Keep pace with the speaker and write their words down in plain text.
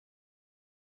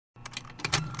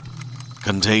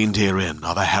Contained herein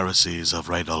are the heresies of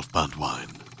Radolf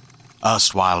Burntwine,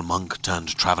 erstwhile monk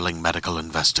turned traveling medical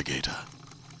investigator.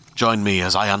 Join me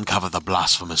as I uncover the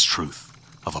blasphemous truth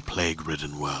of a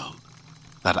plague-ridden world,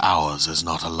 that ours is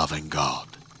not a loving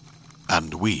God,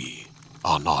 and we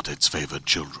are not its favored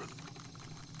children.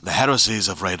 The heresies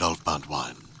of Radolf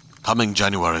Burntwine, coming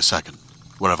January 2nd,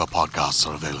 wherever podcasts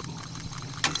are available.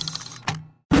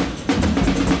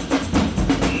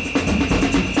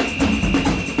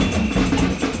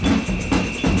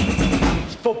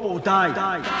 Football died.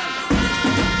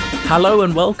 Hello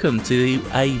and welcome to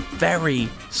a very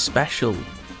special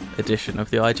edition of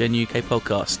the IGN UK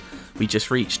podcast. We just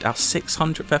reached our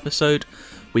 600th episode.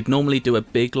 We'd normally do a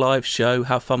big live show,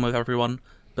 have fun with everyone,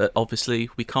 but obviously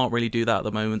we can't really do that at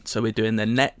the moment, so we're doing the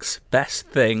next best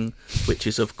thing, which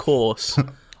is of course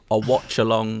a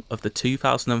watch-along of the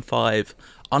 2005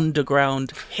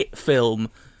 underground hit film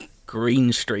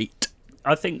Green Street.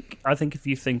 I think if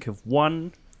you think of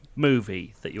one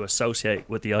movie that you associate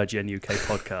with the IGN UK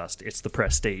podcast, it's The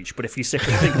Prestige. But if you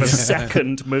think of a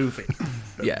second movie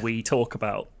that we talk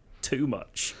about too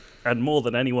much and more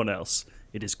than anyone else,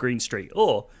 it is Green Street.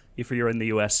 Or, if you're in the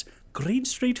US, Green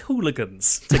Street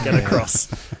Hooligans, to get across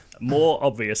more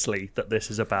obviously that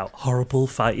this is about horrible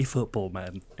fighty football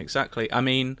men. Exactly. I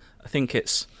mean, I think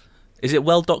is it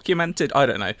well documented? I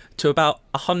don't know. To about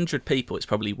 100 people, it's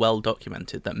probably well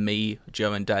documented that me,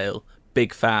 Joe and Dale,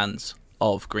 big fans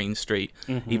of Green Street,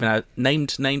 even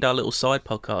named our little side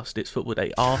podcast, It's Football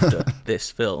Day, after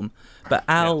this film. But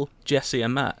Al, Jesse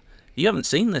and Matt, you haven't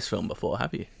seen this film before,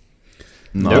 have you?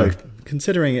 No.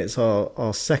 Considering it's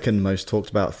our second most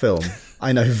talked about film,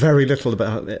 I know very little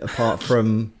about it apart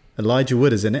from Elijah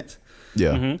Wood is in it.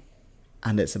 Yeah.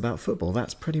 And it's about football.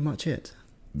 That's pretty much it.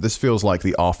 This feels like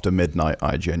the after midnight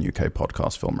IGN UK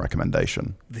podcast film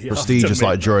recommendation. The Prestige after is like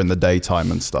midnight. during the daytime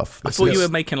and stuff. I thought you were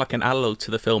making like an analog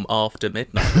to the film After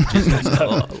Midnight, which is a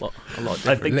lot I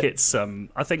different. think it's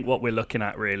I think what we're looking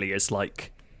at really is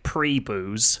like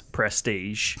pre-booze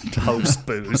Prestige,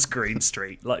 post-booze Green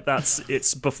Street. Like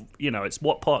it's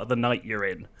what part of the night you're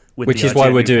in. Which is why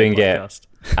we're doing podcast.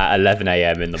 it at 11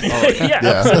 a.m. in the morning. yeah,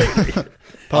 absolutely.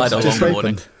 Pubs don't just want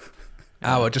morning. opened.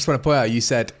 I just want to point out, you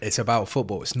said it's about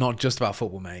football. It's not just about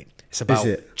football, mate. It's about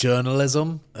it?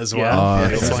 journalism as Yeah.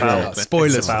 well. It's You'll find about- out.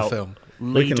 Spoilers it's for the about film.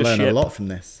 We can learn a Leadership, lot from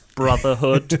this.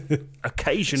 brotherhood,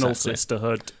 occasional Exactly.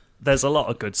 sisterhood. There's a lot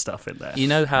of good stuff in there. You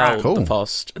know how Cool. the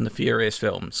Fast and the Furious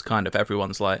films, kind of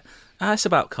everyone's like, it's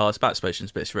about cars, about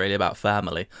explosions, but it's really about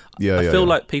family. I feel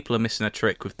like people are missing a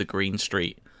trick with the Green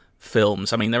Street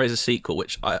films. I mean, there is a sequel,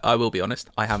 which I will be honest,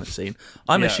 I haven't seen.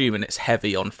 I'm assuming it's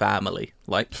heavy on family.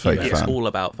 Like, Fake it's fan. all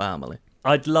about family.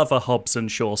 I'd love a Hobbs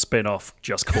and Shaw spin-off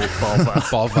just called Bother.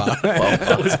 Bother.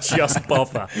 That was just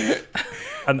Bother.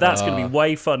 And that's going to be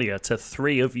way funnier to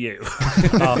three of you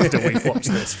after we've watched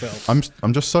this film.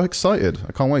 I'm just so excited.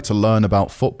 I can't wait to learn about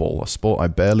football, a sport I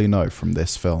barely know, from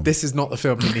this film. This is not the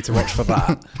film you need to watch for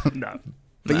that. No.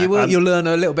 But you'll learn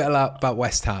a little bit about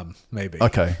West Ham, maybe.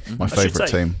 Okay, my I should favourite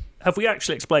say, team. Have we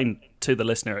actually explained to the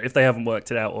listener, if they haven't worked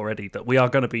it out already, that we are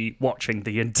going to be watching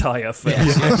the entire film?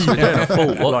 Yes, we're doing a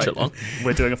full watch along.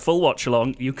 We're doing a full watch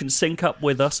along. You can sync up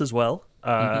with us as well.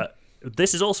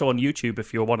 This is also on YouTube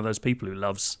if you're one of those people who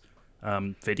loves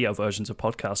video versions of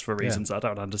podcasts for reasons I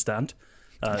don't understand.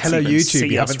 Hello, so can YouTube. see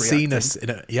You haven't us seen reacting.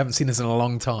 us. You haven't seen us in a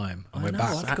long time, and we're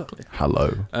back. Exactly.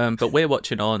 Hello. But we're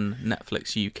watching on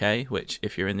Netflix UK, which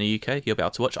if you're in the UK, you'll be able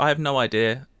to watch. I have no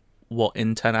idea what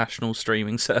international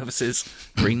streaming services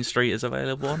Green Street is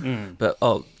available on, but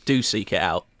do seek it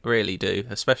out. Really do,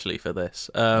 especially for this.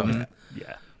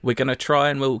 Yeah. We're going to try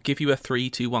and we'll give you a 3,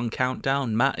 2, 1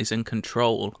 countdown. Matt is in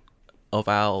control of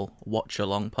our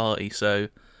watch-along party, so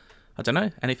I don't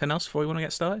know. Anything else before we want to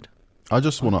get started? I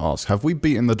just want to ask, have we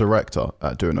beaten the director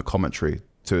at doing a commentary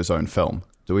to his own film?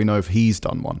 Do we know if he's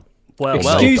done one? Well,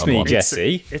 Excuse done me, one.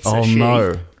 Jesse. It's Oh a she.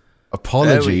 no.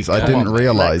 Apologies, There we I go. didn't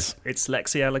realise. It's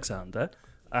Lexi Alexander.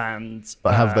 And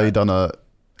But have they done a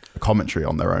commentary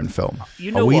on their own film?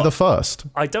 You know Are we what? the first?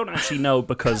 I don't actually know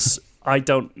because I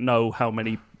don't know how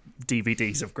many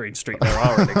DVDs of Green Street there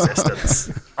are in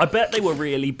existence. I bet they were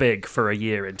really big for a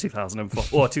year in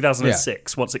 2004 or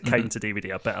 2006 once it came to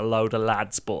DVD. I bet a load of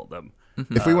lads bought them.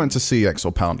 If we went to CX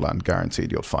or Poundland,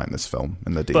 guaranteed you'll find this film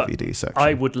in the But DVD section.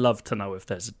 I would love to know if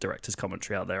there's a director's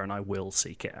commentary out there, and I will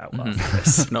seek it out after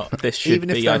this. If not, this should Even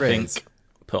if be, I there think, is.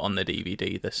 put on the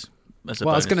DVD. This as a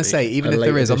Well, I was bonus going to say, feature. even A if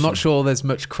there late is, I'm not edition. sure there's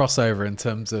much crossover in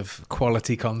terms of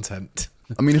quality content.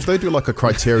 I mean, if they do like a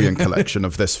Criterion collection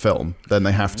of this film, then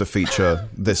they have to feature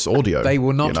this audio. They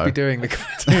will not be doing the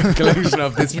collection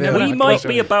of this film. We might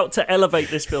be about to elevate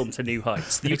this film to new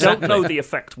heights. You don't know the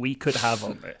effect we could have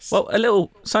on this.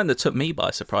 Well, something that took me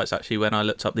by surprise, actually, when I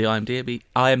looked up the IMDb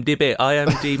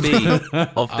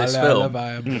of this film.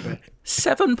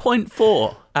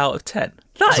 7.4 out of 10.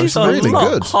 That is a really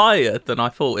lot good. higher than I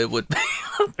thought it would be.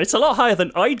 It's a lot higher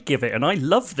than I'd give it, and I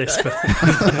love this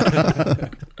film.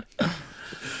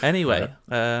 Anyway,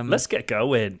 let's get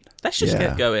going. Let's just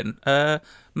get going.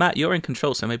 Matt, you're in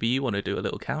control, so maybe you want to do a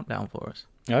little countdown for us.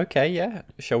 Okay, yeah.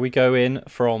 Shall we go in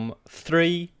from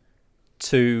 3,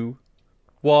 2,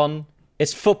 1?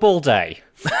 It's football day.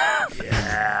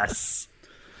 Yes.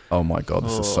 Oh my god,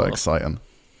 this is so exciting.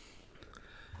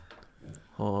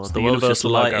 Oh, It's the the world's just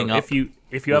Universal lighting logo. up.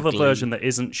 If you have a with version that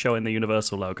isn't showing the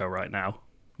Universal logo right now,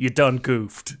 you're done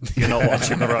goofed. You're not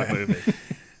watching the right movie.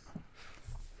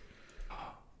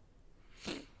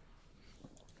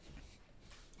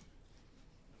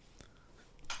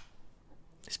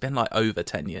 It's been like over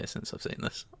 10 years since I've seen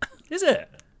this. Is it?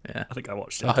 Yeah. I think I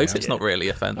watched it. I hope it's not really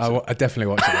offensive. I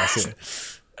definitely watch it. That's it.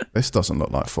 This doesn't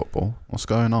look like football. What's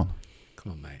going on?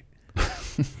 Come on, mate.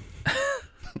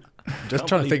 Just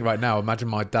trying to think right now. Imagine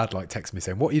my dad texting me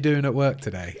saying, "What are you doing at work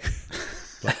today?"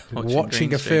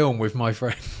 Watching a film with my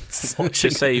friends.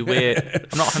 Should say I'm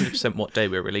not 100% what day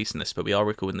we're releasing this, but we are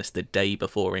recording this the day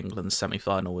before England's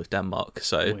semi-final with Denmark.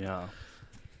 So We are.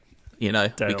 we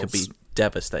could be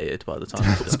devastated by the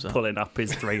time it comes out. Pulling up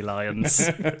his 3 lions.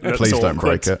 Please don't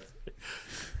break it.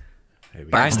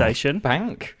 Bank station.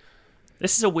 Bank.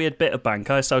 This is a weird bit of Bank.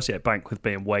 I associate Bank with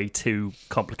being way too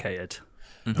complicated.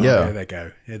 Oh, Yeah. here they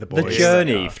go. Here the boys. The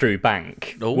journey through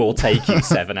Bank will take you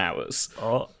 7 hours.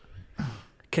 Oh,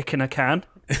 kicking a can.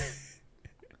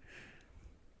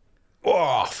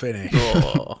 Oh, finish.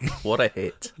 Oh, what a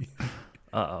hit.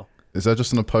 Uh-oh. Is there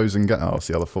just an opposing get out?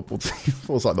 The other football team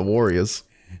feels like the Warriors.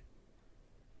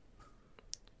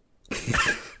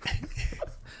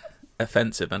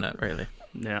 Offensive, isn't it, really?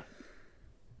 Yeah.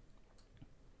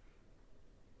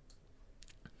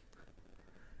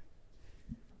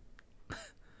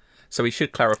 So we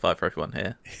should clarify for everyone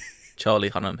here. Charlie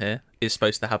Hunnam here is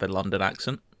supposed to have a London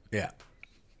accent. Yeah.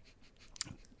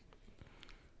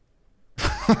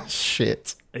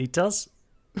 Shit. He does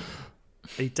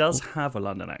have a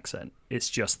London accent. It's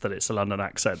just that it's a London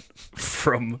accent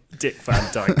from Dick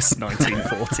Van Dyke's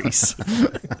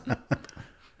 1940s.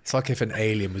 It's like if an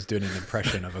alien was doing an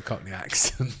impression of a Cockney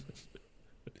accent.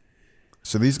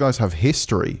 So these guys have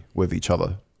history with each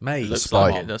other. Mate. Looks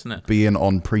like it, doesn't it? Being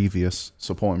on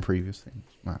supporting previous things.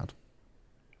 Mad.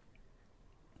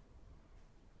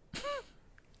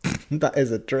 That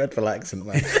is a dreadful accent,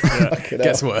 man. It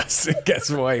gets worse. It gets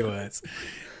way worse.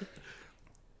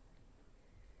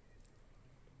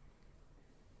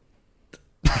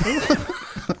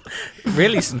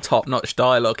 Really some top-notch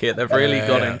dialogue here. They've really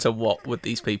gone into what would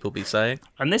these people be saying.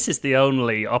 And this is the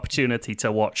only opportunity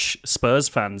to watch Spurs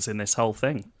fans in this whole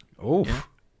thing. Oh. Yeah.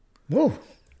 Whoa.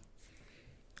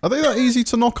 Are they that easy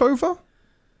to knock over?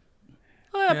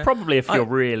 Probably if you're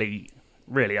really,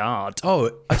 really hard.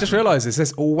 Oh, I just realised it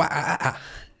says, oh,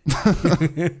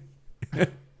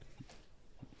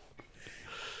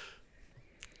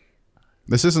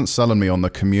 This isn't selling me on the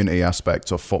community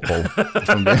aspect of football.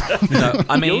 No,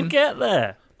 I mean, You'll get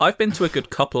there. I've been to a good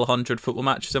couple 100 football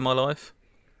matches in my life.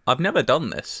 I've never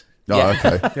done this. Oh,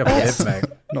 okay. Yeah, but mate.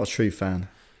 Not a true fan.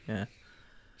 Yeah.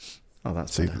 Oh,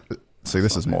 that's See,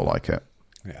 this is more like it.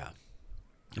 Yeah.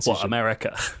 What,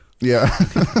 America? Yeah. Do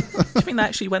you think they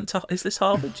actually went to... Is this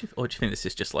Harvard? Or do you think this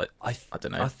is just like, I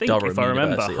don't know, I think Durham if I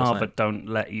remember, University or something? Harvard don't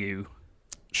let you...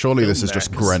 Surely this Film is there,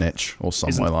 just 'cause Greenwich or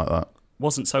somewhere like that.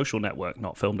 Wasn't Social Network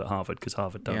not filmed at Harvard because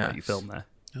Harvard don't let you Yes. film there?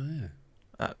 Oh, yeah.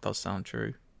 That does sound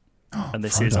true. And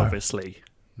this is obviously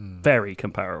very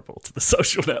comparable to the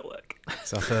Social Network.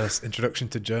 It's our first introduction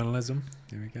to journalism.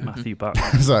 Here we go. Matthew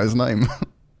Buckman. Is that his name?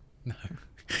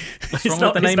 What's wrong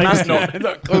with the name Matthew?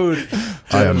 Not good.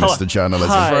 I am Mr. Journalism.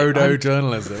 Hi. Frodo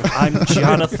journalism. I'm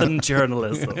Jonathan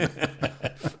Journalism.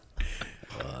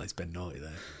 Oh, he's been naughty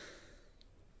there.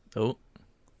 Oh,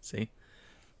 see?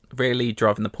 Really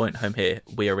driving the point home here.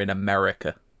 We are in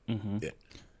America.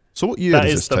 So what year That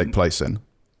does is this the- take place in?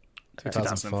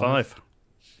 2005.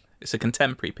 It's a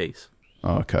contemporary piece.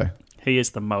 Oh, okay. He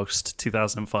is the most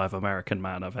 2005 American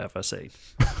man I've ever seen.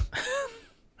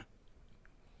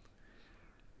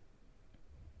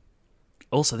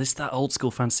 Also, this is that old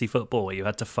school fantasy football where you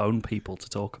had to phone people to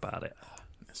talk about it.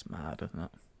 It's mad, isn't it?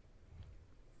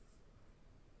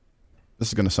 This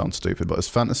is going to sound stupid, but is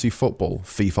fantasy football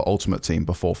FIFA Ultimate Team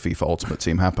before FIFA Ultimate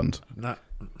Team happened? No.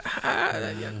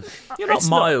 You're not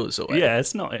miles away. Yeah,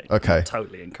 it's not Okay.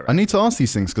 totally incorrect. I need to ask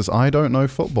these things because I don't know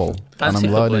football, and Fantasy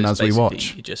I'm football learning is as we basically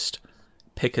watch. You just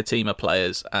pick a team of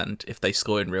players, and if they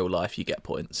score in real life, you get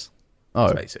points.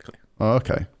 Oh, Basically. oh,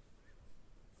 okay.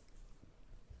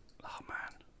 Oh, man.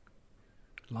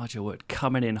 Elijah Wood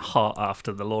coming in hot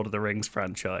after the Lord of the Rings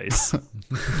franchise.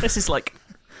 This is like,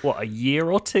 what, a year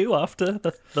or two after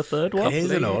the third one? It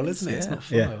is and all, isn't it? It's not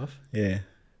far off. Yeah.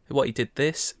 What he did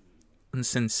this and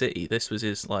Sin City, this was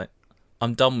his, like,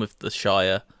 I'm done with the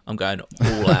Shire. I'm going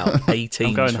all out. 18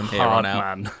 I'm going from here hard, on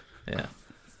out. man. Yeah.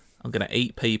 I'm going to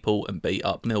eat people and beat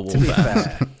up Millwall To be fans.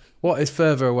 fair, what is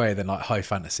further away than like high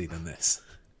fantasy than this?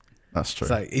 That's true.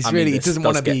 It's like he's I really mean, he this doesn't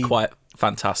does want to get be quite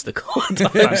fantastical at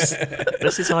times.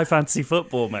 This is high fantasy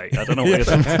football, mate. I don't know what you're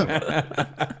talking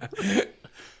about.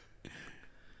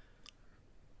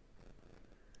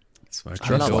 Smoke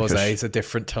love doors, like a It's a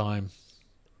different time.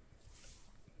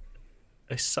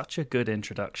 It's such a good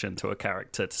introduction to a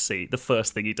character to see. The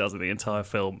first thing he does in the entire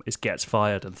film is gets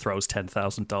fired and throws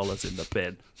 $10,000 in the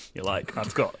bin. You're like,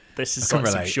 this is like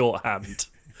some relate. shorthand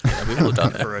Yeah, we've all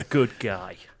done it. for a good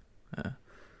guy.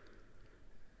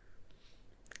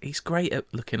 He's great at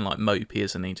looking like mopey,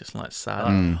 isn't he? Just like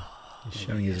sad. He's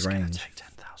showing his range. Take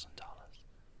 $10,000.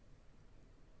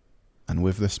 And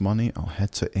with this money, I'll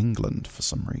head to England for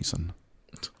some reason.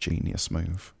 Genius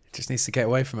move. Just needs to get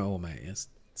away from it all, mate. Yes,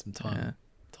 some time, Yeah.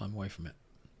 time away from it.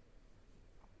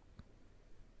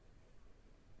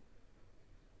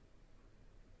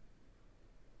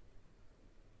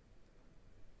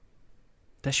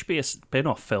 There should be a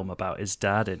spin-off film about his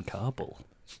dad in Kabul.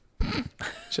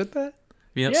 Should there? Have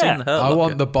you not Yeah. seen the Hurt I Locker?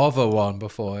 want the bother one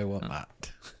before I want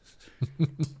that.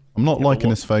 I'm not liking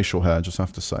what- his facial hair, just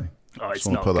have to say. Oh, it's Just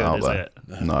want not to put that out good, is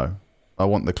there. it? No. I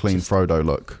want the clean Frodo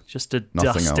look. Just a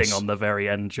Nothing dusting else. on the very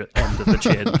end of the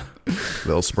chin.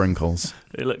 Little sprinkles.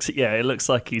 It looks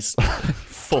like he's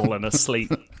fallen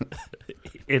asleep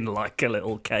in like a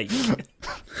little cake.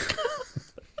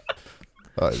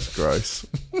 That is gross.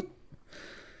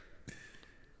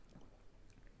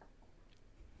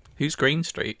 Who's Green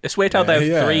Street? It's weird how they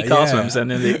have three cast members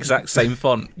and in the exact same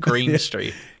font, Green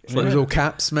Street. It's It was all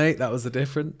caps, mate. That was the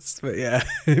difference. But yeah,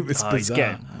 it was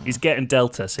bizarre. He's getting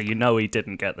Delta, so you know he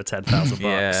didn't get the $10,000.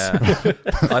 Yeah.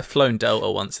 I've flown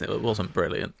Delta once and it wasn't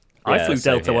brilliant. I Yeah, flew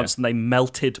same Delta here. once and they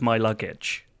melted my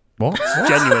luggage. What?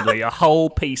 Genuinely, a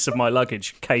whole piece of my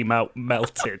luggage came out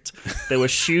melted. There were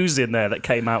shoes in there that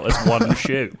came out as one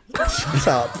shoe. What's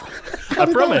up?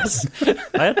 I promise.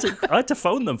 I had to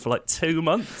phone them for like 2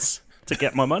 months to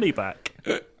get my money back.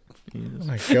 Oh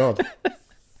my god.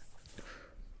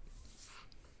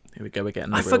 Here we go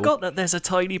again. I forgot that there's a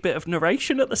tiny bit of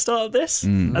narration at the start of this,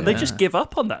 and they just give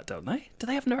up on that, don't they? Do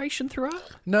they have narration throughout?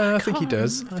 No, I think he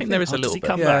does. I think there is a Does little he bit.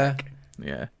 come Yeah. back?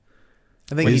 Yeah.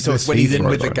 I think When he he's talks this when he's in Heathrow,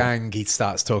 with the though. gang. He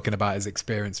starts talking about his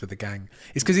experience with the gang.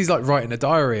 It's because he's like writing a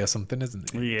diary or something,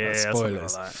 isn't he? Yeah, That's something like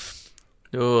spoilers.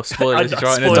 that. Oh, spoilers. He's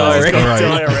writing a Spoilers, diary.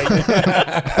 he's got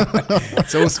a diary.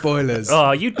 It's all spoilers.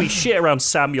 Oh, you'd be shit around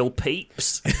Samuel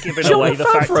Pepys giving John away the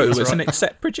fact Favreau he's was an right.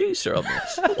 exec producer on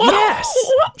this. Yes,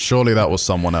 Surely that was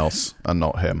someone else and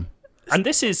not him. and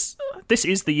this is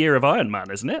the year of Iron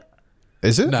Man, isn't it?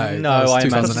 Is it? No, No, that was Iron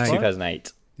Man's 2008.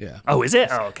 2008. Yeah. Oh, is it?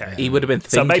 Oh, okay. He would have been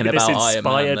So thinking maybe this about Iron Man.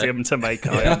 inspired though. him to make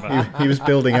Iron Man. He was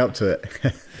building up to it.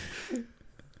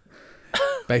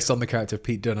 Based on the character of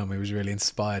Pete Dunham, he was really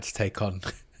inspired to take on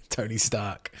Tony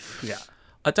Stark. Yeah.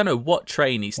 I don't know what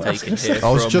train he's taking here.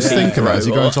 I was from just thinking that. Is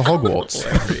he Heathrow going to or Hogwarts?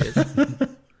 wherever he is.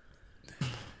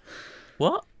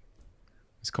 What?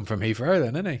 He's come from Heathrow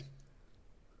then, isn't he?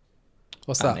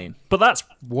 What's I that? mean, But that's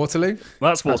Waterloo?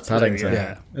 what's Paddington.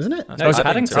 yeah. Isn't it? No, it's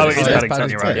Paddington. Oh, it is Yeah, Paddington.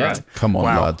 You're right. Paddington, Right. Come on,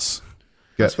 Wow. lads.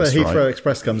 Get That's where this Heathrow right.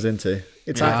 Express comes into.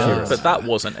 It's Yeah. accurate. but that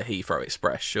wasn't a Heathrow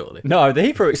Express, surely. No, the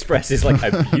Heathrow Express is like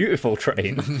a beautiful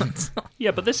train.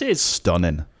 Yeah, but this is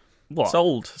Stunning. what It's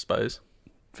old, I suppose.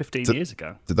 15 years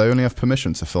ago. Did they only have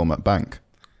permission to film at Bank?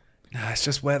 No, it's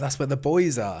just that's where the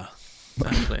boys are.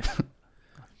 Exactly.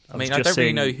 I mean, I just don't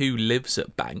really know seeing- who lives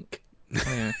at Bank.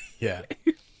 Yeah. Yeah.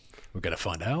 We're going to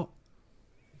find out.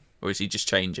 Or is he just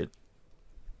changing?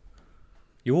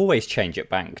 You always change at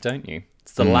bank, don't you?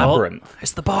 It's the labyrinth.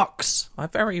 It's the box. I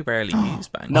very rarely use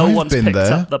Bank. No I've one's been picked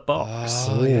there. up the box.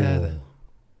 Oh, yeah.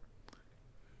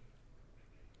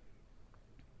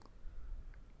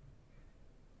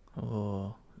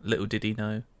 Oh, little did he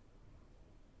know.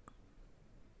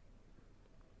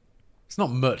 It's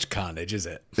not much carnage, is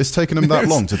it? It's taken him that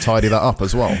long to tidy that up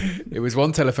as well. It was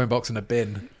one telephone box and a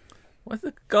bin. Why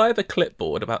the guy with a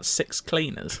clipboard about 6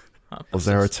 cleaners? Was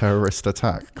there a terrorist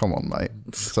attack? Come on, mate.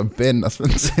 It's a bin that's been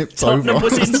tipped Tottenham over.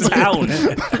 was in town.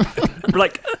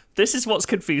 Like, This is what's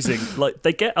confusing. Like,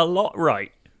 they get a lot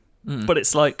right, but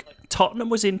it's like Tottenham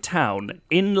was in town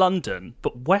in London,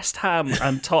 but West Ham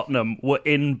and Tottenham were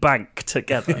in bank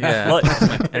together. Yeah,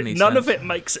 Like, any none sense. of it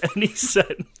makes any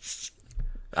sense.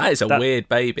 That is a weird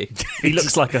baby. He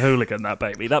looks like a hooligan, that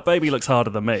baby. That baby looks harder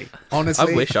than me.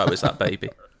 Honestly, I wish I was that baby.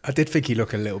 I did think he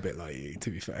looked a little bit like you, to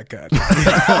be fair, Kat.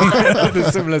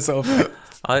 A similar sort of...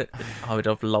 I would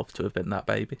have loved to have been that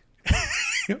baby.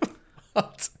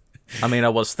 What? I mean, I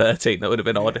was 13. That would have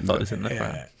been odd if I was in the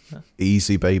front.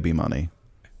 Easy baby money.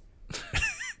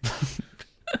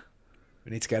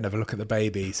 We need to get another look at the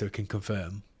baby so we can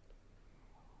confirm.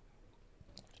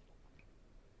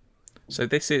 So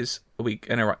this is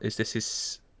is this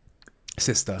his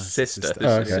Sister. sister? This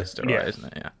Oh, is his okay. sister, right? Yeah. Isn't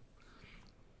it? Yeah.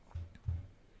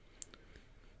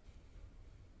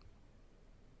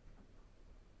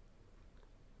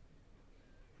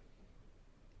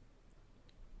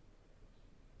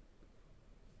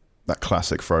 That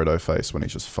classic Frodo face when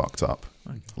he's just fucked up.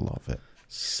 I love it.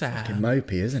 Sad. Fucking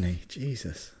mopey, isn't he?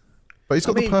 Jesus. But he's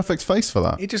got the perfect face for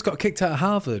that. He just got kicked out of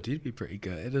Harvard. He'd be pretty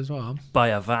good as well. By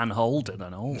a Van Holden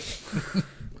and all.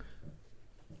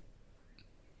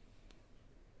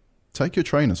 Take your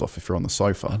trainers off if you're on the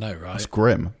sofa. I know, right? That's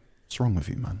grim. What's wrong with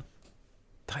you, man?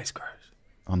 That is gross.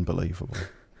 Unbelievable.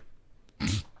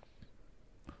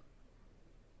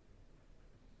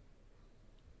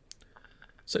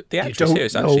 So the actress don't here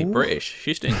is actually know. British.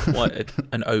 She's doing quite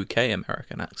an okay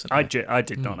American accent. I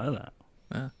did not know that.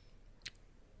 Are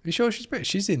you sure she's British?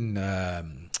 She's in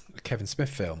Kevin Smith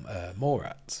film,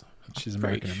 Mallrats. She's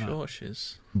Pretty American in that. sure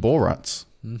she's. Borats.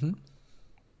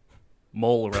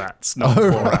 Mall rats, not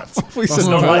Borats. We said It's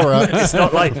not,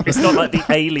 Borat. like, it's not like the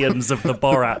aliens of the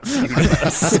Borats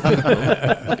universe.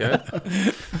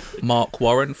 Good. Mark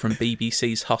Warren from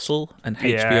BBC's Hustle and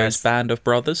HBO's Yes. Band of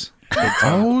Brothers.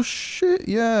 Oh, shit,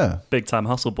 yeah. Big time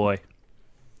hustle boy.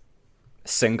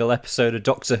 Single episode of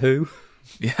Doctor Who.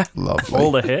 Yeah. Lovely.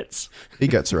 All the hits. He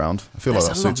gets around. I feel like that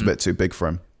There's a suit's a lot. bit too big for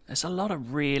him. There's a lot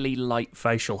of really light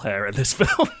facial hair in this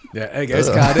film. Yeah, there goes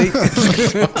Cardi.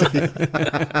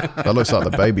 That looks like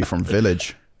the baby from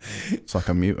Village. It's like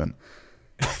a mutant.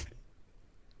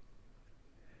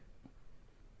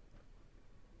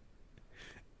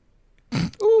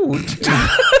 Ooh.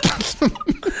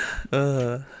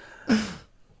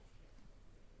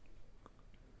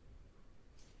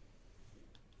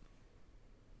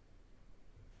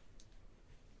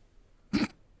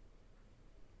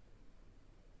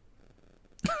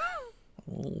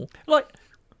 Like,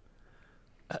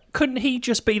 couldn't he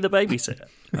just be the babysitter?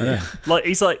 Like,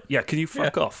 he's like, yeah, can you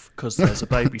fuck off? Because there's a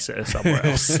babysitter somewhere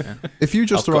else. If you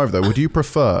just arrived there, would you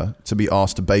prefer to be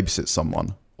asked to babysit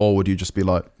someone? Or would you just be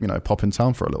like, pop in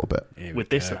town for a little bit? With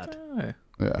this lad. Yeah.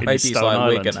 Maybe he's Stone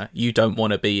like, Island. you don't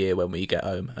want to be here when we get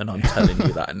home, and I'm telling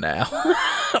you that now.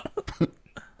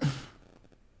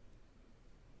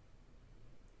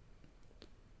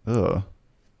 Ugh.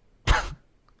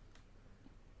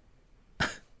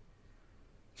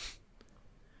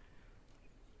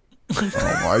 Oh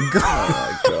my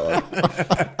god.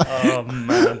 Oh,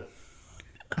 man.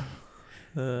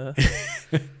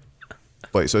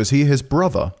 Wait, so is he his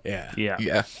brother? Yeah. Yeah.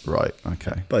 Yeah. Right,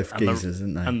 okay. Both And the- geezers,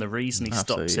 isn't they? And the reason he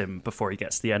stops Absolutely. him before he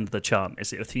gets to the end of the chant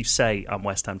is if you say "I'm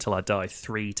West Ham till I die"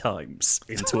 3 times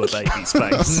into a baby's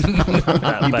face,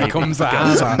 that baby becomes a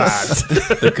goes hazard. mad.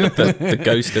 The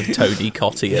ghost of Tony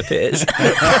Cotty appears.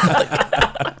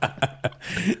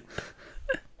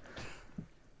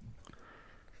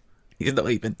 He's not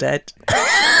even dead.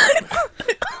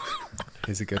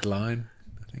 Here's a good line,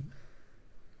 I think.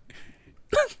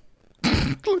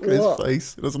 Look at his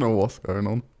face. He doesn't know what's going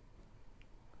on.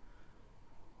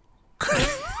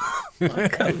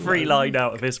 Every line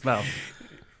out of his mouth.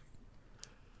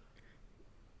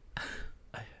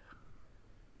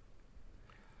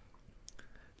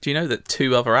 Do you know that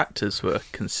 2 other actors were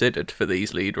considered for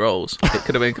these lead roles? It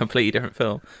could have been a completely different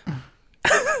film.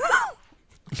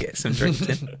 Get some drinks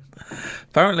in.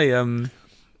 Apparently,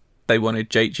 they wanted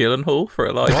Jake Gyllenhaal for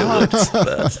Elijah Woods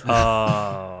first.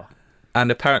 Oh. And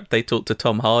apparently they talked to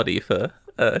Tom Hardy for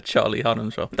Charlie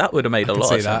Hunnam's role. That would have made a I can lot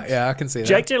see of that. sense. Yeah, I can see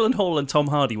Jake that. Gyllenhaal and Tom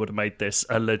Hardy would have made this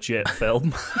a legit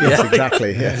film. Yes,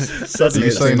 exactly. Yes. Are Suddenly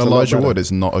you it saying seems a lot Elijah better. Wood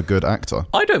is not a good actor?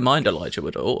 I don't mind Elijah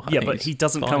Wood at all. I Yeah, think but he's he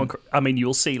doesn't fine. come across... I mean,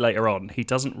 you'll see later on, he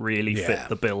doesn't really fit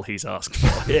the bill he's asked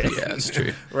for here. Yeah, that's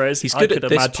true. Whereas He's I good could at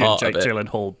this imagine part Jake of it.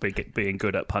 Gyllenhaal being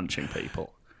good at punching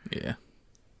people. Yeah.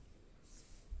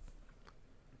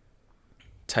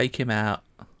 Take him out.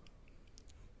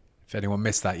 If anyone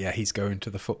missed that, yeah, he's going to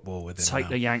the football with him Take now.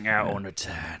 the yank out on a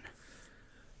turn.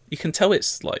 You can tell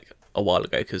it's like a while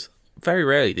ago because very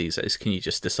rarely these days can you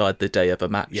just decide the day of a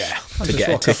match to get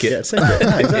a rock up to ticket. get a ticket.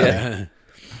 No, exactly. Yeah.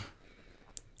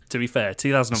 To be fair,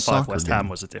 2005 Soccer West game. Ham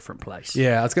was a different place.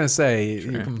 Yeah, I was going to say,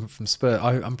 you come from Spurs.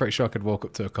 I'm pretty sure I could walk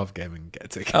up to a Cov game and get a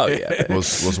ticket. Oh yeah,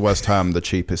 Was West Ham the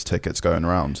cheapest tickets going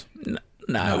around?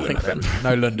 no, I think then.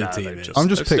 No London No, team. they've is. just- I'm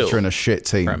just Still picturing a shit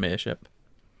team. Premiership.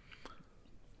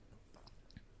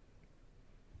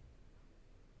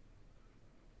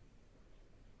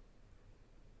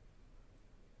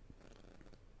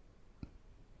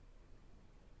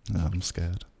 No, I'm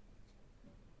scared.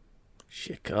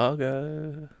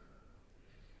 Chicago.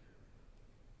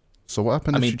 So what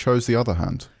happened I if mean- she chose the other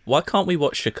hand? Why can't we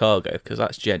watch Chicago? Because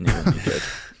that's genuinely good.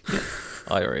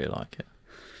 I really like it.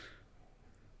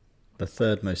 The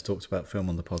third most talked about film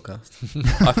on the podcast.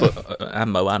 I thought,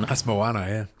 and Moana. That's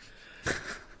Moana,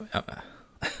 yeah.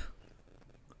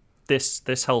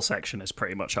 This whole section is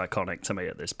pretty much iconic to me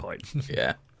at this point.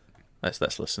 Yeah.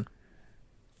 Let's listen.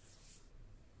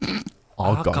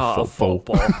 Argyle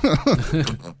football.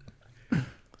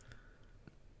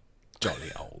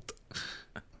 Jolly old.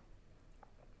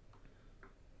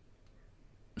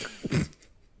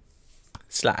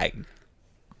 Slang.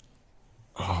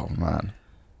 Oh man.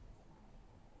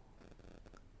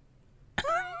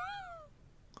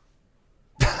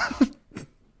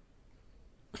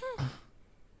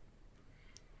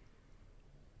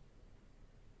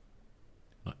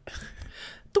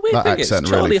 The weird That thing is, accent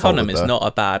Charlie really followed Hunnam is there. not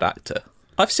a bad actor.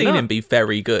 I've seen No. him be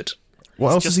very good. What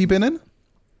else has just- he been in?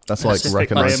 That's like Pacific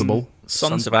recognisable.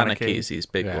 Sons of Anarchy is his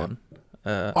big Yeah. one.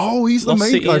 Oh, he's the Lost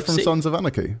main City guy of from Sea- Sons of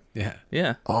Anarchy. Yeah.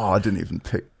 Yeah. Oh, I didn't even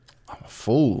pick. I'm a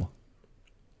fool.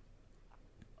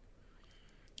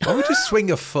 Why would you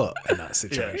swing a foot in that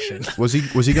situation? Was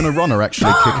he going to run or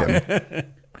actually kick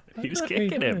him? He was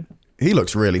kicking him. He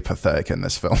looks really pathetic in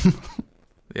this film.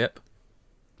 Yep.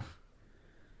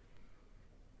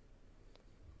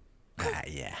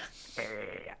 Yeah.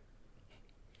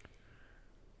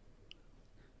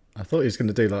 I thought he was going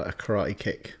to do like a karate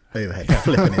kick overhead,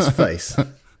 flipping his face.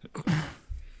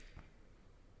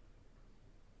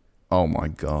 Oh my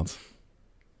god.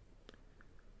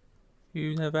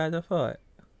 You never had a fight.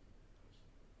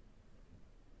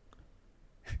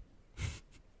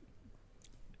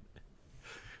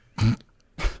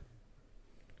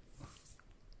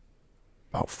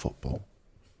 About football.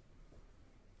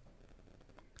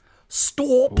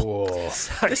 Stop!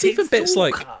 There's even bits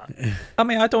like, I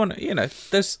mean, I don't want to,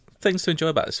 there's things to enjoy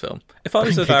about this film. If I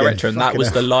was the Again, director and that fucking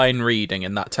was the hell. line reading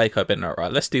in that take, I'd been like,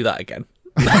 right, let's do that again.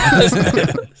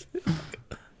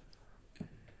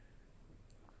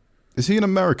 Is he an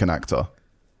American actor?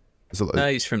 Is it like, No,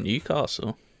 he's from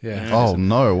Newcastle. Yeah. oh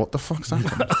no, what the fuck's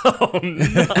happened? Oh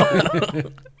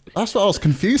no. That's what I was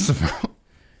confused about.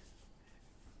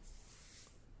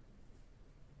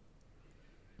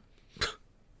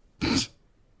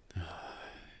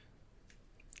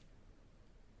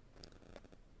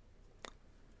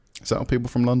 Is that how people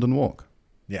from London walk?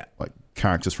 Yeah. Like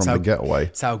characters from So- The Getaway?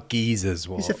 That's how geezers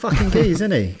walk. He's a fucking geese,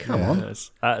 isn't he? Come on.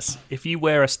 That's if you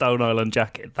wear a Stone Island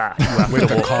jacket, that you have With to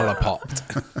the walk. collar popped.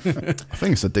 I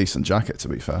think it's a decent jacket, to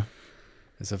be fair.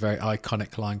 There's a very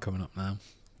iconic line coming up now.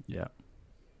 Yeah.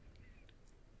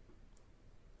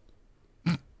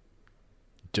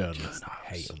 Journalists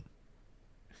hate them.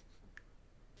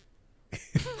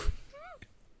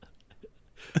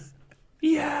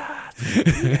 Yeah.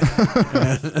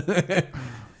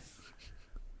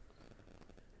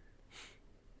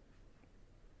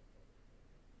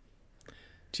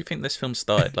 Do you think this film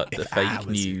started like the fake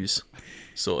news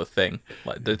sort of thing?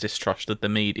 Like the distrust of the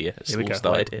media has Here we all go.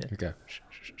 started Wait. here. We go.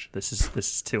 This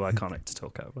is too iconic to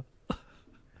talk over.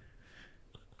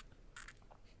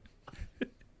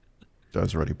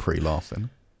 Joe's already pre-laughing.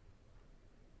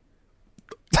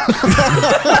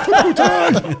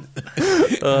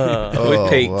 We've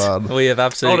peaked. man. We have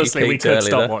absolutely Honestly, we peaked could early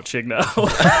stop there. watching now.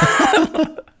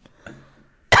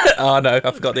 Oh no,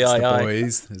 I forgot the It's the eye.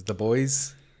 boys. There's the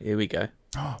boys. Here we go.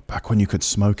 Oh, back when you could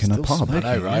smoke in a pub. I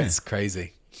know, right? It's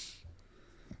crazy.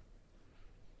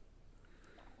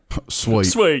 Sweet.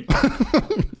 Sweet.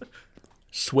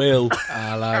 Swill.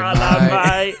 Hello, Hello,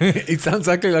 mate. mate. It sounds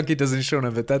exactly like he does in Shaun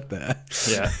of the Dead there.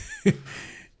 Yeah.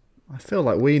 I feel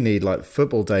like we need like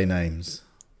football day names.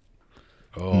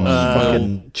 Oh,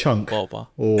 Fucking chunk Bobber.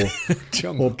 or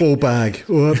chunk. or ball bag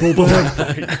or ball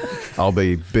bag. I'll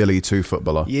be Billy Two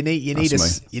Footballer. You need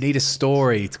That's you need a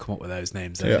story to come up with those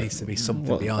names. There needs to be something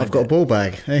Well, behind. I've got a ball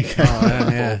bag. There you go. Oh,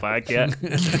 yeah. Ball bag, yeah.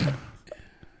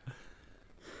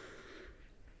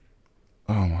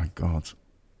 Oh my god.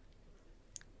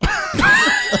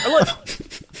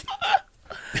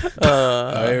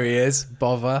 Oh, here he is.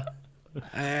 Bother.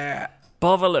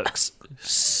 Bother looks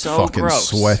so Fucking gross.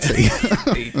 sweaty.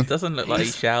 He doesn't look like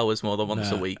he showers more than once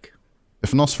a week.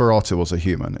 If Nosferatu was a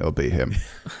human, it'll be him.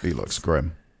 He looks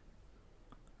grim.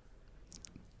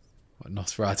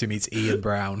 Nosferatu meets Ian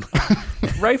Brown.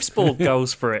 Rafe Spall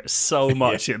goes for it so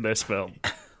much in this film.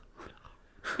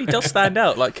 He does stand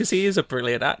out, like, because he is a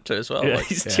brilliant actor as well. Yeah, Like,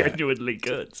 he's genuinely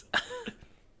good.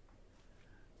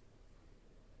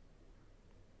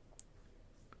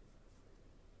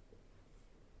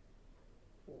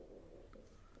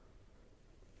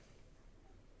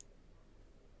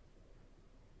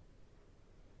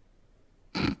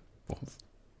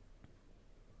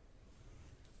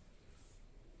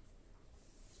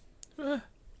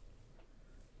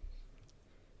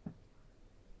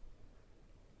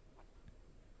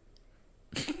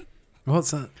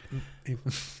 What's that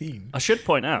even mean? I should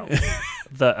point out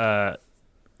that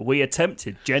we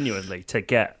attempted genuinely to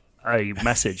get a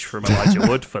message from Elijah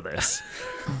Wood for this.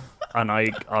 And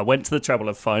I went to the trouble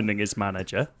of finding his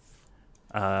manager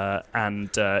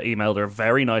and emailed her a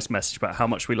very nice message about how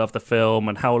much we love the film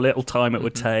and how little time it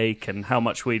would take and how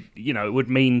much it would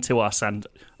mean to us and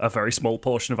a very small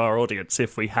portion of our audience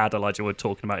if we had Elijah Wood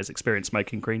talking about his experience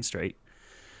making Green Street.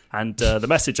 And the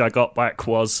message I got back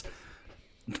was,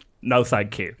 no,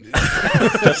 thank you.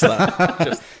 just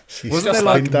that. Wasn't there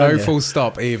like no full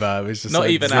stop either? It was just not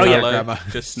like even zero hello. grammar.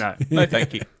 Just no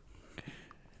thank you.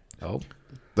 Oh.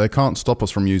 They can't stop us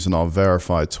from using our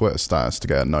verified Twitter status to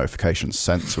get a notification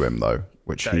sent to him, though,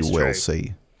 which That he is will true.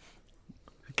 see.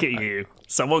 Get you.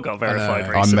 Someone got verified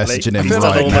I'm recently. messaging him He's done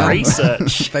right all now. the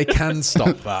research. They can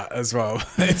stop that as well.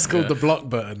 It's called the block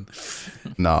button.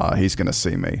 Nah, he's going to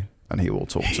see me, and he will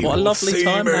talk to What a me. lovely see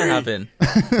time me. they're having.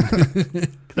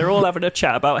 They're all having a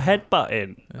chat about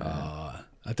headbutting.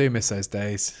 I do miss those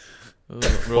days.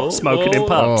 Smoking in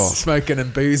pubs. Oh. Smoking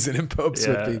and boozing in pubs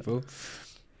Yeah. with people.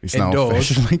 He's now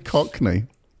Indoors. officially Cockney.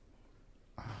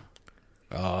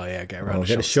 Oh, yeah, get around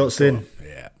Get the shots in.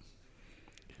 Yeah.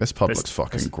 This pub There's- looks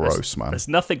fucking gross, man. There's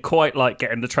nothing quite like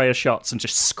getting the tray of shots and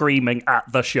just screaming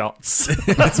at the shots.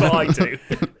 That's what I do.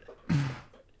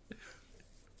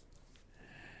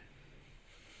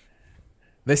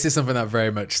 This is something that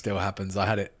very much still happens. I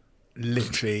had it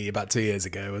literally about 2 years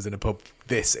ago. I was in a pub,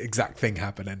 this exact thing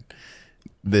happening.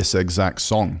 This exact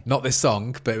song. Not this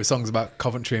song, but it was songs about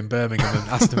Coventry and Birmingham and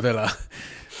Aston Villa.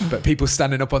 But people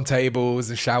standing up on tables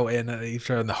and shouting at each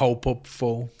other and the whole pub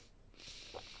full.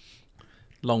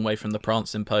 Long way from the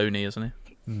prancing pony, isn't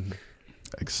he?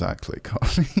 Exactly,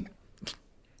 Cockney.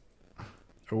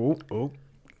 Oh.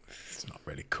 It's not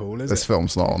really cool, is This it?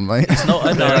 film's not on, mate. It's not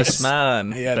a nice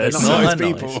man. Yeah, but they're it's not not nice a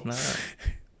people. nice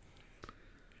man.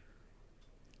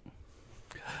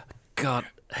 God,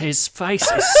 his face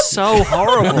is so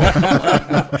horrible.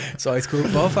 So it's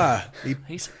called Bother.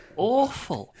 He's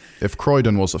awful. If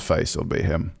Croydon was a face, it'll be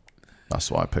him. That's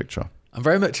what I picture. I'm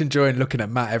very much enjoying looking at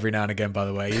Matt every now and again, by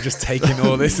the way. You're just taking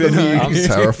all this in. I'm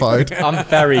terrified. I'm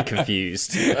very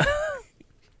confused.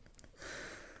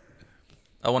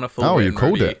 I want a full Oh, you written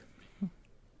called review. it.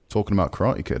 Talking about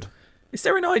Karate Kid. Is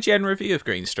there an IGN review of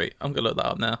Green Street? I'm going to look that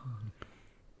up now.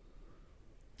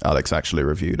 Alex actually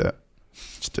reviewed it.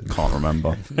 Just can't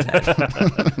remember.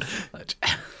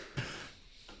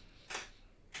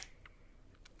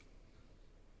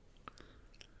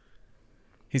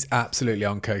 He's absolutely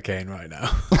on cocaine right now.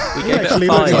 We gave it Actually,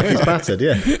 a looks 5. like he's battered,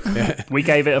 yeah. We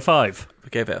gave it a 5. We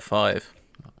gave it a 5.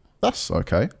 That's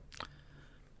okay.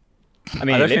 I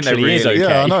mean, I don't it think they literally is really-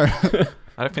 okay. Yeah, I know.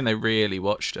 I don't think they really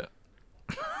watched it.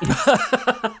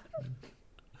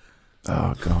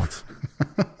 Oh, God.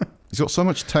 He's got so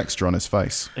much texture on his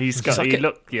face. He's got. like He a-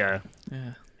 look. Yeah.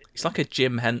 Yeah. He's like a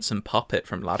Jim Henson puppet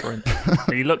from Labyrinth.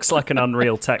 He looks like an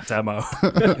Unreal Tech demo.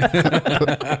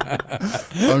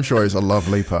 I'm sure he's a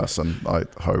lovely person, I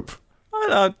hope.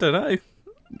 I don't know.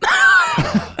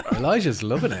 Elijah's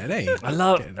loving it, isn't he? I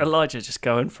love Elijah just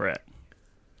going for it.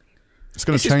 It's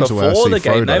going to This is change the way I before see the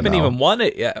game. Frodo They haven't now. even won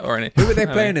it yet or anything. Who were they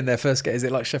playing in their first game? Is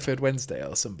it like Sheffield Wednesday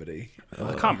or somebody?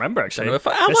 I can't remember actually. How This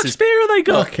much is beer have they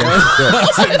got?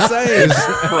 That's insane.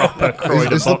 proper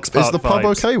Croydon Is Box the Park pub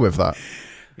vibes. okay with that?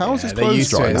 How is his they're clothes used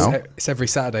to dry it. now? It's every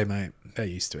Saturday, mate. They're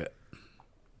used to it.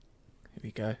 Here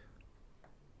we go.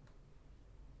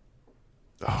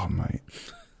 Oh, mate.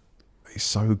 He's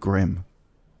so grim.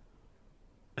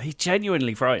 He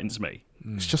genuinely frightens me.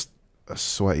 It's just a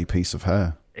sweaty piece of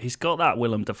hair. He's got that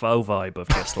Willem Dafoe vibe of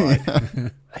just like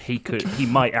he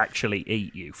might actually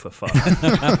eat you for fun.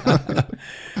 I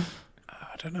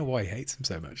don't know why he hates him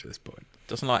so much at this point.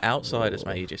 Doesn't like outsiders,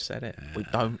 mate. You just said it. We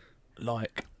don't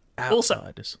like Also-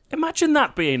 outsiders. Imagine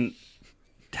that being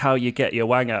how you get your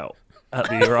wang out. at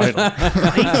the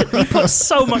urinal. he put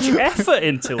so much effort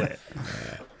into it.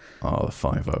 Oh, the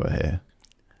 5 over here.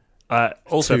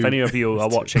 Also, if any of you are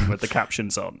watching with the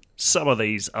captions on, some of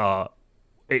these are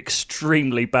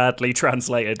extremely badly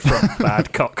translated from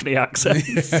bad Cockney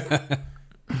accents.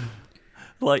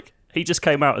 Like, he just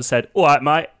came out and said, "All right,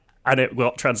 mate," and it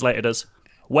got translated as,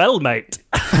 "Well, mate."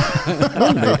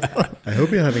 Well, mate, I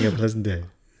hope you're having a pleasant day.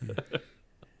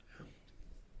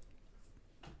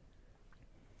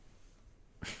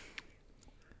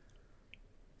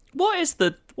 What is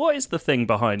the thing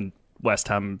behind West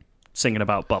Ham singing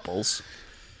about bubbles?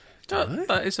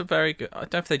 That is a very good. I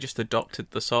don't know if they just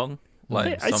adopted the song.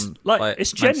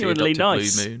 It's genuinely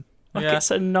nice. Blue Moon.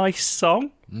 It's a nice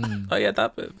song. Oh yeah,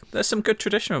 there's some good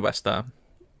tradition with West Ham.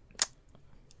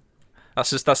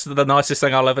 That's the nicest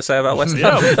thing I'll ever say about West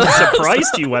Ham. Yeah, I'm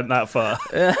surprised you went that far.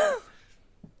 Yeah.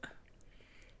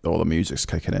 All the music's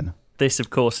kicking in. This, of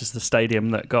course, is the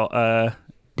stadium that got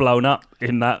blown up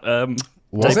in that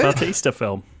Was Dave it? Bautista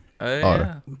film. Oh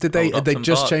yeah. Did they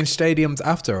just change stadiums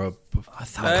after? Or I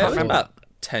think about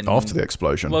 10 After the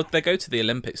explosion. Well, they go to the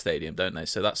Olympic Stadium, don't they?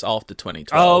 So that's after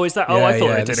 2012. Oh, is that? Oh, I thought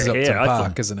they did this is it Upton here.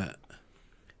 Park, isn't it?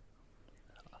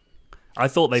 I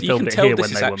thought they So you filmed can it tell here this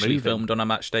when is they were actually moving. filmed on a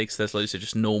match day because there's loads of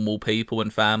just normal people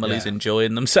and families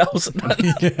enjoying themselves.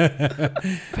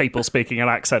 People speaking in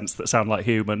accents that sound like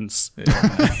humans.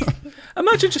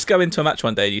 Imagine just going to a match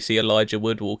one day and you see Elijah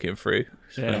Wood walking through.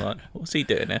 Just being Yeah. like, what's he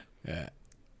doing here? Yeah.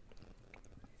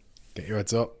 Get your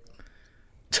heads up.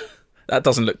 That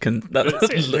doesn't look. That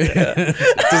doesn't look. It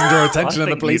doesn't draw attention I of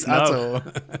the think police you'd at know. all.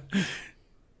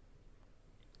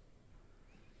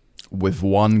 With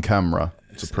one camera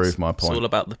to prove my It's all point.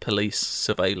 about the police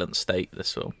surveillance state.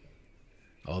 This film.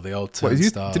 Oh, the old Wait,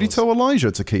 turnstiles. did he tell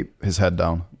Elijah to keep his head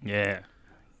down? Yeah.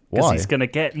 Because Why? he's going to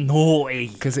get naughty.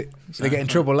 Because they get in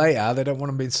trouble later. They don't want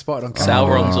them being spotted on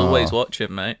camera. Sauron's always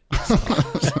watching, mate.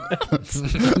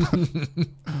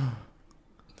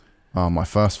 Oh, my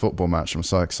first football match. I'm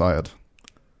so excited.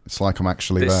 It's like I'm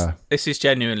actually there. This is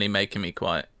genuinely making me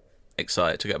quite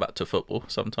excited to go back to football I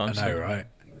sometimes. know, right?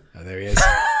 Oh, there he is.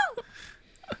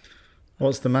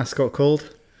 What's the mascot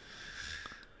called?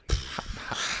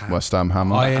 West Ham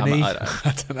Hammer. Irony. I don't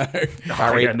I don't know.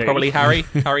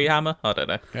 Harry Hammer. I don't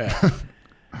know. Yeah.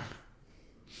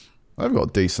 They've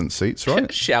got decent seats,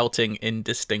 right? Shouting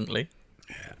indistinctly.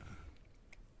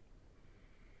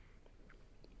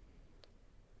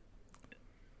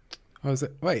 What was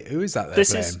it? Wait, who is that there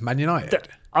This playing? is- Man United?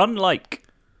 Unlike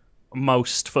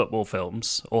most football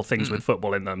films or things with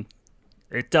football in them,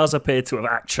 it does appear to have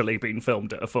actually been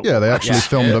filmed at a football Yeah, they actually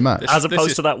filmed a match. As This opposed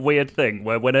is- to that weird thing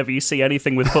where whenever you see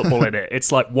anything with football in it,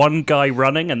 it's like one guy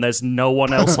running and there's no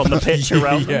one else on the pitch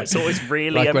around them. Yeah. It's always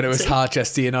really Like empty. when it was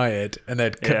Harchester United and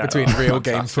they'd cut Yeah. between real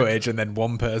game footage and then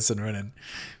one person running.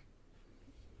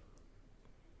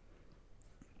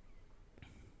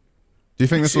 Do you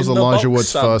think this It's was in the Elijah box, Wood's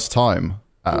son. first time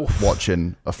at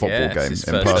watching a football Yeah, it's game his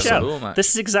in first person? football match. This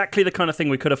is exactly the kind of thing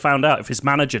we could have found out if his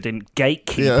manager didn't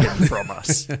gatekeep Yeah. him from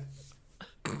us.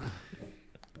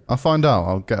 I'll find out.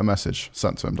 I'll get a message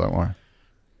sent to him, don't worry.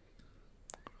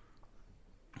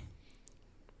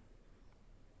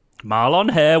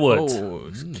 Marlon Harewood.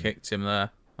 Oh, kicked him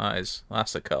there. That's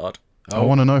a card. I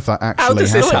want to know if that How actually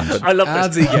does this happened. happen? I love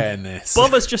How's this. he getting this? Bob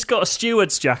has just got a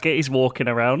steward's jacket. He's walking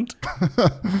around.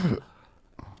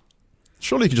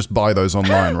 Surely you can just buy those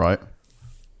online, right?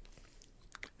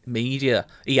 Media.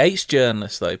 He hates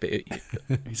journalists though, but He's in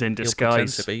he'll pretend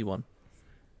disguise. to be one.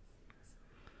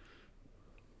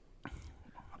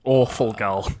 Awful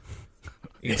goal.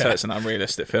 You can tell it's an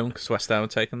unrealistic film because West Ham have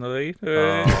taken the lead.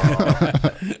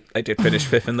 They did finish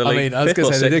fifth in the I league. mean, I was Fifth gonna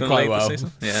or say they sixth did in the quite league this well.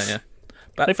 season. Yeah.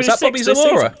 They Was finished that Bobby sixth this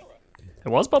Zamora? season. It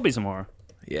was Bobby Zamora.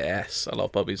 Yes, I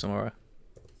love Bobby Zamora.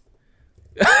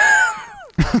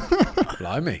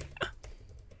 Blimey.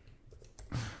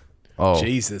 Oh,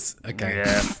 Jesus. Okay.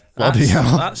 Yeah. bloody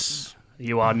hell. That's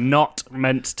You are not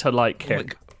meant to like him.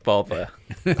 like bother.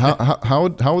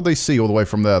 How would they see all the way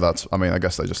from there? I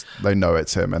guess they know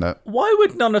it's him, innit? Why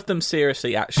would none of them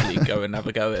seriously actually go and have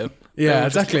a go at him? Yeah,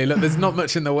 exactly. Look, there's not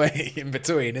much in the way in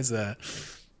between, is there?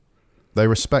 They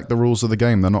respect the rules of the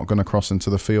game. They're not going to cross into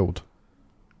the field.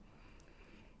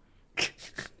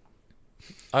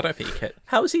 I don't think he cared.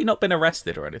 How has he not been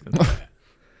arrested or anything?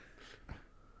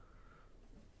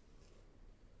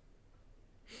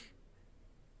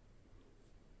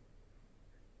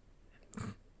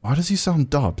 Why does he sound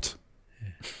dubbed?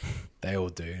 They all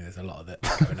do. There's a lot of that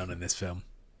going on in this film.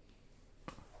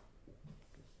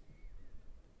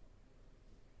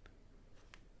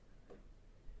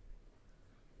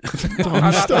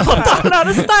 I don't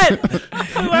understand.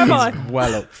 Who am I?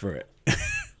 Well up for it.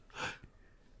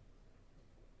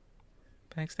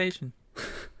 Bank Station.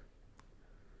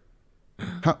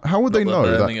 How would they know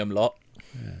that? Birmingham lot.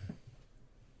 Yeah.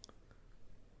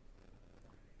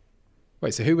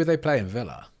 Wait, so who were they playing?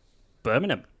 Villa?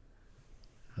 Birmingham.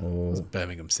 Was it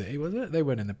Birmingham City, was it? They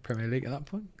weren't in the Premier League at that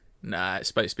point? Nah, it's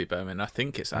supposed to be Birmingham. I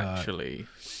think it's actually...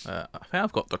 I think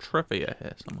I've got the trivia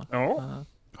here somewhere. Oh.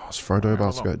 Is Frodo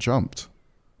about to get jumped?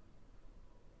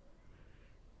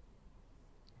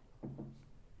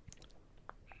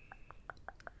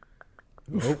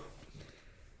 Oh.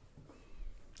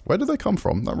 Where did they come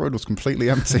from? That road was completely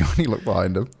empty when you look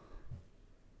behind him.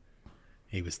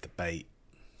 He was the bait.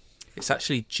 It's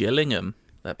actually Gillingham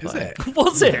they're Is playing. it?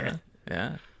 Was it?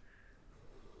 Yeah.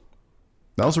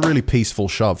 That was a really peaceful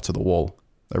shove to the wall.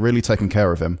 They're really taking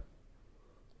care of him.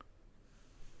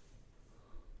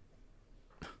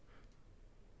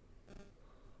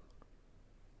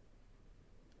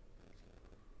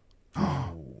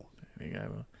 There we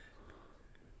go.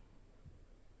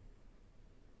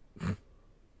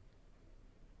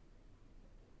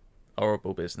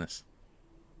 Horrible business.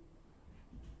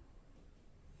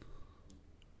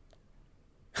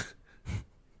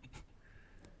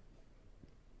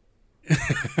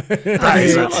 Should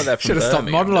have stopped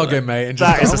monologuing, mate. And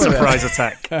just That is a got on with surprise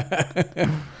attack.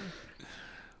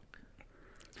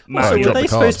 So were they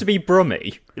supposed to be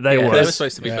Brummy? They Yeah, were. they were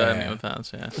supposed to be Yeah. Birmingham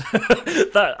fans, yeah.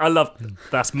 I love.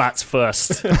 That's Matt's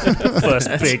first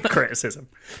big criticism.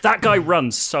 That guy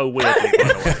runs so weirdly. By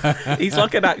the way. He's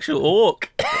like an actual orc.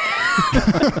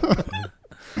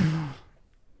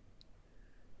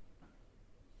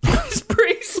 He's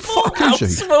pretty small. Fuck How is he?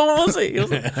 small was he? He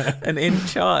was an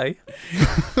inch high.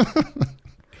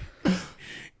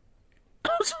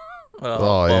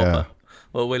 Oh, yeah.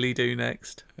 What will he do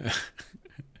next?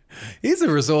 He's a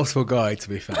resourceful guy, to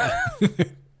be fair.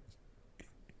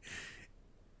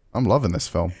 I'm loving this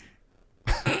film.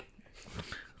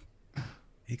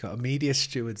 He got a media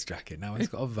steward's jacket. Now he's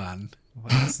got a van.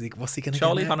 What's he going to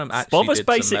Charlie get Hunnam next? actually Bob is did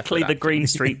some basically method the acting. Green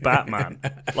Street Batman.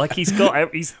 Like he's got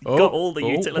all the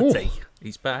utility.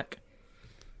 He's back.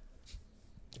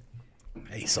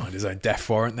 He signed his own death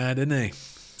warrant there, didn't he?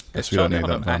 Guess we don't Charlie need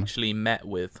that Hunnam van. actually met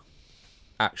with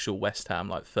actual West Ham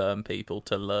like firm people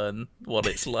to learn what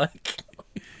it's like,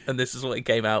 and this is what he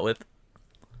came out with.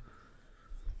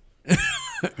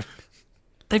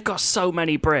 They've got so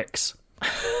many bricks.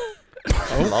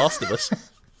 Last of Us.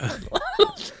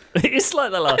 It's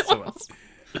like The Last of Us.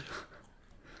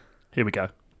 Here we go.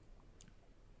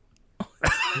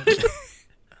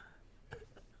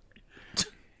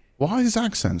 Why is his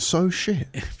accent so shit?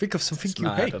 Think of something you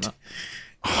Mad, hate. isn't it?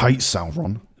 I hate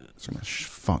Sauron. It's gonna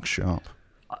fuck shit up.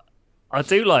 I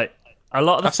do like a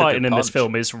lot of the That's a good fighting in this punch.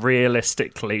 film is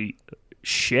realistically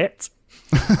shit.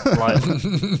 Like,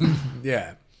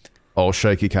 Yeah. Oh,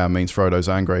 shaky cam means Frodo's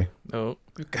angry. Oh,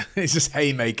 It's just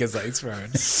haymakers that he's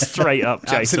throwing. straight up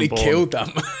Jason Absolutely Bourne. killed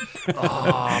them.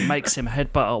 Oh, makes him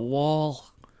headbutt a wall.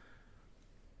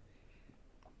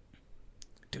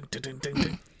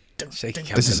 Shaky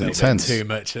This is intense. Too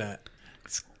much.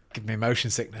 It's giving me motion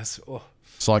sickness. Oh.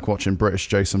 It's like watching British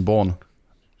Jason Bourne.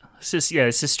 This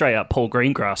is straight up Paul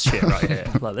Greengrass shit right here.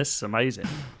 Like, this is amazing.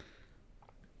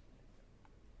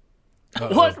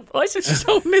 What? Why is it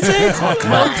so mid-air?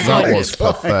 That was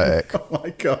pathetic. Oh my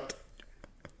god.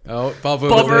 Oh,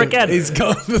 Bobber again. He's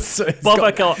got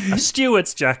Bobber got a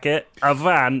steward's jacket, a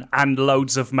van, and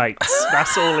loads of mates.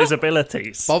 That's all his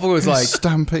abilities. Bobber was like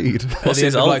Stampede. at the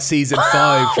end of ult? like season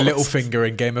 5, Littlefinger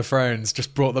in Game of Thrones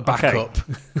just brought the back Okay. up.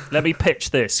 Let me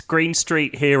pitch this. Green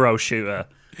Street hero shooter.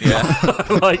 yeah.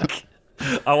 Like,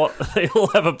 they all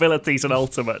have abilities and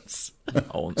ultimates. I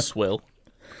want swill.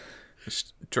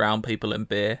 Just drown people in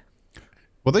beer.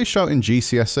 Were they shouting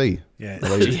GCSE? Yeah,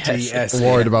 Yes. GS.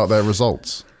 Worried about their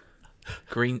results?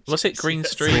 Green. What's it? Green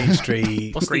Street. Green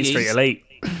Street. What's Green the Street East? Elite.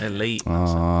 Elite.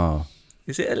 Ah.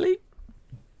 Is it elite?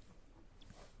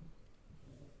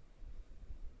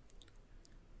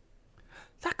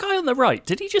 That guy on the right,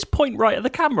 did he just point right at the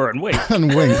camera and wink?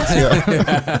 And winked,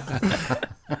 yeah.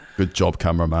 Good job,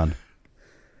 cameraman.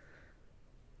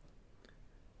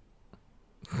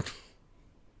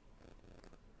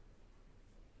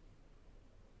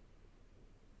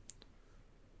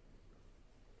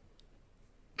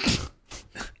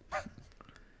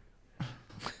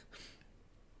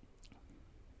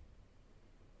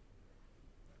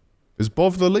 Is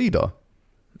Bob the leader?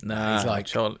 Nah, He's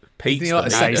like- Pete's he the, like a leader,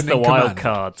 second He's in the wild command?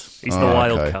 card. He's the Oh,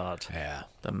 wild okay. card. Yeah.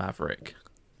 the Maverick.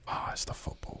 Oh, it's the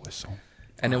football whistle.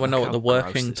 Anyone know what how the gross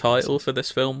working this title for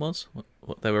this film was?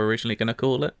 What they were originally going to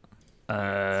call it?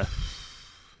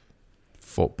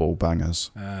 Football bangers.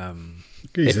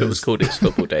 If it was called It's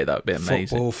Football Day, that would be amazing.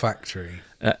 Football Factory.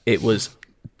 It was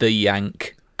The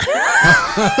Yank.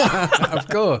 Of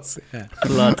course. Yeah.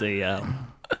 Bloody hell.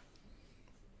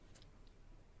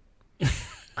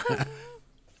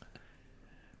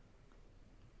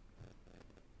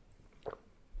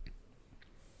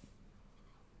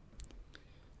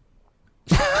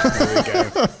 There we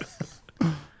go.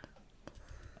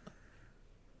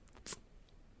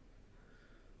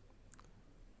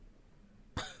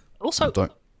 Also,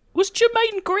 Don't- was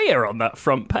Jermaine Greer on that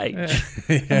front page?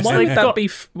 And why would that be?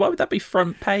 Why would that be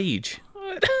front page?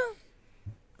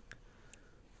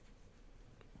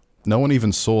 No one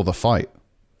even saw the fight.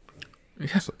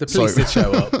 The police did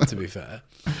show up, to be fair.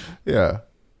 Yeah.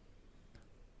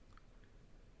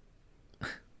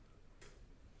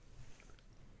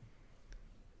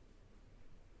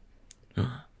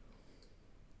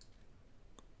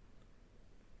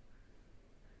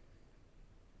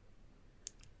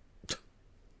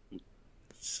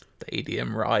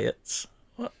 Stadium riots.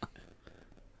 What?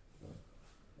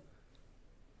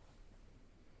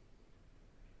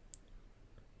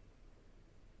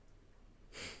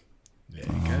 There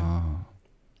you go.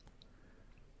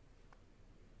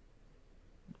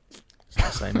 It's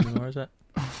not the same anymore, is it?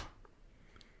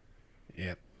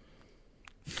 Yep.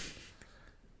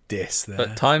 Diss there.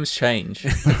 But times change.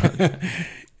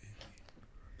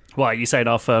 Why, are you saying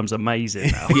our firm's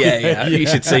amazing now? yeah. You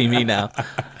should see me now.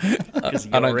 'Cause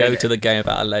I don't you're go in to it. the game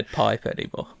about a lead pipe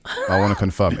anymore. I want to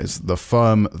confirm, is the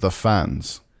firm the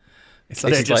fans? It's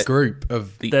like They're a just- group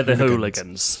of They're the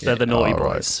hooligans. They're the naughty Oh,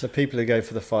 right. boys. The people who go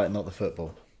for the fight, not the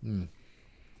football.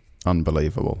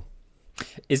 Unbelievable.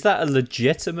 Is that a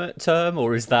legitimate term,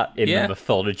 or is that in Yeah. the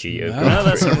mythology of? No,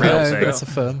 that's a real thing. That's a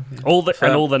firm. Yeah.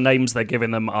 All the names they're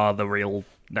giving them are the real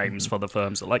names for the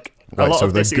firms. Like a Wait, lot so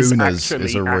of the this is Gooners actually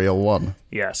is a real one?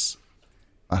 Yes.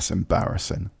 That's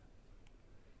embarrassing.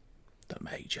 The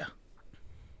Major.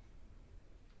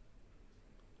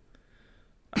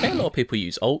 I think a lot of people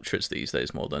use ultras these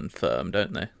days more than firm,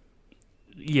 don't they?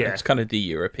 Yeah, It's kind of the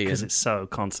European. because it's so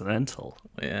continental.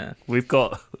 Yeah. We've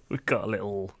got a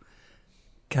little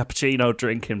cappuccino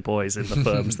drinking boys in the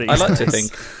firms these I like to days.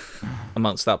 think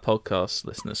amongst that podcast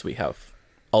listeners we have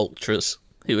ultras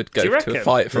who would go Do you to a reckon?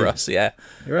 fight for us, yeah.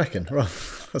 You reckon? Well,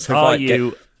 let's hope Are like you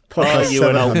an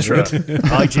podcast ultra? 700.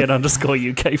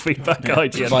 IGN _UK feedback.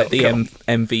 IGN. Like the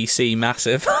MVC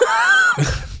massive.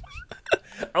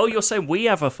 Oh, you're saying we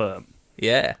have a firm?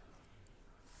 Yeah.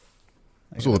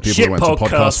 That's all the people Shit who went to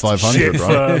Podcast 500, shit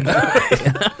right?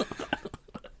 firm.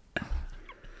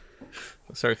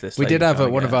 Sorry for this. We lady did have trying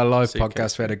to one get of our live suitcase.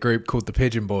 podcasts. We had a group called the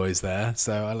Pigeon Boys there,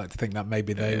 so I like to think that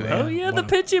maybe they were. Oh yeah, the one of-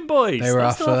 Pigeon Boys. They were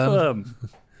That's our firm.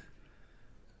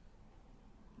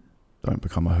 Don't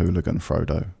become a hooligan,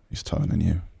 Frodo. He's turning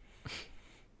you.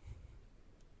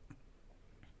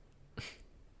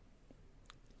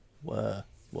 Were.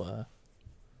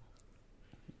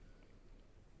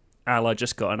 Al, I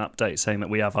just got an update saying that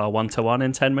we have our 1-to-1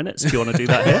 in 10 minutes. Do you want to do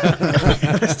that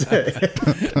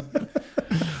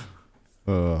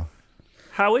here?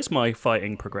 How is my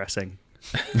fighting progressing?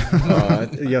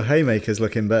 Your haymaker's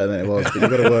looking better than it was, but you've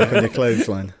got to work on your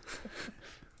clothesline.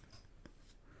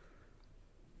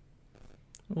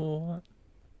 What?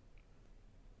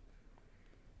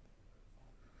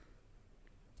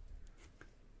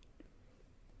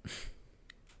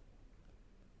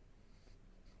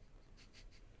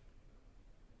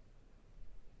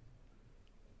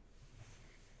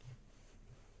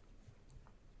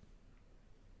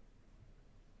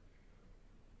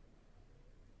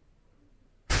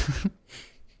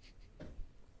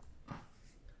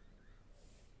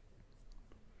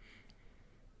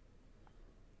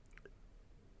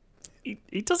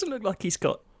 He doesn't look like he's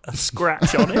got a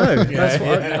scratch on him. No, that's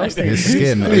what I was thinking. His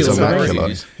skin is Who's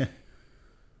immaculate.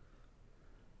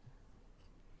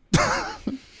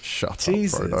 Shut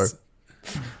Jesus. up, Frodo.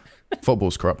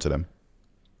 Football's corrupted him.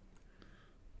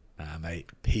 Nah, mate,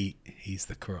 Pete, he's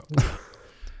the corrupt.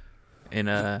 In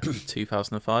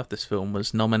 2005, this film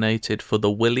was nominated for the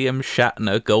William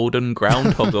Shatner Golden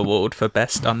Groundhog Award for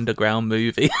Best Underground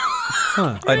Movie.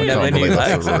 I I never can't knew believe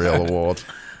that's that. a real award.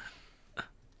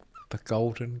 The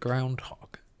Golden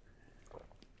Groundhog.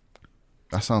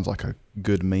 That sounds like a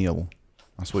good meal.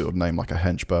 That's what you would name like a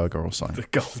hench burger or something.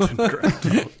 The golden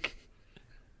groundhog.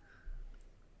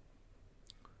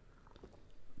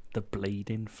 The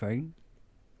bleeding phone.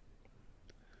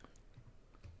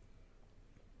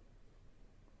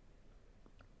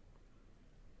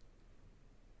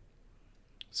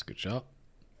 It's a good shot.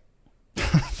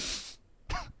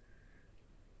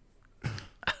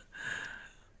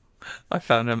 I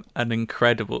found an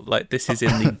incredible, like, this is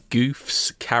in the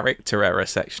Goofs character error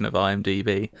section of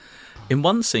IMDb. In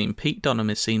one scene, Pete Dunham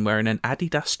is seen wearing an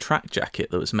Adidas track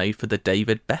jacket that was made for the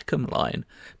David Beckham line.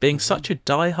 Being such a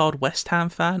die-hard West Ham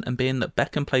fan and being that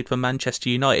Beckham played for Manchester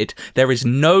United, there is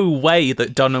no way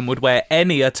that Dunham would wear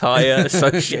any attire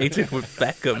associated with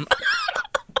Beckham.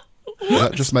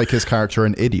 That just make his character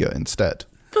an idiot instead.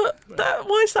 But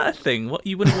why is that a thing? What,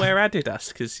 you wouldn't wear Adidas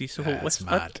because you support West Ham?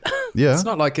 Mad. Yeah. It's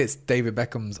not like it's David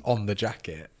Beckham's on the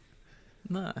jacket.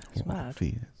 No, it's mad.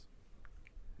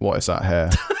 What is that hair?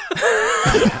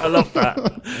 I love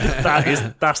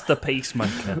that. That's the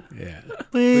peacemaker. Yeah.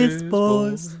 Please,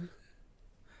 boys.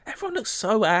 Everyone looks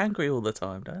so angry all the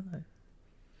time, don't they?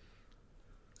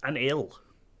 And ill.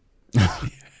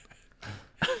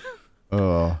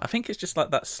 I think it's just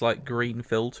like that slight green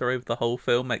filter over the whole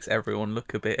film makes everyone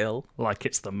look a bit ill. Like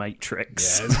it's the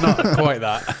Matrix. Yeah, it's not quite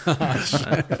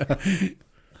that.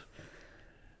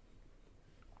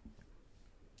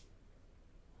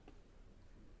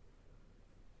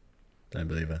 Don't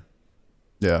believe her.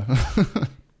 Yeah.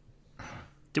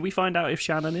 Do we find out if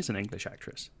Shannon is an English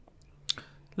actress?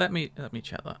 Let me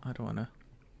check that. I don't want to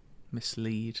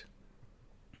mislead.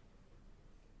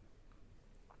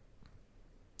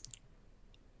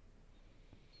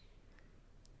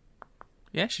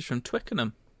 Yeah, she's from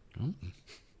Twickenham.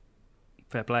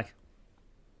 Fair play.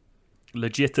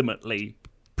 Legitimately,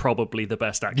 probably the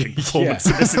best acting performance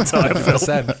in this entire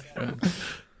film.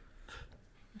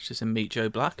 She's in Meet Joe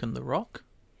Black and The Rock.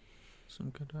 Some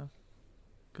good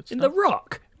stuff. In The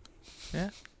Rock? Yeah.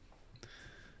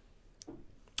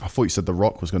 I thought you said The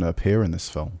Rock was going to appear in this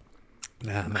film.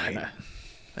 Nah, mate.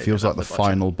 Feels like the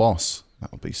final boss.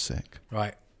 That would be sick.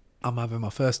 Right. I'm having my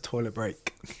first toilet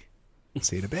break.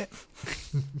 See you in a bit.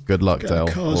 Good luck, Go,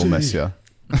 Dale. We'll miss you.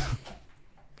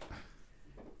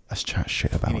 Let's chat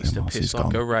shit about He needs him to whilst he's piss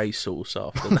like gone. a racehorse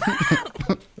after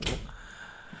that.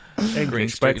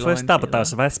 English Street breakfast, line,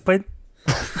 tapas of aspirin.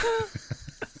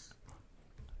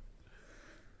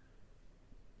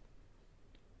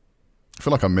 I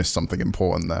feel like I missed something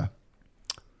important there.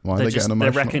 Why are they getting They're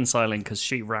emotional? reconciling because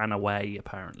she ran away,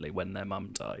 apparently, when their mum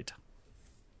died.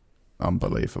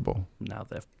 Unbelievable. Now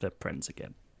they're friends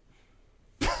again.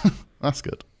 That's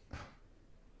good.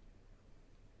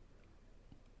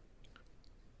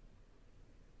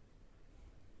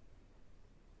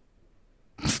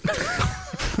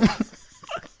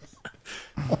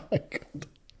 Oh my god.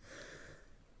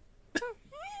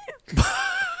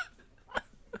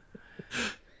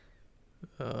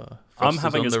 I'm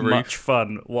having as much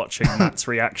fun watching Matt's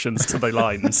reactions to the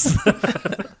lines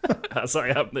as I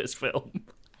am this film.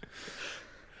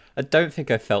 I don't think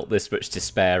I felt this much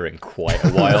despair in quite a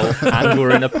while, and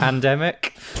we're in a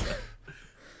pandemic.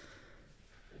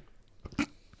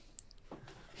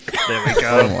 There we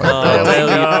go.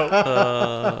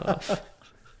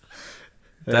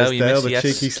 There's you Dale, missed the yes.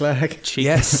 cheeky slag.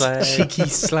 Cheeky slag. Cheeky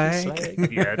slag.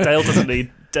 Yeah, Dale doesn't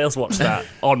need. Dale's watched that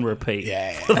on repeat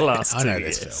for the last 2 I know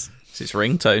years. this film. It's his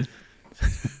ringtone.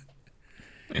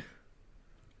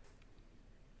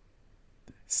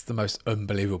 It's the most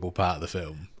unbelievable part of the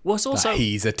film. What's also That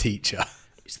he's a teacher.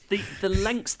 it's the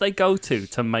lengths they go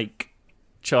to make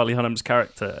Charlie Hunnam's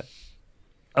character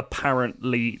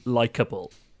apparently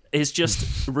likable is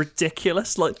just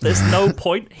ridiculous. Like, there's no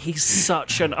point. He's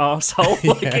such an asshole.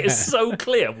 Like, it's so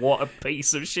clear what a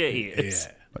piece of shit he is.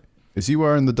 Yeah. Is he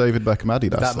wearing the David Beckham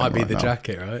Adidas That thing might be right the now?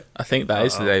 jacket, right? I think that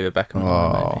is the David Beckham one.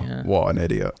 Oh, Maybe, yeah. what an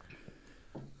idiot.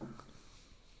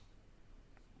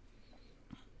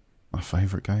 My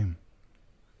favourite game.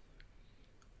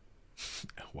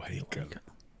 Wake up.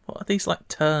 What are these like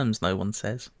terms no one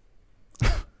says?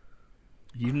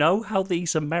 You know how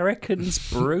these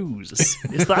Americans bruise?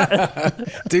 Is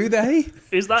that Do they?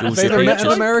 is that Jules a Have you ever met an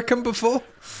thing? American before?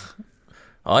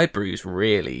 I bruise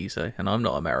really easy, and I'm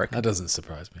not American. That doesn't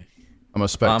surprise me. I'm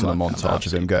expecting I'm a a- I'm montage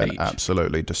of him absolute getting peach.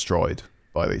 absolutely destroyed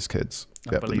by these kids.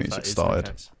 I Get the believe that music is the started.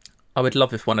 case. I would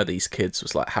love if one of these kids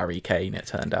was like Harry Kane. It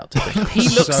turned out to be. He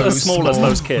looks So as small as small.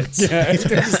 those kids. Yeah,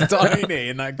 he's tiny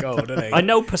in that goal, doesn't he? I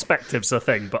know perspective's a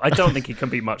thing, but I don't think he can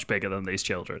be much bigger than these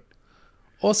children.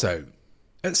 Also,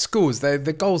 at schools, the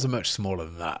goals are much smaller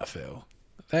than that, I feel.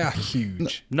 They are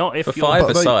huge. Not if For you're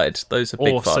five-a-side, those are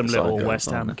big awesome five-a-side little girls, West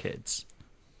Ham aren't they? kids.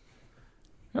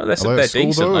 Oh, Are they they're at school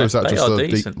decent, though, or though. is that They just are a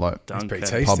decent. deep, like It's pretty Duncan.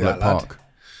 tasty, public that lad. park?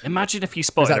 Imagine if you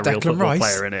spotted a that real Declan football Rice?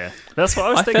 player in here. That's what I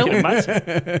was I thinking. felt-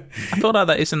 Imagine. I feel like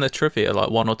that is in the trivia. Like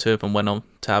one or two of them went on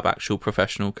to have actual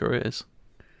professional careers.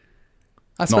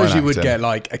 I suppose an you would actor. get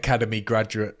like academy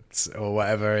graduates or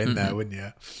whatever in there, wouldn't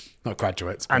you? Not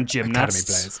graduates, but And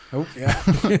gymnasts. academy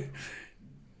players. Oh, yeah.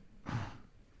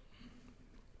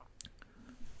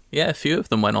 Yeah, a few of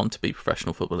them went on to be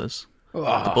professional footballers.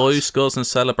 The boy who scores and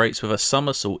celebrates with a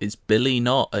somersault is Billy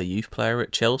Knott, a youth player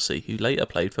at Chelsea, who later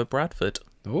played for Bradford.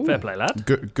 Ooh. Fair play, lad.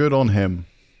 Good on him.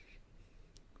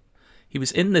 He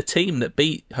was in the team that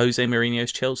beat Jose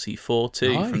Mourinho's Chelsea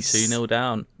 4-2 from Nice. 2-0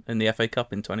 down in the FA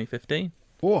Cup in 2015.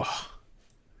 Whoa.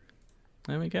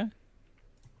 There we go.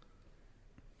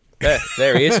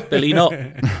 There he is, Billy Knott.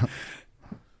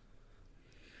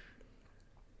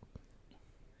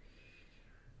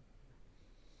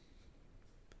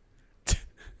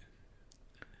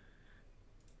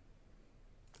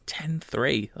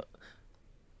 $10-3.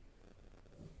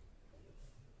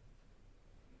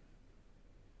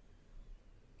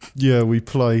 Yeah, we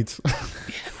played.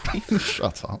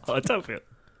 Shut up. I don't feel.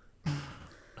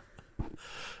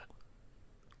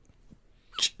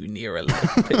 Junior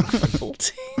Olympic football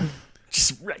team.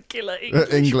 Just regular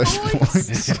English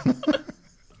boys. boys.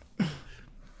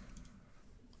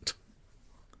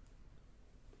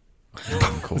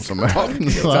 Calls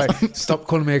Americans It's that. like, stop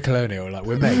calling me a colonial. Like,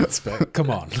 we're mates, but come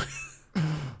on.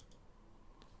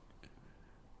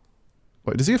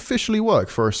 Wait, does he officially work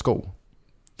for a school?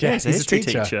 Yes, he's a history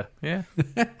teacher. Yeah.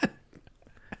 The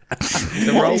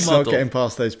role He's not model. getting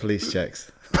past those police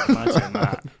checks. Imagine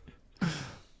that.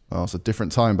 Oh, it's a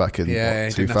different time back in Yeah,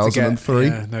 what, he didn't have to get- 2003.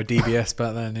 yeah, no DBS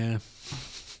back then, yeah.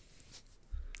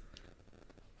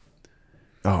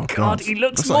 Oh God, he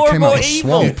looks like more it and came out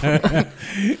more of a evil.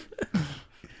 swamp.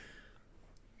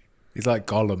 He's like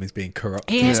Gollum, he's being corrupt.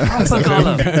 He is proper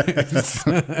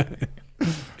Gollum.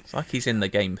 It's like he's in the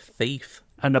game Thief.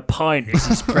 And a pint is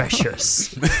as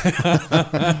precious.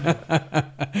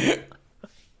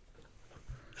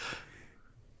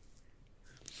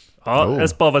 Oh.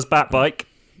 There's Bother's bat bike.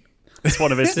 It's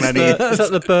one of his many. Is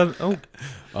that the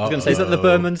I was going to say, is that the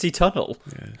Bermondsey Tunnel?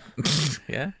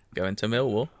 Yeah, going to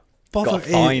Millwall. Got a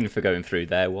fine for going through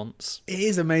there once. It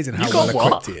is amazing how You well got what?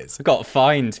 equipped he is. I got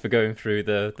fined for going through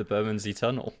the Bermondsey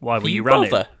Tunnel. Why were Can you you running?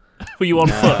 bother? Were you on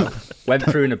foot? Went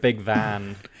through in a big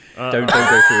van. Don't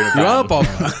go through in a van. You are Bob.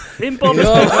 In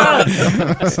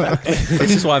Bother's van.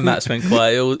 This is why Matt's been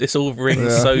quiet. This all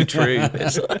rings so true.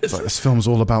 It's It's like, this film's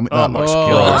all about me. Oh That my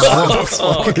looks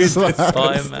God. good. What is that?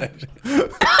 fine,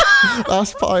 Matt.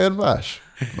 That's pie and mash.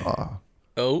 Oh.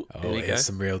 Oh, Oh, here we go. it's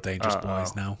some real dangerous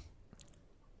boys now.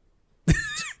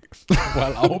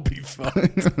 Well, I'll be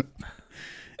fine.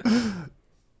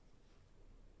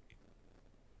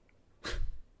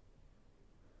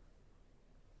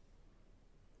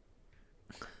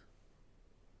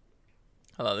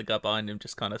 I like the guy behind him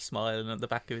just kind of smiling at the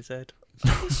back of his head.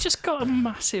 He's just got a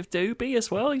massive doobie as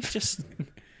well. He's just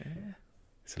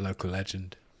It's a local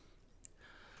legend.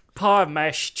 pie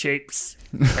mesh chips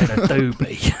and a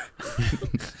doobie.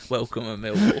 Welcome to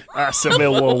Millwall. That's a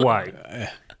Millwall way.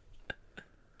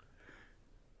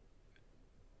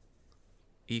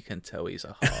 You can tell he's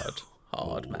a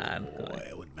hard man.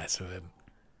 I wouldn't mess with him.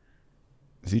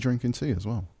 Is he drinking tea as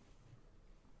well?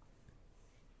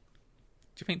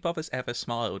 Do you think Bother's ever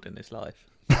smiled in his life?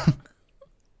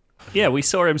 Yeah, we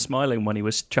saw him smiling when he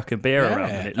was chucking beer Yeah. around,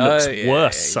 and it looks Oh, yeah,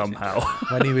 worse yeah, somehow.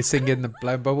 When he was singing the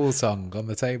Blown Bubble song on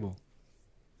the table.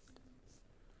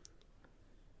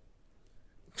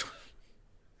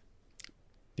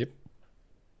 Yep.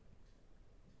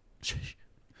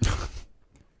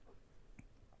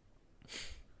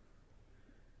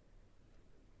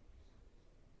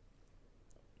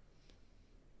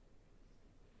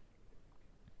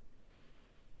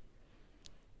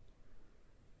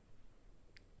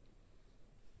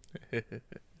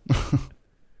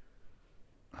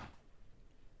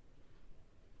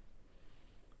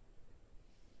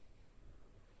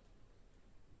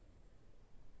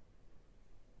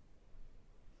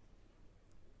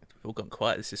 We've all gone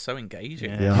quiet. This is so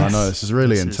engaging. Yeah. Yeah, I know. This is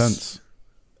really This is- intense.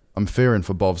 I'm fearing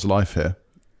for Bob's life here.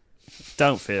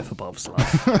 Don't fear for Bob's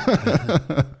life.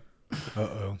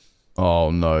 Uh-oh. Oh,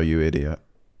 no, you idiot.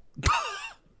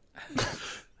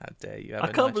 How dare you? Have I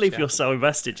a can't nice believe chat. you're so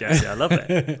invested, Jesse. I love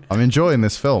it. I'm enjoying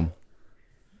this film.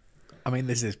 I mean,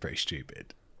 this is pretty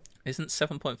stupid. Isn't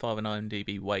 7.5 on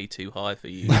IMDb way too high for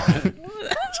you?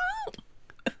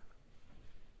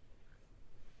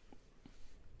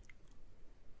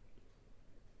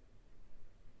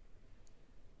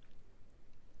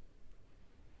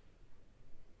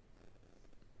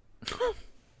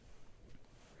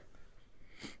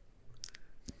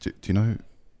 Do you know?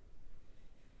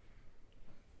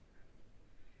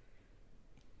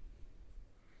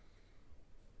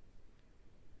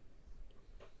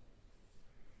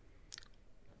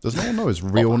 Does no one know his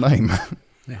real name?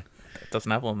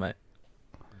 Doesn't have one, mate.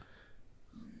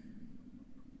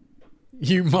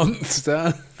 You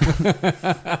monster.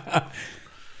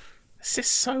 It's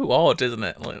just so odd, isn't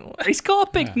it? Like, He's got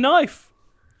a big knife.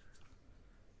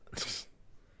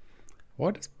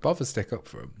 Why does Bother stick up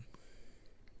for him?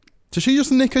 Did she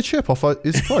just nick a chip off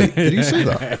his plate? Did you see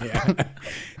that?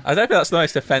 I don't think that's the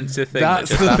most offensive thing. That's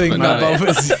that the thing that happened,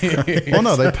 bothers you. Well,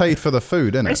 no, they paid for the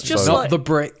food, innit? It's just Not like the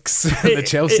bricks, the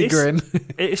Chelsea grin.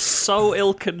 It is so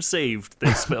ill-conceived,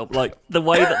 this film. Like, the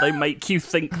way that they make you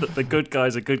think that the good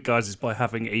guys are good guys is by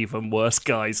having even worse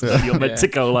guys. And you're meant to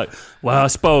go like, well, I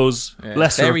suppose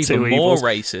lesser They're of two even more evils.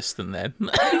 racist than them.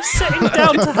 He's sitting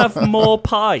down to have more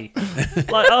pie.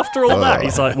 Like, after all that,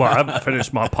 he's like, well, I haven't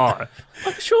finished my pie.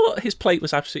 I'm sure his plate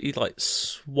was absolutely like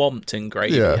swamped in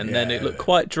gravy, and then it looked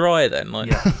quite dry. Then,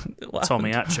 like, what Tommy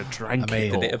happened? Hatcher drank I mean,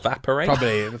 it all. Did it evaporate?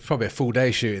 Probably a full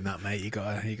day shooting that, mate. You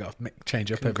got to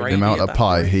change up every Gravy The amount of evaporate.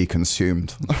 pie he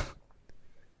consumed.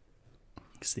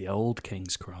 It's the old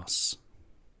King's Cross.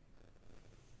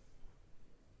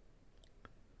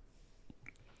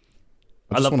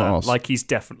 I just love wanna that. ask- Like, he's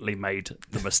definitely made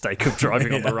the mistake of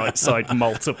driving on the right side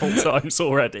multiple times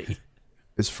already.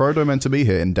 Is Frodo meant to be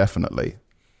here indefinitely?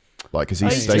 Like, is he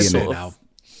He's staying just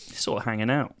in? sort of hanging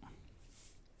out.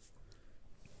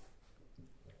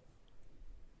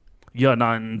 You're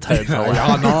not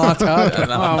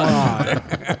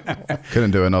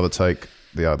Couldn't do another take.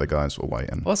 The other guys were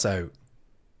waiting. Also,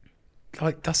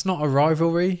 like, that's not a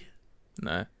rivalry.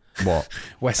 No. What?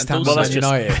 West And Ham also- Man that's just-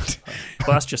 United.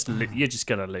 Well, that's just you're just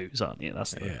gonna lose, aren't you?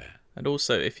 That's the, Yeah. And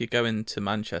also, if you're going to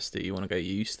Manchester, you want to go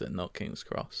Euston, not King's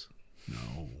Cross.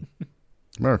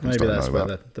 Americans Maybe don't that's know where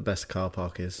that. the best car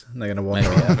park is. And they're going to wander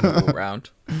Maybe around. having a walk round.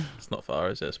 It's not far,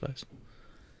 is it, I suppose?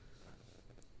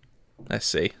 Let's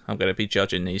see. I'm going to be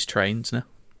judging these trains now.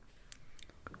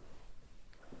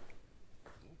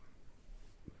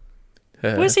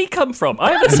 Where's he come from?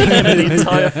 I haven't seen him in the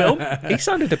entire film. He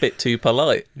sounded a bit too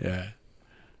polite. Yeah.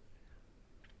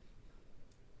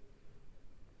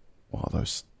 What are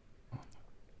those?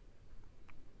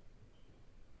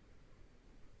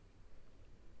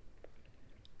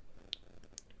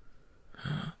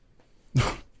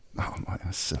 Oh my,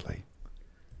 that's silly.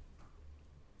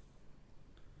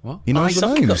 What? He knows the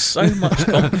He's got names. so much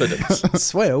confidence.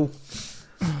 Swill.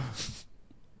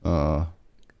 Uh,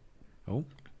 Oh.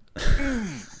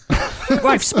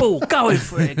 Rafe Spall, going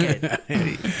for it again.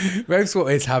 Rafe Spall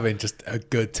is having just a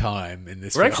good time in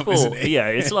this Rafe film, Spall, isn't he? yeah,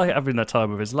 it's like having the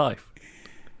time of his life.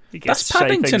 He gets That's to say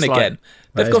Paddington things like- again.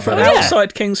 They've That gone is from Paddington.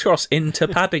 outside King's Cross into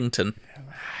Paddington.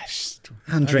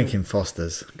 And drinking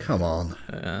Fosters. Come on.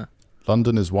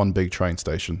 London is one big train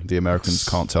station. The Americans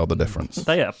can't tell the difference.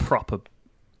 They are proper.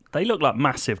 They look like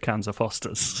massive cans of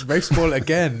Fosters. Rafe Spall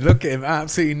again. Look at him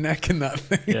absolutely necking that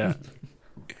thing. Yeah.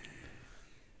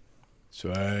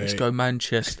 Let's go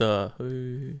Manchester.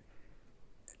 Ooh.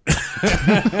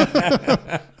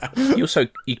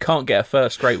 You can't get a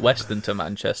first-rate Western to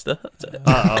Manchester.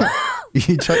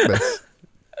 You check this.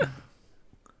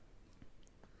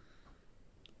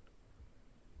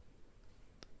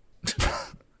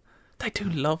 They do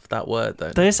love that word, though.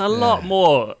 There's a lot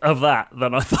more of that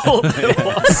than I thought there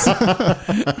was.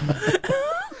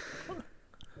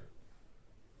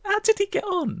 How did he get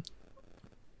on?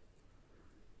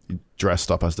 He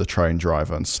dressed up as the train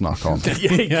driver and snuck on.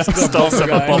 He stole some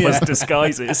of Bobber's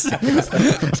disguises.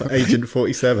 Agent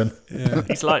 47.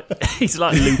 He's like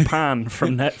Lupin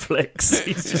from Netflix.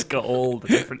 He's just got all the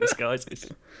different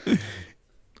disguises.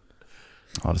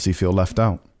 How does he feel left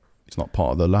out? He's not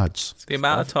part of the lads. The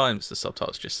amount of times the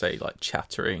subtitles just say, like,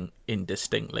 chattering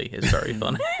indistinctly is very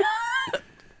funny.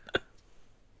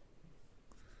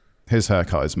 His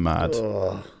haircut is mad.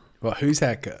 What? Whose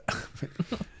haircut?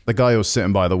 The guy who was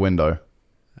sitting by the window.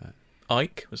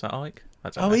 Ike? Was that Ike? I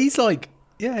don't Oh, know. he's like,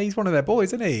 yeah, he's one of their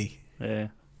boys, isn't he? Yeah.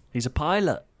 He's a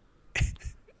pilot.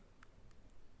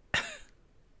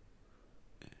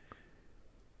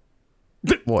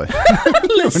 What?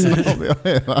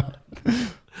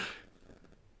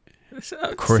 It's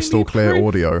Crystal clear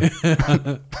audio.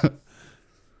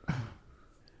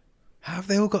 How have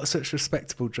they all got such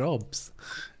respectable jobs?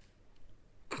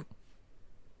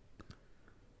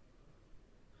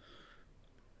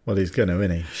 Well, he's going to,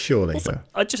 isn't he? Surely.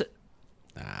 I just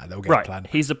Nah, they'll get right. a plan.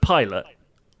 He's a pilot.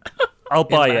 I'll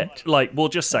buy In it. Like, we'll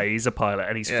just say he's a pilot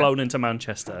and he's flown into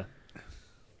Manchester.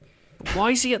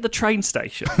 Why is he at the train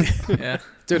station? Yeah.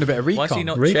 Doing a bit of recon. Why is he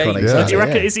not Recon, changed? exactly. Do you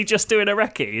reckon? Yeah. Is he just doing a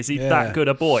recce? Is he Yeah. that good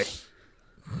a boy?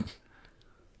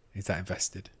 He's that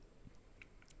invested.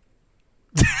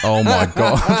 Oh my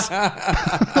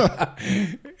god.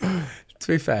 To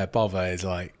be fair, Bother is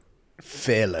like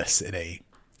fearless, isn't he?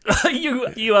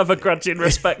 you have a grudging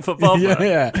respect for Bother.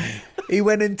 Yeah. He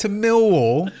went into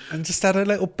Millwall and just had a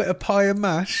little bit of pie and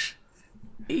mash.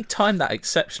 he timed that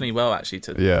exceptionally well, actually,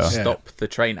 to stop the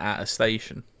train at a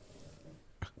station.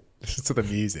 Listen to the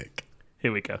music.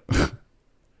 Here we go.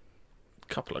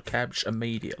 Couple of cabs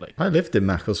immediately. I lived in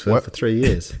Macclesfield for 3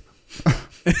 years.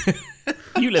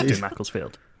 You lived in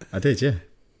Macclesfield? I did, yeah.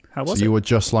 How was So it? you were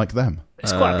just like them.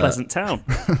 It's quite a pleasant town.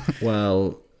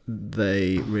 Well,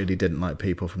 they really didn't like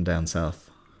people from down south.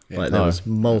 Like there was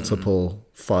multiple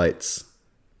fights,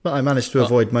 but I managed to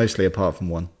avoid mostly, apart from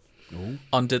one.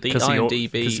 Under the IMDb,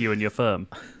 because you and your firm.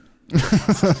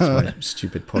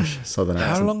 Stupid posh southern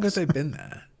accent. How long have they been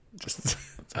there? Just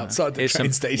outside the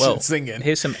train station singing.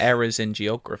 Here's some errors in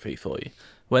geography for you.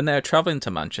 When they're travelling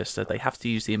to Manchester, they have to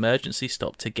use the emergency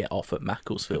stop to get off at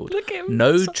Macclesfield.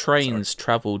 No trains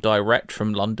travel direct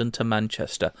from London to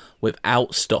Manchester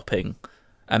without stopping,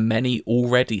 and many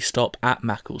already stop at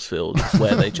Macclesfield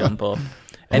where they jump off.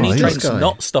 Any trains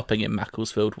not stopping in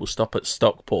Macclesfield will stop at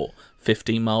Stockport,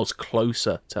 15 miles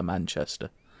closer to Manchester.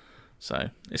 So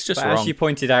it's just wrong. As you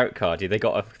pointed out, Cardi, they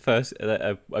got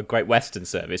a Great Western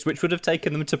service, which would have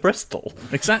taken them to Bristol.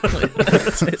 Exactly.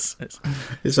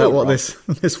 Is that what this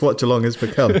Watchalong has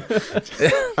become?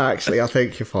 Actually, I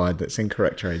think you're fine. It's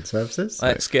incorrect train services.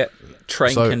 Let's get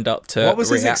train conductor. What was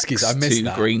his excuse? I missed to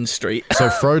that. Green Street. So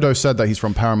Frodo said that he's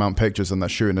from Paramount Pictures and they're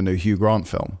shooting a new Hugh Grant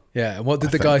film. Yeah, and what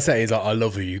did the guy say? He's like, I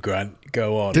love Hugh Grant.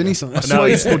 Go on. Didn't he? I swear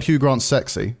he called Hugh Grant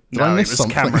sexy. Did I miss it was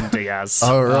something? Cameron Diaz.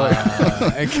 Oh,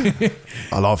 right. Okay.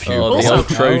 I love Hugh The Grant. old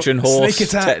Trojan horse sneak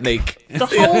attack. technique. The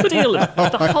whole deal,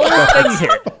 the whole thing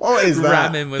here, What is that?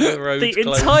 Ram him with a road the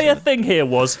closure. entire thing here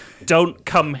was, don't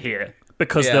come here,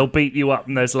 because Yeah. they'll beat you up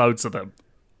and there's loads of them.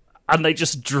 And they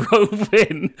just drove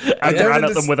in and ran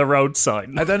at them with a road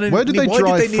sign. I don't know. Where did they why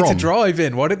drive did they need to from? drive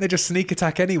in? Why didn't they just sneak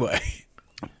attack anyway?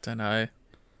 Don't know.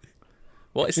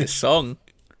 What is this song?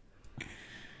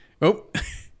 Oh.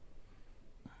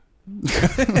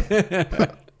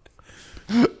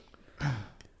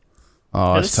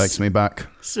 Oh, this This- takes me back.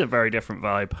 This is a very different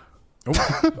vibe.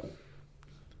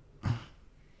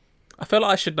 I feel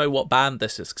like I should know what band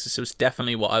this is, because this was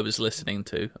definitely what I was listening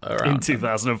to around. In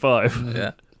 2005.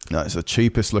 Yeah. No, it's the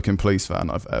cheapest looking police van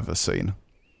I've ever seen.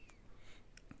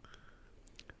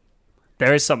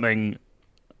 There is something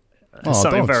Oh,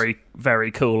 dogs. very,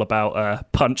 very cool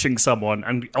about punching someone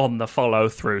and on the follow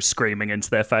through screaming into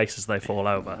their face as they fall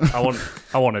over. I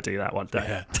want to do that one day.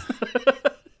 Yeah.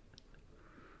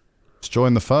 Let's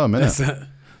join the firm, innit?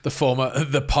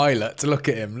 The pilot, to look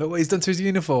at him. Look what he's done to his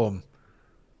uniform.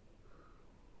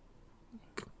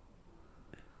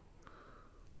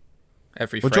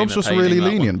 Every Were frame jobs of just painting really that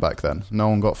lenient back then? No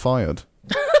one got fired.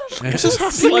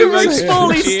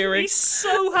 Slow-mo cheering. He's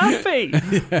so happy.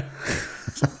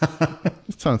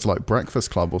 It sounds like Breakfast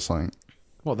Club or something.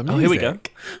 What, the Oh, music? here we go.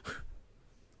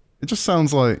 It just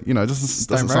sounds like, it doesn't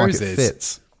sound like it Roses.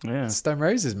 fits. Yeah. Stone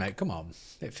Roses, mate. Come on.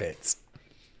 It fits.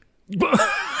 All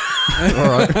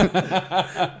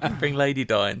right. Bring Lady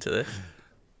Di into this.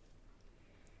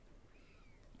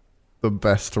 The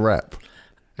best rep.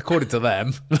 According to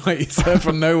them. Like you said,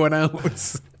 from no one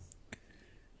else.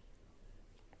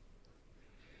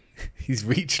 He's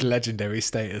reached legendary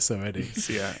status already.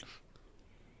 Yeah.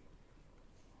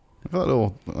 That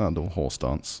little horse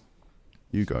dance.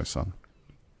 You go, son.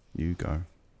 You go.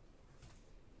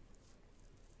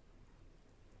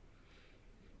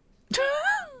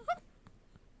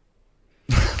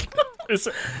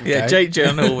 Yeah, Jake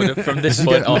Gyllenhaal would have, from this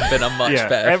point on, been a much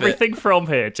better everything from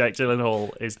here, Jake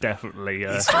Gyllenhaal is definitely.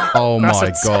 Oh That's my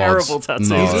a god. terrible tattoo.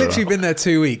 No. He's literally been there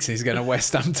 2 weeks and he's getting a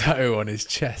West Ham tattoo on his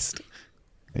chest.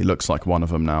 He looks like one of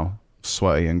them now.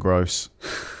 Sweaty and gross.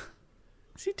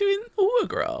 Is he doing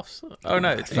autographs? Oh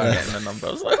no, it's you getting the number.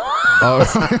 I was like, Oh.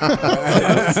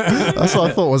 That's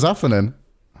what I thought was happening.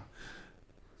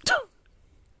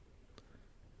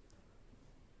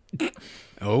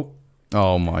 Oh,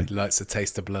 Oh my. he likes to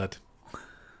taste of blood.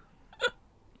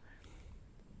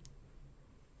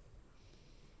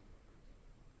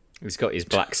 He's got his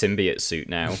black symbiote suit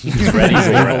now. He's ready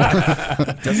for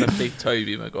it. that's a big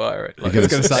Tobey Maguire. Like, You're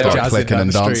gonna start start jazzing clicking down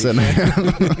and the street.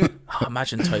 dancing. oh,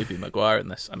 imagine Tobey Maguire in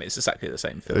this. I mean, it's exactly the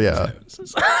same film. Yeah.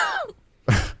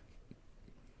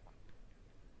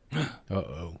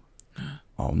 Uh-oh.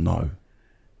 Oh no.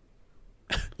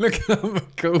 Look how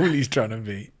cool he's trying to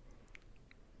be.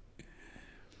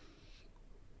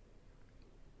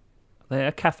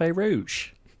 They're Cafe Rouge.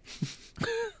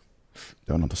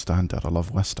 Don't understand, Dad. I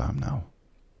love West Ham now.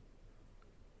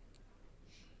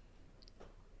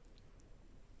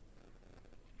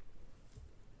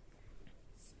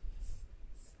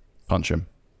 Punch him.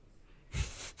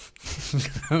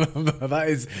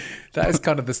 that is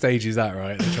kind of the stage he's at,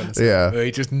 right? They're trying to say, Yeah. where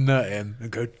he just nut him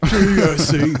and go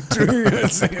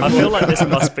GSC. I feel like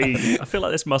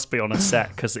this must be on a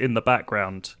set because in the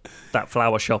background, that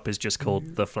flower shop is just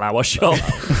called the flower shop.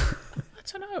 I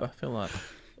don't know. I feel like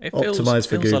it Optimised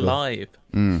for feels Google. alive.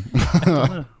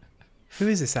 Who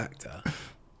is this actor?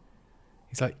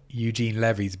 He's like Eugene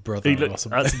Levy's brother or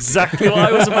something. That's exactly what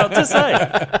I was about to say.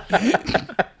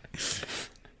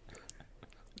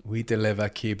 We deliver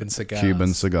Cuban cigars.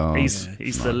 Cuban cigars.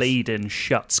 He's the lead in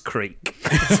Shuts Creek.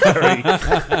 It's very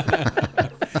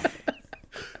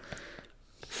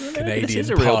Canadian this is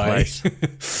a real pie.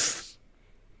 place.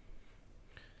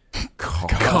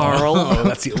 Carl. Oh,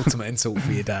 that's the ultimate insult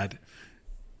for your dad.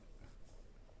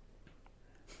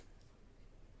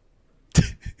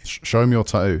 Show him your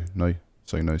tattoo. No,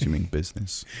 so he knows you mean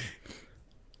business.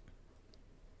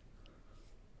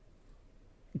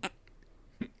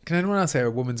 Can anyone else hear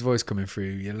a woman's voice coming through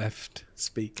your left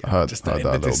speaker? Heard just that in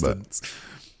a the little bit. distance.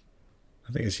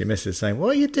 I think it's your missus saying,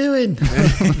 "What are you doing?"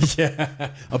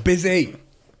 Yeah, I'm busy.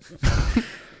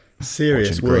 Serious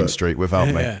Watching work. Green Street without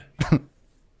me. Yeah.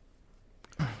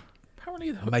 Apparently,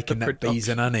 I'm making that bees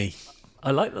and honey.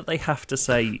 I like that they have to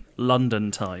say London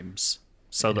Times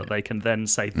so that they can then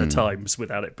say the Times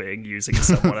without it being using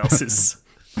someone else's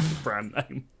brand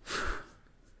name.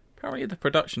 Apparently, the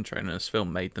production trainer in this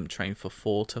film made them train for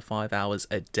 4 to 5 hours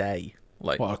a day.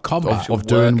 Like What, a combat? actual Of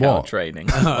doing workout what? training.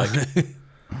 Like,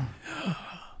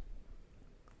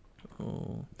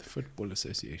 The Football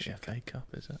Association. FA Cup,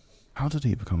 is it? How did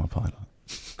he become a pilot?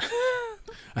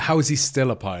 How is he still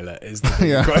a pilot? Is the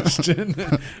big question.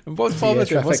 And what's bothered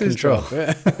him? What's his control.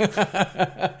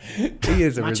 job? He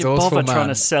is a Imagine resourceful bother man. trying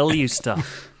to sell you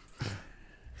stuff.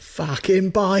 Fucking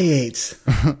buy it.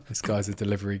 This guy's a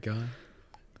delivery guy.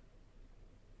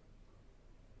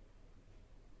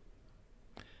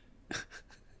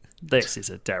 This is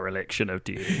a dereliction of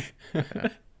duty.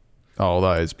 Oh,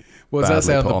 that is. What does that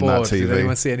say on the put board? that Did TV.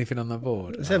 anyone see anything on the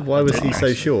board? I said, why was he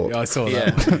so short? Yeah, I saw Yeah,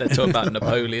 that. they're talking about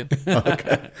Napoleon.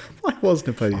 Okay. Why was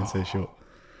Napoleon so short?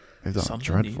 Is that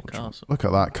Sunderland, dreadful? Newcastle. Look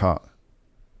at that cut.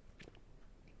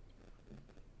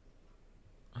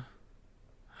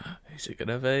 Who's it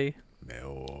gonna be?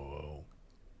 Millwall.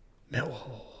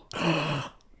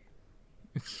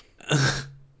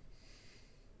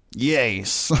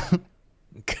 Yes.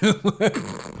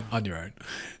 On your own.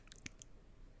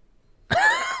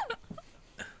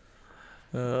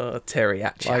 Terry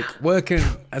Atcher. Like working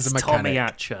as a It's mechanic. Tommy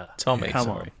Atcher. Tommy, Come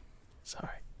sorry. on. Sorry.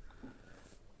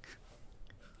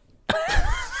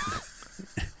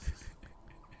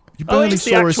 You barely it's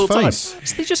the saw his actual face.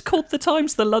 Times. They just called the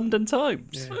Times the London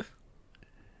Times. Yeah.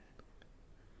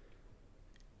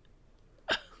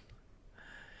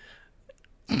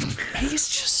 He's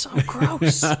just so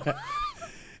gross. Oh,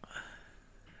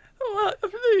 I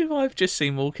believe I've just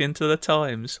seen walk into the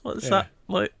Times. What's that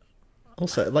like?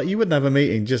 Also, like, you wouldn't have a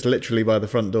meeting just literally by the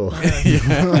front door.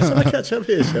 Shall I catch up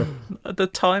here, Shell? The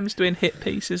Times doing hit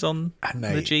pieces on And the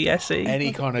mate, GSE.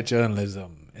 Any kind of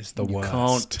journalism is the worst.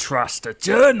 Can't trust a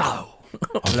journal.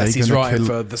 Unless they he's gonna writing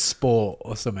kill- for the Sport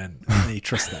or something. And you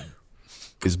trust them.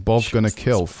 Is Bob going to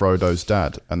kill Frodo's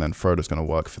dad and then Frodo's going to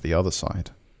work for the other side?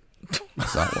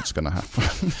 Is that what's going to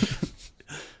happen?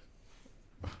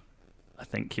 I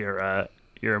think you're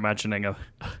imagining a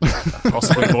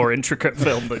possibly more intricate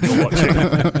film that you're watching.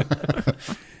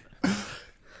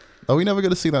 Are we never going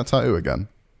to see that tattoo again?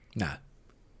 Nah.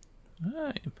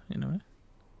 Oh, you know.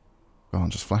 Go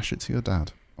on, just flash it to your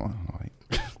dad. Oh,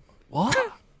 right. What?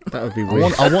 That would be I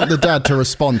weird. want the dad to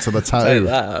respond to the tattoo.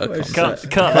 Cut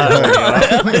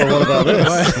that. Well, what about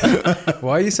this?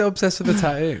 Why are you so obsessed with the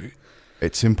tattoo?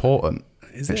 It's important.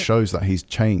 Is It shows that he's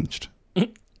changed.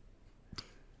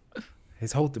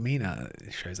 His whole demeanour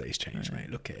shows that he's changed, mate.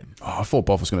 Look at him. Oh, I thought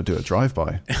Bob was going to do a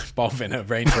drive-by. Bob in a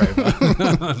Range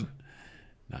Rover.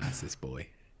 Nah, it's this boy.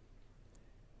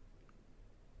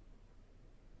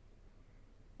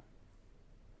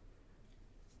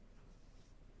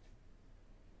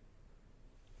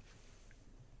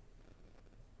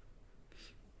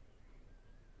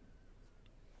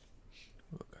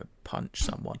 Go punch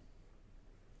someone.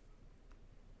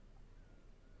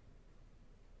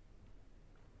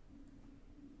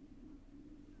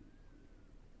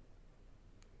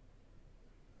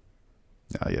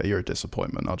 Yeah, you're a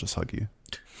disappointment. I'll just hug you.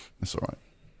 It's all right.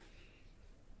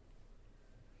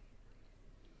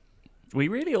 We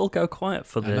really all go quiet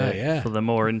for the know, yeah. for the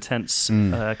more intense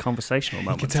conversational You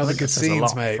moments. can tell I the think good this says a scenes,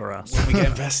 lot mate, for us. when we get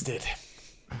invested.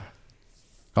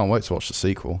 Can't wait to watch the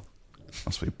sequel.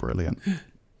 Must be brilliant.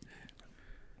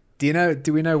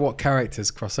 Do we know what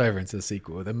characters cross over into the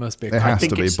sequel? There must be. It has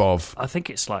to be Bov. I think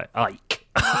it's like Ike.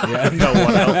 Yeah, no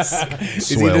one else. Is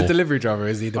he the delivery driver?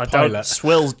 Is he the pilot?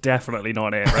 Swill's definitely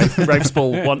not it. Rafe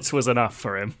Spall once was enough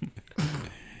for him.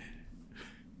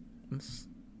 It's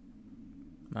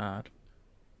mad.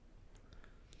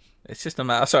 It's just a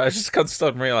mad. Sorry, I just can't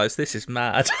stop and realise this is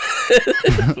mad.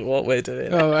 What we're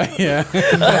doing. Oh, yeah.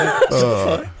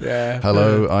 Yeah.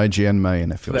 Hello, IGN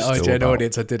main. If you're The still IGN about.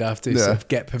 audience, I did have to sort of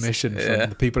get permission from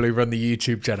the people who run the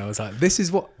YouTube channel. I was like, this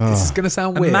is going to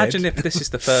sound weird. Imagine if this is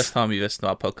the first time you listen to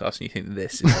our podcast and you think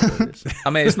this is what it is. I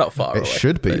mean, it's not far away. It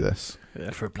should be this.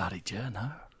 For a bloody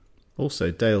journo.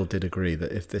 Also, Dale did agree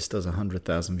that if this does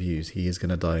 100,000 views, he is going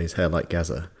to dye his hair like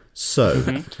Gaza.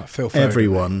 So,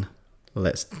 everyone,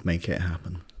 let's make it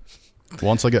happen.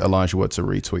 Once I get Elijah Wood to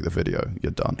retweet the video,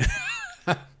 you're done.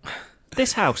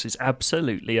 This house is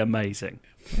absolutely amazing.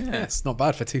 Yeah, it's not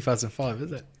bad for 2005,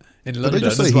 is it? In Did London, they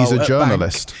just say as well, he's a at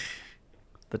journalist? Bank.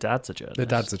 The dad's a journalist. The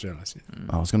dad's a journalist. Yeah.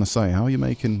 I was going to say, how are you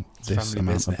making this family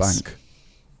amount of business. bank?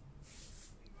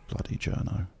 Bloody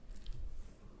journo.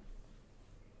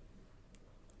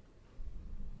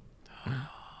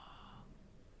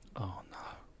 Oh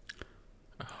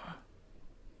no!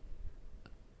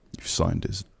 You've signed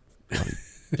his bloody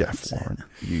death warrant,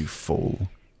 you fool.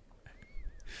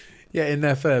 Yeah, in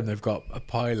their firm, they've got a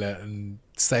pilot and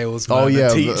salesman, Oh, yeah,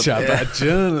 a teacher, but a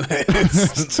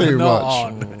journalist. It's too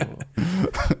not much.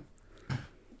 on.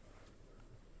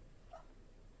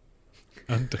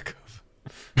 Undercover.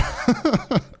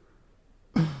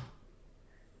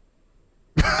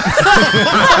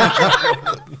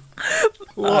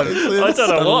 I don't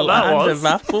know what that was. Of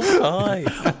apple pie.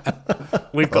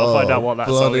 We've got to find out what that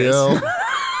song Bloody is. hell.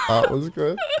 That was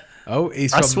good. Oh,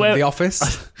 he's I from swear- The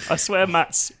Office. I swear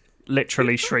Matt's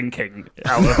literally shrinking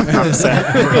out of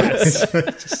upset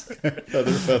for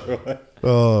this.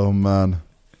 Oh, man.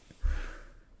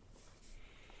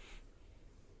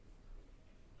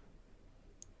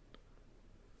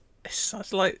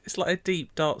 It's like a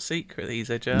deep dark secret. He's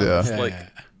a journalist. Yeah. Like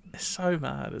it's so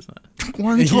mad, isn't it?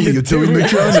 Why aren't you telling me you're doing the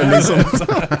journalism?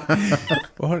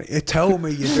 Why don't you tell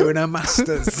me you're doing a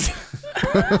master's?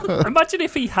 Imagine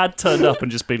if he had turned up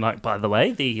and just been like, by the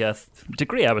way, the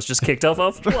degree I was just kicked off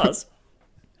of was.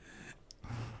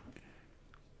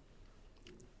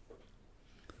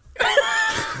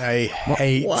 They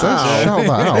hate Shout that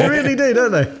They out. really do,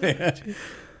 don't they?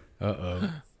 Uh-oh.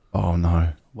 Oh,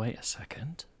 no. Wait a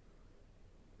second.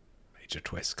 Major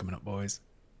twist coming up, boys.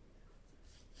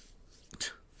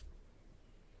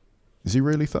 Is he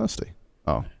really thirsty?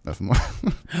 Oh, never mind.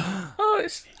 Oh,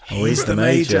 it's Oh, he's the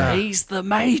major. He's the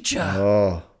major.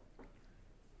 Oh,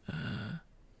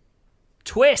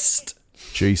 Twist.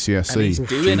 GCSE. and he's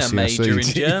doing a GCSE. major in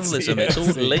journalism. It's all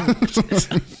linked.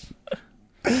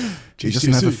 He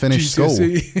doesn't have a finished school.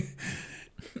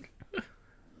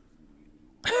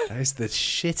 That is the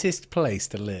shittest place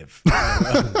to live.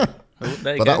 Oh,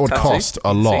 there you But go, that would tattoo. cost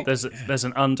a lot. There's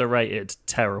an underrated,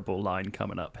 terrible line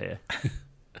coming up here.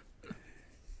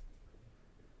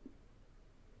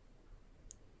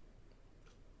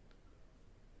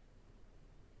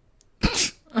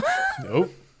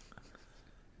 Nope.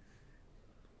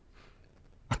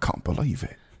 I can't believe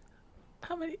it.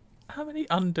 How many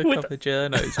undercover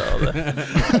journos are there?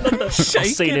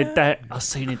 I've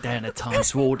seen it down at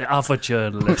times with all the other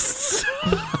journalists.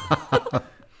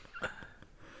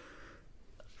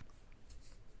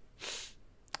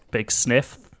 Big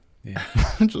sniff. Yeah.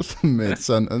 Just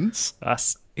mid-sentence.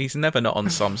 He's never not on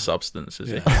some substance, is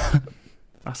he?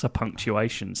 That's a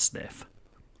punctuation sniff.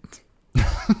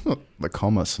 The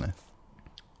comma sniff.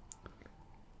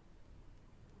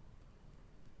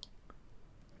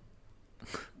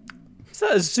 Is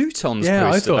that a Zootons Yeah,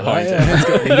 I poster thought behind that.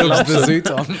 him? Yeah. He loves the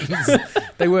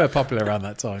Zootons. They were popular around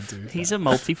that time, too. He's a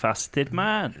multifaceted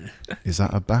man. Is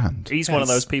that a band? He's one of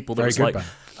those people that Very was good like,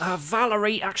 band.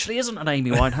 Valerie actually isn't an Amy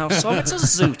Winehouse song, it's a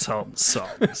Zooton song.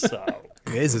 So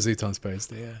It is a Zootons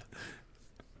poster, yeah.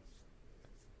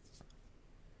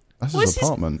 That's What his is his-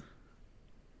 apartment.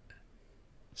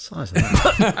 size of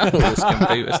that. All this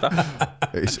computer stuff.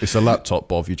 It's a laptop,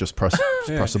 Bob. You just press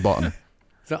a button.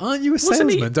 So aren't you a Wasn't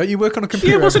he- salesman? Don't you work on a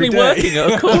computer Yeah, wasn't he every day? working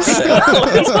at a call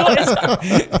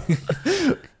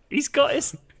centre? he's got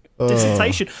his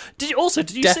dissertation. Did you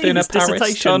Death see in a his Paris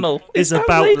dissertation tunnel. is Is that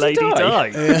about Lady Lady Di? Di?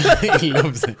 Yeah, he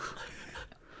loves it.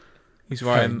 He's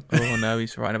writing. Oh no,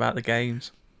 he's writing about the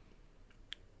games.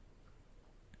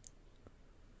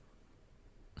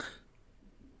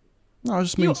 No, I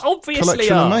just You mean obviously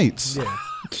collection are. of mates. Yeah.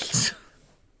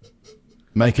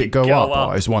 Make it go, Go up. up.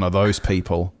 Oh, he's one of those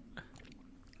people.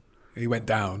 He went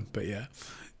down, but yeah.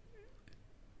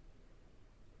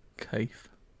 Heath.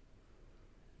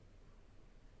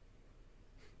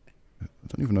 I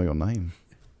don't even know your name.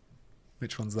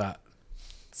 Which one's that?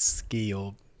 Ski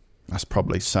or That's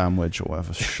probably Sandwich or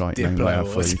whatever shite name they Diplo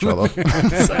have for or each other.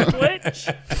 Sandwich.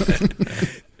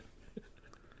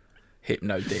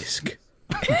 Hypnodisc.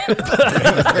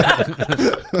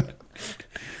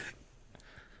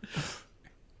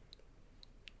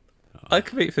 I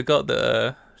completely forgot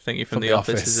that thingy from the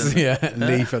office is in... Yeah,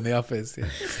 Lee from The Office. Yeah.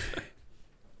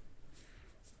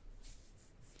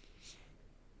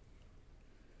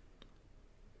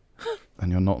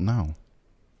 And you're not now.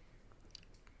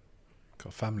 Got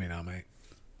a family now, mate.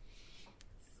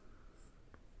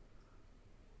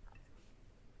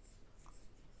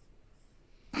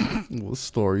 What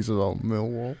stories about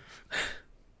Millwall?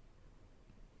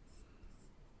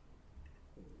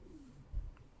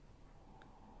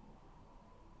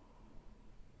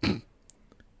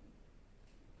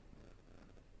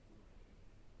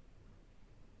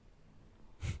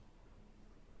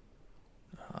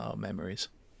 Oh, memories.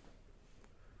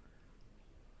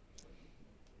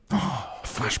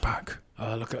 Flashback.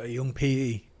 Oh, look at a young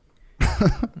PE.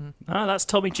 Ah, that's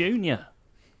Tommy Jr.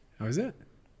 Oh, is it?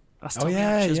 That's Oh, Tommy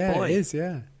yeah, Hatcher's yeah, boy. it is,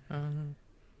 yeah.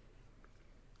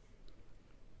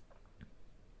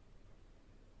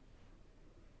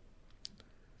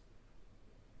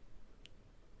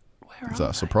 Where Is are that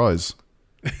a surprise?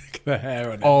 The hair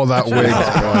on it. Oh, that wig.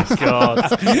 they?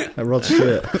 God. Rod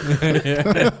Stewart.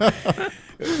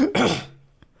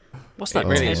 What's that,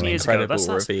 Really 10 is an years ago? incredible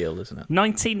That's reveal, isn't it?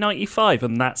 1995,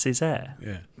 and that's his hair.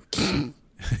 Yeah.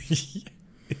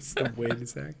 It's the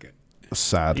weirdest haircut.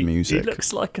 Sad He music.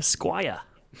 looks like a squire.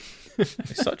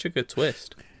 It's such a good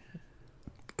twist.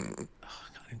 I can't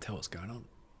even tell what's going on.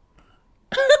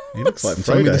 He looks like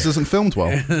Tell me Frodo. this isn't filmed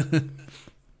well.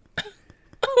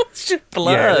 It's just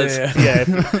blurs.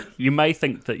 Yeah. You may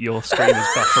think that your screen is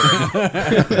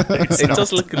buffering. It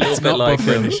does look a little bit Not like...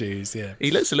 buffering issues, yeah.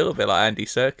 he looks a little bit like Andy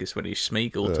Serkis when he's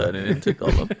Smeagol turning into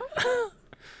Gollum.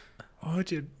 Why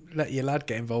would you let your lad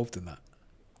get involved in that?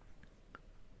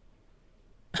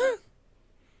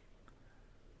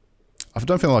 I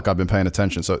don't feel like I've been paying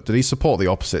attention. So, did he support the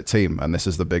opposite team? And this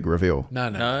is the big reveal. No.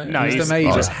 No, He's he's the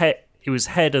major.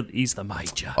 He's the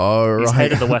major. Oh, He's right.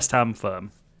 head of the West Ham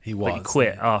firm. He But was. he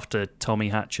quit after Tommy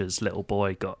Hatcher's little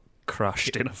boy got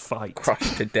crushed in a fight.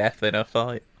 Crushed to death in a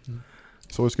fight.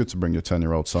 It's always good to bring your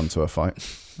 10-year-old son to a fight.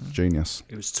 Genius.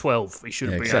 He was 12. He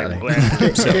should have Yeah, been exactly.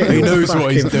 able to. He knows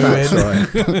what he's doing. Right.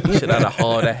 He should have had a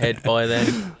harder head by then.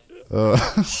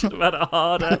 Should have had a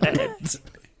harder head.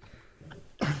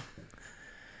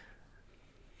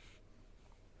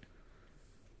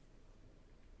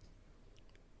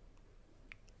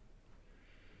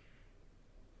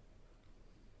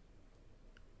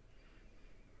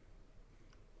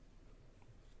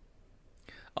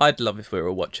 I'd love if we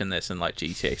were watching this and like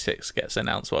GTA 6 gets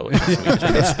announced while we just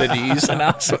missed the news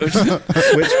announcement.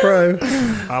 Switch Pro.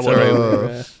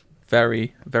 So,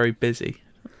 very, very busy.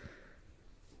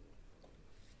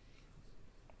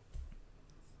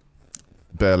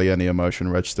 Barely any emotion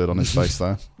registered on his face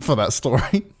there for that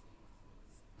story.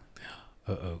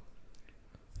 Uh-oh.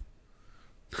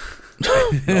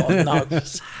 Oh, no.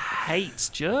 Just hates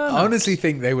Germans. I honestly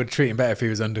think they would treat him better if he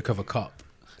was undercover cop.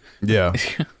 Yeah.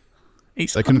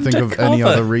 He's They couldn't think of any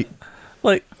undercover. other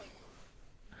Like,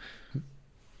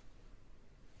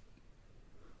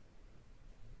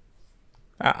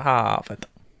 at Harvard.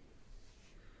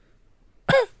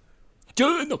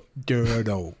 Journal.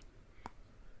 Journal.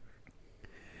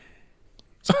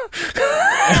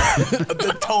 At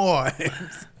the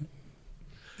Times.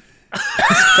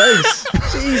 Face.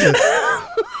 Jesus.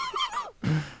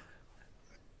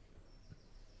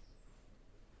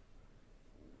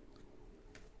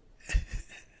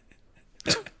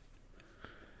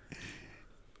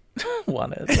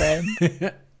 One of them.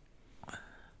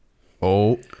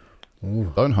 Oh.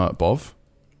 Don't hurt Bov.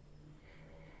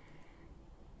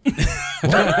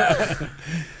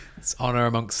 It's honour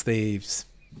amongst thieves.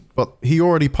 But he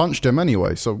already punched him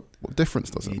anyway, so what difference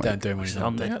does it You make? don't do him when he's on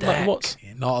on the the deck. What's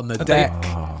Not on the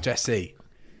deck, Jesse.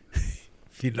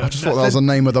 If you I just thought that was the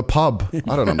name of the pub.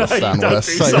 I don't understand what they're Don't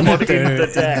do saying. someone in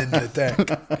the deck. in the deck.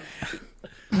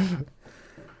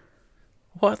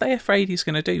 What are they afraid he's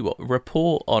going to do? What,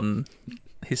 report on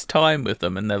his time with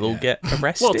them and they'll all get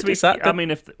arrested? Well, to be, Is that I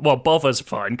mean, Bother's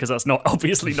fine because that's not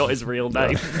obviously not his real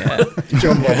name. yeah.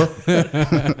 John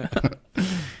Bother.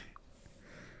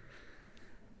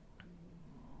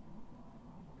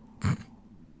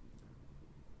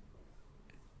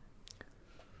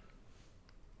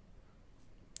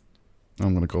 I'm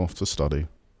going to go off to study.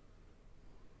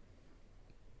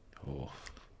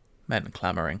 Men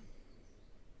clamouring.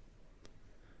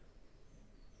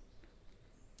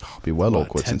 Be well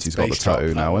awkward since he's got the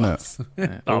tattoo now, isn't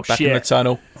it? Oh, back in the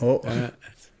tunnel.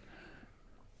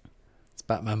 It's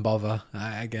Batman Bother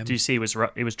again. Do you see he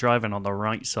was driving on the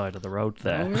right side of the road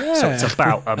there? Oh, yeah. So it's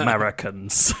about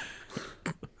Americans.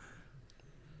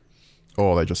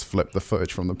 Or they just flipped the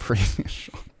footage from the previous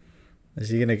shot. Is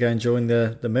he going to go and join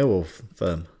the Millwall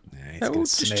firm? Yeah, they're all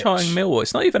just trying Millwall.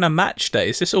 It's not even a match day.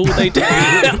 It's just all they do.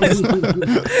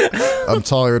 I'm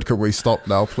tired. Can we stop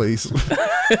now, please?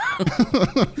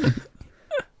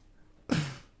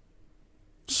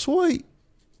 Sweet.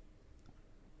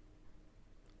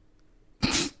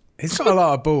 He's got a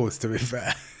lot of balls, to be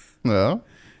fair. Yeah.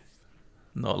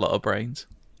 Not a lot of brains.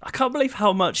 I can't believe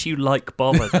how much you like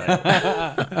Bother,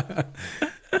 though.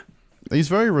 He's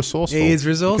very resourceful. He is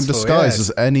resourceful. He can disguise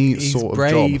as any sort of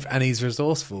job. He's brave and he's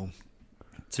resourceful.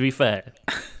 To be fair.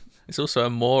 He's also a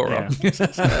moron. Yeah.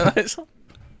 I think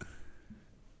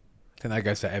that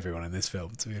goes for everyone in this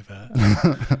film, to be fair.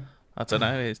 I don't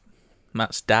know.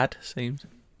 Matt's dad seems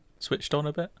switched on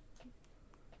a bit.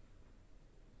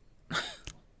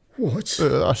 What?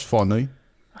 That's funny.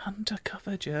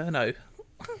 Undercover journo.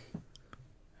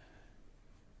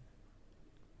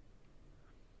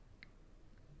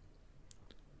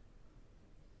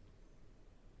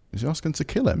 Is he asking to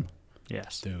kill him?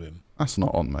 Yes. Do him. That's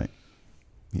not on, mate.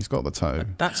 He's got the toe.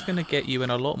 That's going to get you in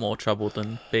a lot more trouble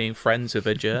than being friends with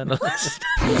a journalist.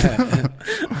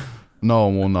 No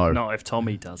one will know. Not if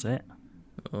Tommy does it.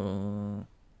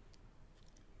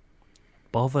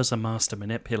 Bother's a master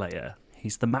manipulator.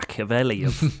 He's the Machiavelli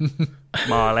of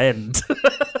Mile End.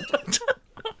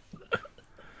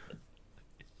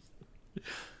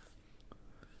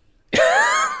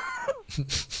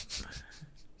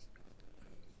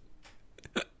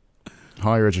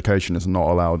 Higher education is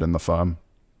not allowed in the firm.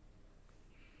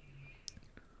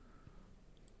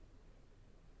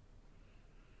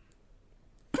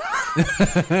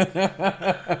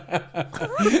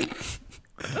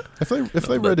 If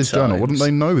they read his journal, wouldn't they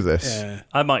know this? Yeah.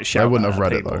 I might shout. They wouldn't have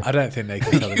read people. it though. I don't think they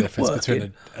can tell the difference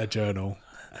between a journal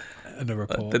and a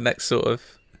report. The next sort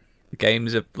of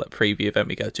games of like preview event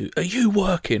we go to. Are you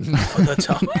working for the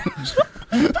Times?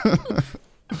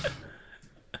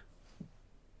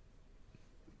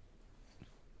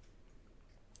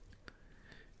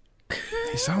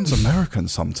 He sounds American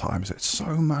sometimes. It's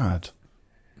so mad.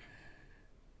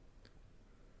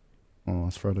 Oh,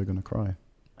 is Frodo going to cry?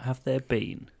 Has there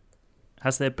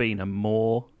been a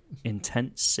more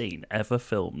intense scene ever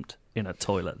filmed in a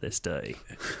toilet this day?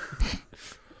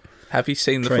 Have you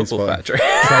seen the Train Football Spotting.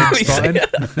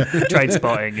 Factory? Train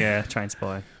spotting, yeah, Train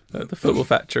spotting. The Football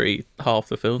Factory, half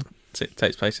the film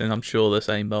takes place in, I'm sure, the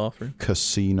same bathroom.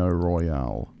 Casino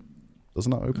Royale.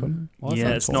 Doesn't that open? Yeah,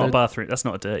 it's not a bathroom. That's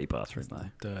not a dirty bathroom,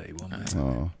 though. Dirty one, mate.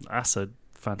 Oh. That's a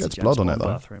fancy Gets blood on it, though.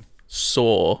 bathroom.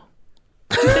 Saw.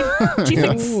 Do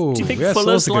you think yeah,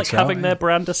 Fuller's Saw's a good like shout, having yeah. their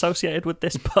brand associated with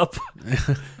this pub?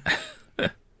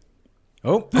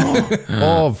 Oh.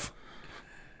 Of.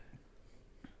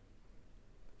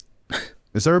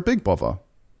 Is there a big bother?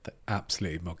 They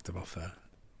absolutely mugged him off there.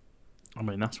 I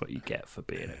mean, that's what you get for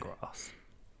being a grass.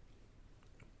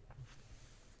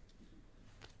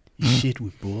 You shit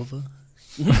with bother?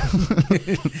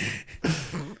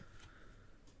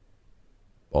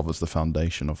 Bother's the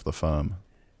foundation of the firm.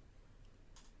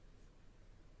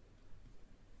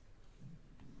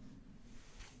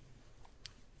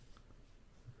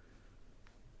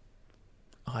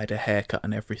 I had a haircut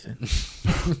and everything.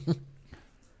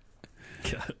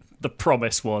 The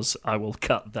promise was, I will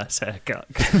cut this haircut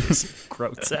because it's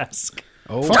grotesque.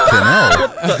 Oh, Fucking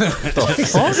hell.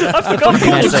 I forgot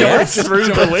people jump through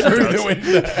the window.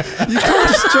 You can't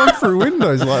just jump through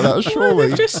windows like that,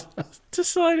 surely. Just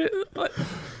decided, like,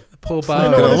 poor No,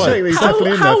 bastard. check he's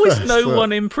definitely in how there is first, no but-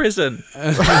 one in prison?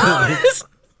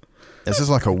 This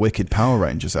is like a wicked Power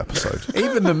Rangers episode.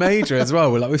 Even the Major as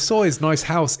well. Like, we saw his nice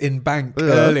house in Bank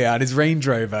earlier and his Range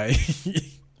Rover.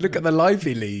 Look at the life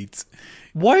he leads.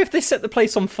 Why have they set the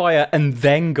place on fire and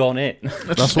then gone in?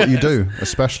 That's what you do,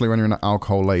 especially when you're in an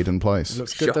alcohol-laden place.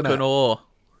 Looks good, Shock doesn't and it? awe.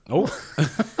 Oh,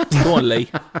 Go on, Lee.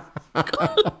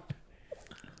 That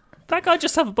guy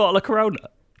just have a bottle of Corona.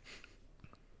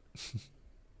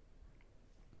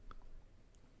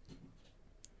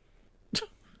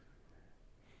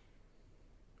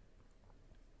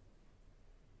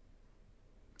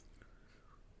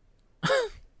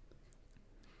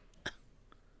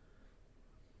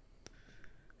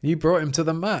 you brought him to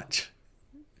the match.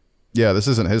 Yeah, this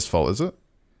isn't his fault, is it?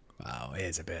 Oh,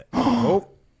 here's a bit. Oh,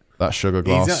 That sugar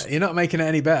glass. you're not making it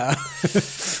any better.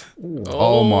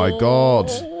 Oh my god.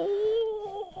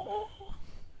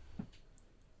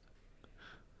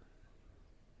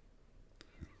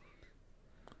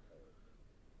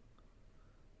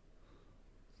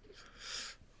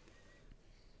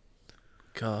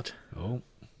 God. Oh.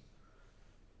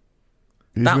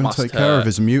 He's That going must to take care hurt. of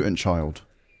his mutant child.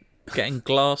 Getting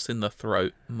glass in the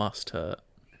throat must hurt.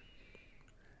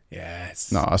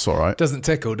 Yes. No, that's all right. Doesn't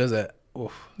tickle, does it?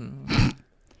 Oof.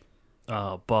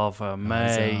 Oh, bother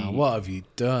me. What have you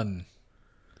done?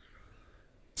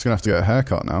 He's going to have to get a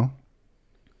haircut now.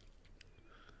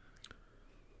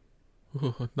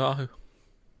 Oh, no.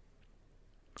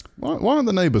 Why aren't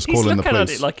the neighbours He's calling the looking at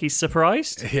police? it like he's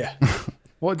surprised. Yeah.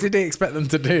 What did he expect them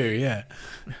to do? Yeah.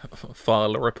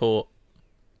 File a report.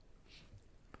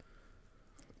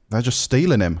 They're just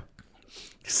stealing him.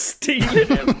 Stealing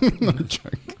him. I'm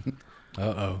joking.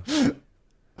 Uh-oh.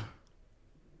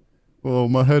 Oh,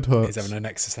 my head hurts. He's having an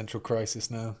existential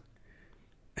crisis now.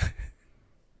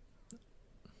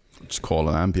 Just call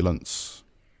an ambulance.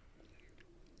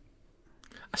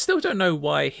 I still don't know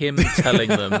why him telling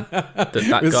them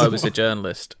that guy was a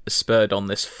journalist spurred on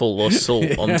this full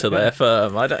assault onto their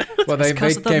firm. I don't. Well, they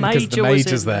because came the because the major was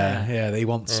major's in there. Yeah, he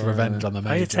wants revenge on the Pay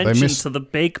major. attention miss- to the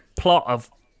big plot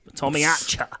of Tommy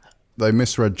Atcher. They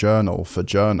misread journal for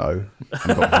journo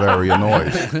and got very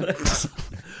annoyed.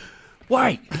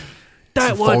 Wait,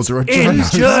 that folder was of in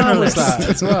journals. journalist. That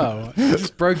as well. He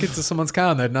just broke into someone's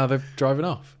car and now they're driving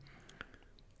off.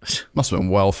 Must have been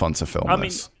well fun to film I mean,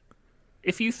 this.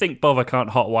 if you think Bother can't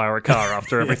hotwire a car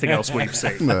after everything else we've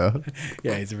seen, Yeah.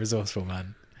 Yeah, he's a resourceful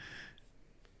man.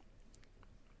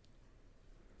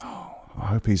 I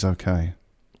hope he's okay.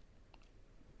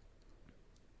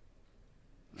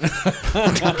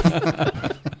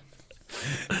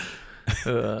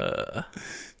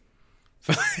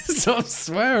 Stop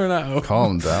swearing at him.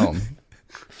 Calm down.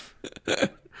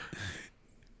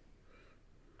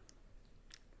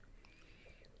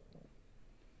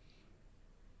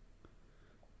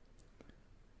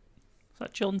 is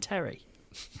that John Terry?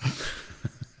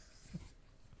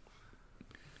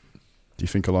 Do you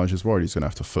think Elijah's worried he's going to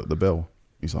have to foot the bill?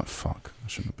 He's like, fuck, I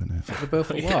shouldn't have been here. The bill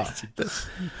for what?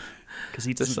 Because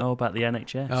he doesn't know about the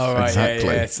NHS. Oh, right, Exactly.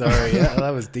 yeah, sorry. Yeah, that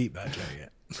was deep, that joke. Yeah.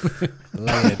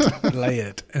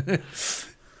 Layered.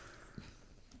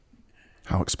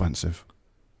 How expensive?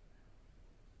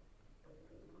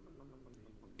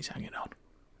 He's hanging on.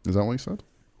 Is that what he said?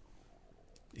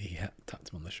 He tapped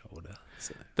him on the shoulder.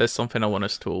 So. There's something I want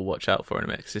us to all watch out for in a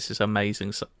minute, 'cause this is an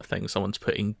amazing thing someone's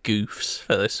put in goofs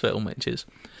for this film, which is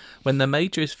when the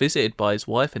Major is visited by his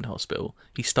wife in hospital,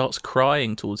 he starts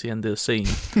crying towards the end of the scene.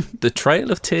 The trail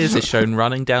of tears is shown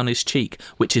running down his cheek,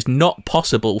 which is not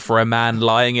possible for a man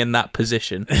lying in that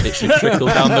position. It should trickle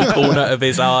down the corner of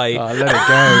his eye. Oh,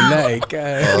 let it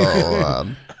go. Oh,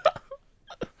 man.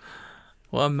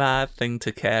 What a mad thing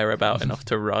to care about enough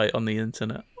to write on the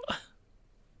internet.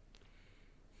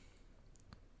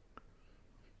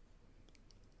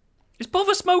 Is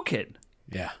Bother smoking?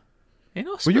 Yeah. In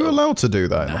Were hospital? you allowed to do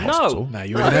that in the hospital? No,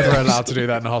 you were never allowed to do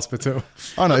that in the hospital.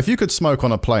 I know, if you could smoke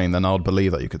on a plane, then I would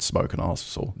believe that you could smoke in a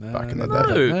hospital back in the day.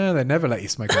 No. No, they never let you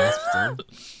smoke in the hospital.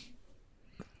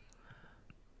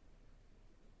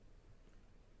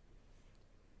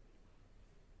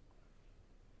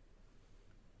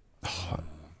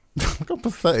 Look how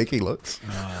pathetic he looks.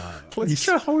 Please.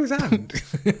 Try to hold his hand.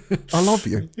 I love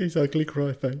you. He's ugly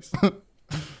cry face.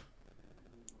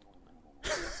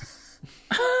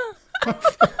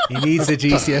 He needs a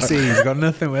GCSE. He's got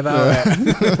nothing without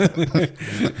it.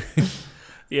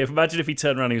 Yeah, imagine if he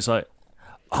turned around and he was like,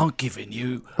 I'm giving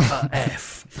you a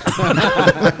F.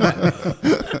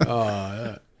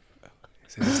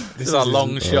 This is a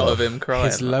long shot of him crying.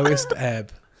 His lowest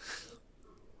ebb.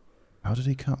 How did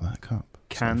he cut that cup?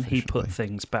 Can so he put efficiently?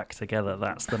 things back together?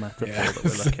 That's the metaphor that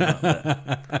we're looking at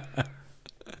there.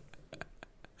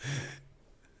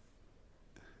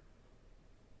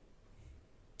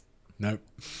 Nope.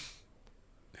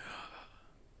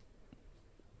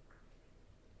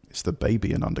 It's the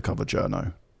baby in Undercover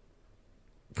Journo.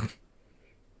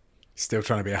 Still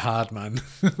trying to be a hard man,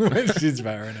 which is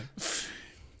better, isn't it?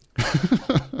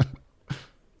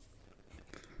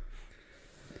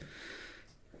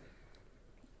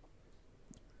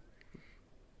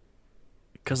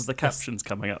 Because of the captions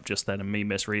coming up just then and me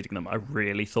misreading them, I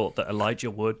really thought that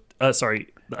Elijah Wood...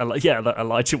 that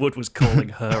Elijah Wood was calling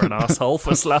her an asshole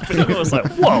for slapping him. I was like,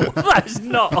 whoa, that's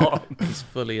not on. He's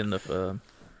fully in the firm.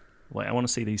 Wait, I want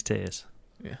to see these tears.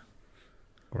 Yeah.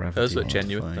 Gravity Those look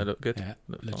genuine. modifying. They look good. Yeah,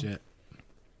 Look fun. legit.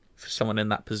 For someone in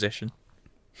that position.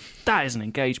 That is an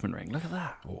engagement ring. Look at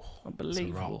that. Oh,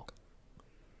 Unbelievable. rock.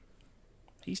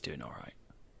 He's doing all right.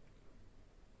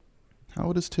 How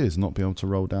would his tears not be able to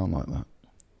roll down like that?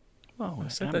 Well, I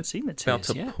said haven't they'd seen the Be able tears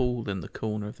to yet. pool in the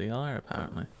corner of the eye,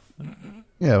 apparently.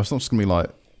 Yeah, it's not just going to be like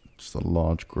just a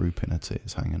large grouping of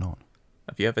tears hanging on.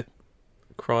 Have you ever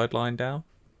cried lying down?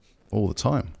 all the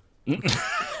time.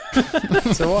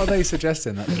 So what are they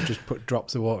suggesting? That they just put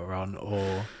drops of water on,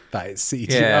 or that it's CGI?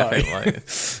 Yeah,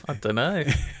 I don't know.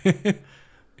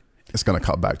 It's going to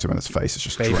cut back to him and his face is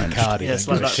just Baby drenched. cardigan. Yeah, it's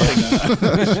like that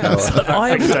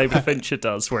thing David Fincher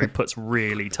does where he puts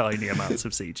really tiny amounts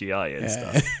of CGI in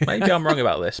stuff. Maybe I'm wrong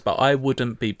about this, but I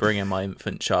wouldn't be bringing my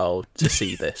infant child to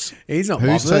see this. He's not.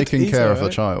 Who's bothered. taking He's care all of the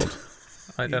right. child?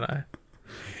 I don't know.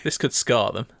 This could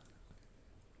scar them.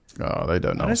 Oh, they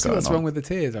don't know I don't what's see going what's on. wrong with the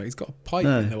tears. Like, he's got a pipe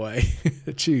in the way.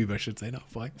 A tube, I should say, not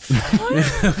a pipe.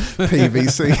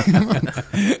 PVC.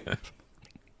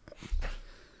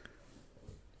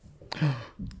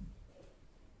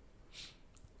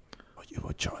 What you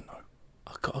were trying to know?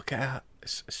 I gotta get out.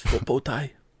 It's football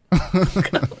day. It's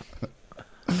going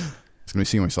to be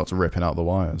seen when he starts ripping out the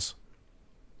wires.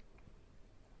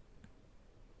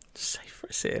 Safe for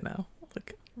us here now.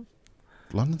 Look.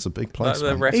 London's a big place,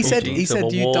 Like the man. He said refugees of a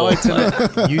you war. died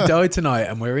tonight. You died tonight,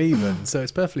 and we're even. So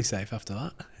it's perfectly safe after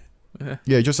that.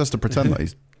 Yeah, he just has to pretend that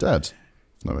he's dead.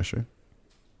 No issue.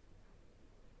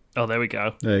 Oh, there we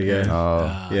go. There you go.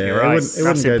 Oh, Yeah, You're right. it wouldn't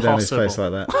That's go down his impossible. face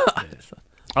like that.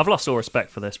 I've lost all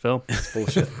respect for this film. It's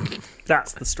bullshit.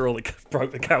 That's the straw that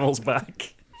broke the camel's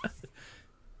back.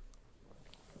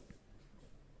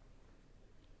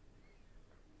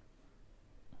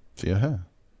 for your hair.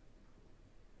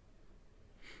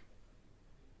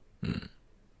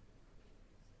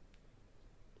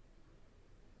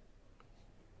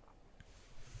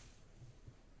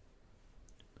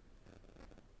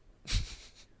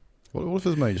 What if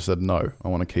his mate just said, no, I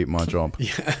want to keep my job?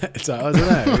 So I don't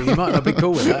know. He might not be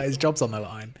cool with that. His job's on the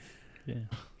line. Yeah.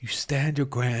 You stand your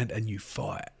ground and you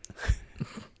fight.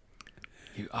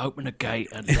 You open a gate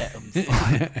and let them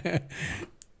fight.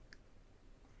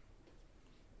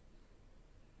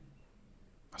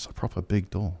 That's a proper big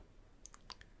door.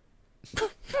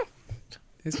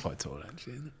 It's quite tall,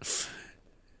 actually, isn't it?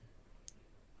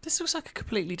 This looks like a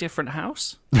completely different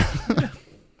house.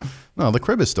 No, the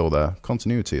crib is still there.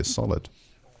 Continuity is solid.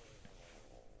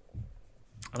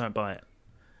 I don't buy it.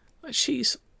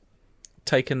 She's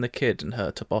taken the kid and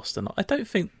her to Boston. I don't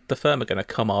think the firm are going to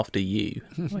come after you.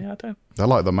 I don't. They're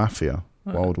like the mafia.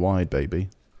 Worldwide, baby.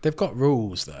 They've got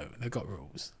rules, though. They've got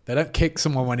rules. They don't kick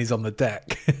someone when he's on the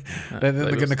deck. Then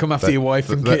they're going to come after your wife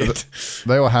and kid.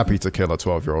 They were happy to kill a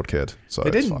 12-year-old kid. So They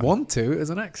it's didn't fine. want to. It was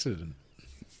an accident.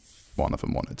 One of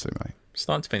them wanted to, mate.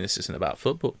 Starting to think this isn't about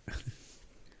football.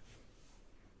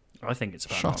 I think it's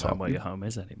about Shut not knowing up. where your home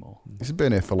is anymore. He's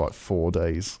been here for like 4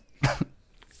 days.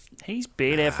 He's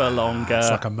been here for longer. It's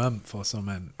like a month or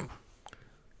something.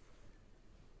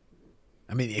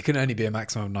 I mean, it can only be a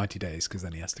maximum of 90 days because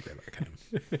then he has to go back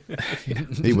home.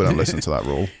 He wouldn't listen to that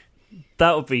rule.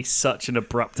 That would be such an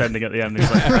abrupt ending at the end. He's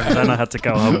like, and then I had to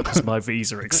go home because my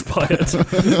visa expired.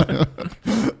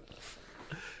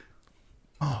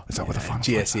 Is that what the fun?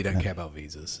 GSE don't care about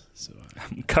visas. So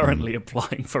I'm currently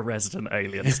applying for resident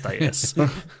alien status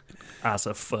as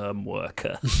a firm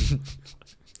worker.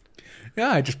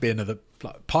 yeah, I'd just be another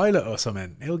pilot or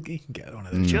something. He can get one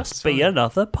of them. Just be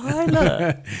another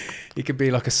pilot. He could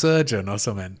be like a surgeon or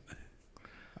something.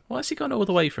 Why has he gone all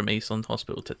the way from Eastland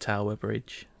Hospital to Tower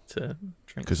Bridge to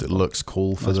drink? Because it looks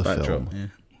cool for the film. Yeah.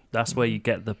 That's where you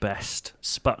get the best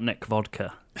Sputnik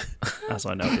vodka, as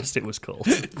I noticed it was called.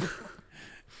 Here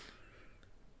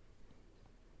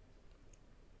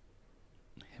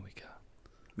we go.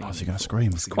 Oh, is he going to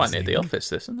scream? It's quite near the office,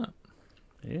 this, isn't it?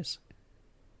 It is.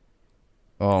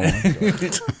 Oh, my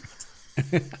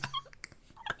God.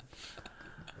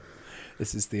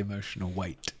 This is the emotional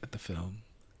weight of the film.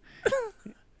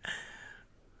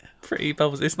 Pretty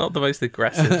Bubbles. It's not the most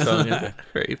aggressive song, is it?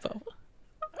 Pretty Bubbles.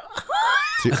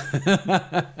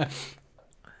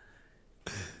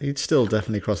 He'd still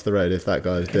definitely cross the road if that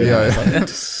guy was doing Yeah, it. yeah. Like,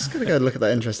 just gonna go look at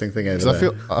that interesting thing over 'Cause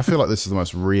there. I feel like this is the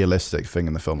most realistic thing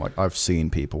in the film. Like, I've seen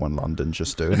people in London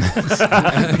just doing this.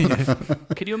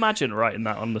 Can you imagine writing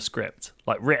that on the script?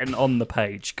 Like written on the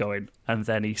page going, and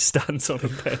then he stands on a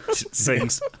bench and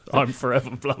sings, I'm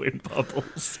forever blowing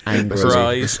bubbles. Angrily.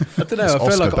 Cries. I don't know. I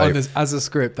feel Oscar like bait. as a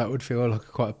script, that would feel like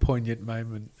quite a poignant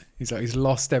moment. He's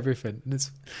lost everything. And it's,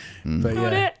 but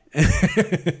Got yeah.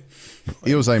 it.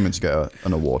 He was aiming to get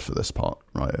an award for this part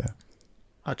right here.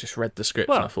 I just read the script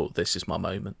Well- and I thought, this is my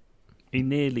moment. He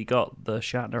nearly got the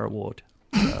Shatner Award.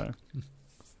 So.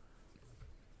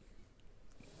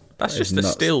 That's That just is a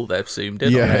nuts. still they've zoomed in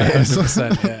on. Yeah, it.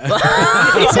 100%, yeah. That's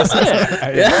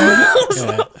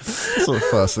the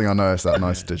first thing I noticed, that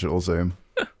nice digital zoom.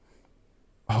 Oh,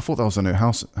 I thought that was a new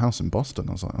house in Boston.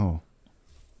 I was like, oh,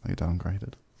 they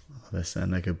downgraded. They're saying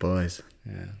they're good boys.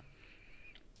 Yeah.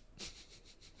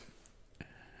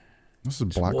 This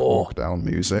is Black Hawk Down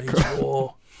music.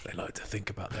 They like to think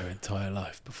about their entire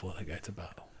life before they go to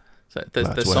battle. So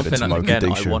there's something again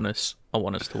I want us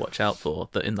to watch out for.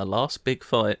 That in the last big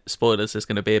fight, spoilers, there's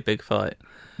going to be a big fight.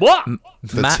 What?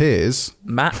 Matt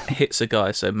hits a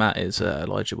guy. So Matt is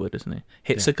Elijah Wood, isn't he?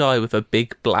 Hits a guy with a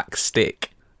big black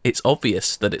stick. It's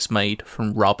obvious that it's made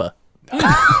from rubber.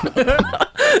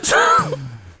 I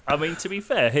mean, to be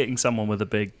fair, hitting someone with a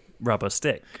big rubber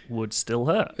stick would still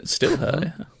hurt. It'd still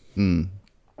hurt. Yeah.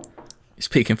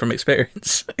 Speaking from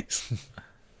experience.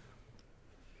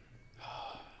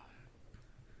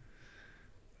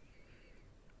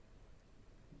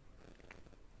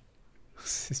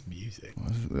 This music.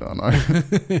 I know.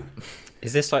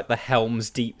 Is this like the Helm's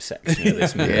Deep section of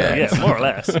this movie? Yeah, more or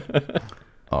less.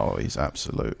 Oh, he's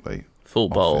absolutely full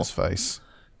off bowl. his face.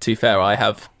 To be fair, I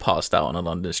have passed out on a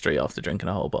London street after drinking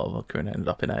a whole bottle of vodka and ended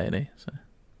up in A&E. So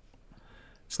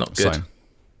it's not good. Same.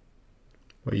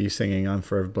 Were you singing "I'm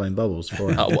Forever Blowing Bubbles"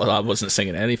 for him? Well, I wasn't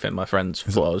singing anything. My friends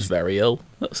thought I was very ill.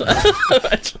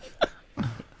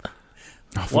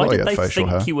 Why did they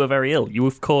think you were very ill? You,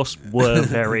 of course, were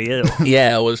very ill.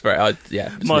 Yeah, I was very.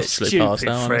 My stupid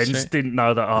friends didn't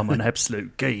know that I'm an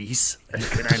absolute geese and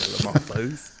can handle them on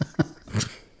both.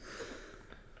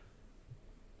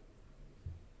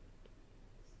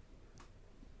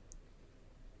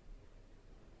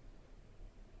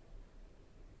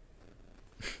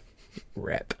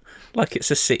 Rep. Like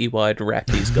it's a citywide rep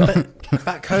he's got.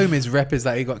 Back home, his rep is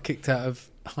that he got kicked out of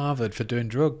Harvard for doing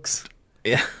drugs.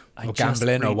 Yeah. Or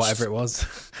gambling or whatever it was.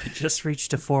 I just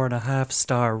reached a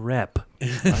 4.5-star rep.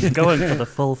 I'm going for the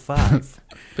full 5.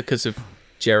 Because of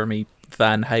Jeremy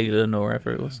Van Halen or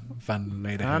whatever it was.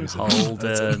 Van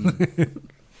Holden.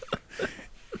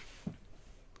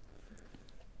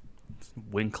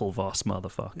 Winklevoss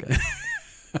motherfucker.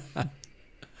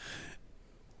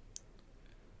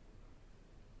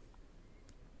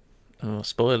 Oh,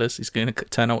 spoilers. He's going to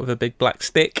turn up with a big black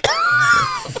stick.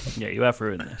 Yeah, you have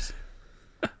ruined this.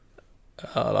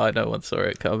 Oh, I no one saw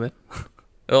it coming.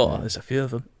 Oh, there's a few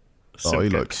of them. He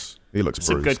looks bruised.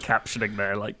 Some good captioning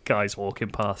there, like guys walking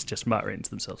past just muttering to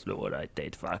themselves, "Look what I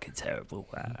did, fucking terrible."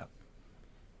 Wow.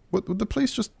 Would the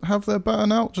police just have their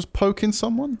baton out, just poking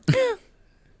someone? That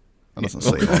doesn't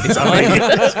seem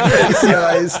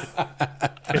eyes.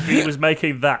 If he was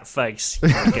making that face, you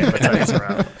would get the taser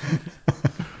out.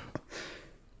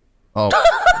 Oh.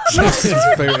 Just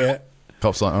boot it.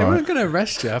 Cops like, They all weren't right. going to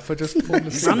arrest you for just pulling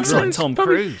the Sounds like Tom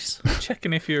Cruise.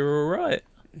 Checking if you're alright.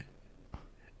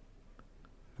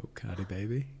 Oh, Cardi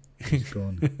baby. He's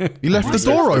gone. He left the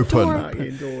door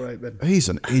open. He's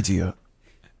an idiot.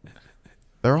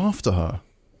 They're after her.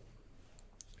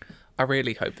 I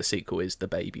really hope the sequel is the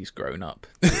baby's grown up.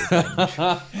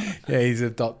 Yeah, he's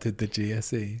adopted the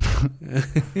GSE.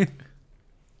 The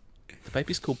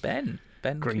baby's called Ben.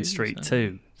 Ben Green Hughes, Street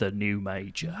 2, the new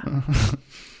major.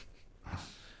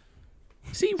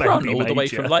 Does he run all the way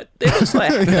from, like, it looks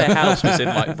like their house was in,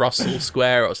 like, Russell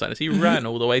Square or something. He ran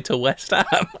all the way to West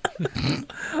Ham.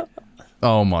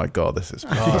 Oh my god, this is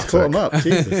pathetic. Caught him up,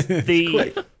 Jesus.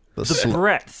 The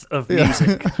breadth of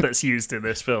music that's used in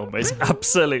this film is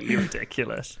absolutely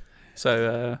ridiculous.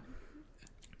 So,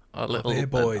 a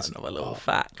little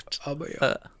fact.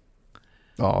 That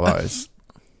is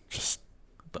just...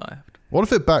 But what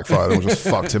if it backfired and just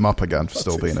fucked him up again for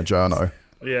still being a journo?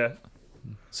 Yeah.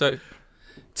 So,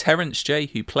 Terence J,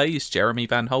 who plays Jeremy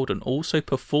Van Holden, also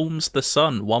performs the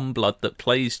son, One Blood, that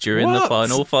plays during the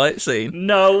final fight scene.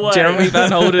 No way. Jeremy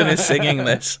Van Holden is singing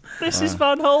this. This is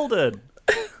Van Holden.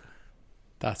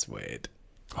 That's weird.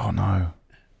 Oh no.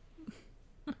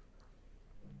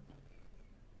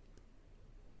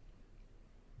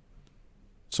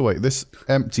 So wait, this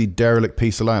empty derelict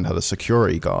piece of land had a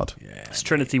security guard. Yeah. It's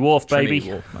Trinity Wharf, baby.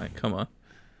 Trinity Wharf, mate, come on.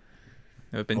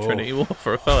 Never been Trinity Wharf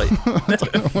for a fight. I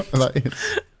don't know what that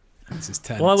is. This is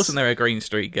tense. Why wasn't there a Green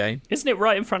Street game? Isn't it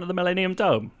right in front of the Millennium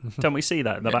Dome? Don't we see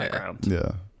that in the background?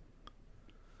 Yeah.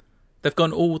 They've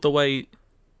gone all the way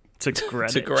to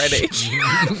Greenwich.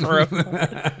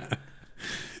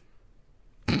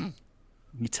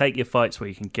 You take your fights where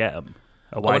you can get them.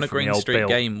 Away on a from Green the old Street Bill.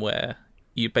 game where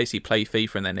you basically play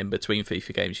FIFA and then in between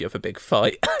FIFA games you have a big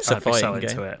fight. It's a I'd be fighting so game.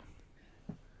 into it.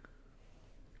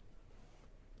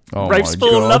 Oh Rafe my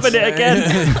Spall God. loving it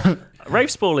again.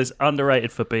 Rafe Spall is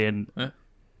underrated for being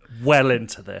well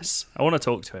into this. I want to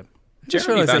talk to him.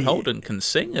 Jeremy Van Holden can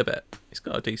sing a bit. He's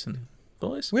got a decent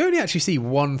voice. We only actually see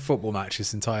one football match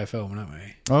this entire film, don't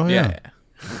we? Oh yeah.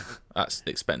 That's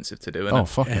expensive to do, isn't Oh it?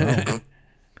 fucking hell.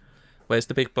 Where's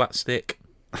the big black stick?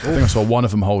 I think I saw one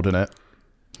of them holding it.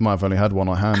 Might have only had one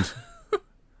on hand.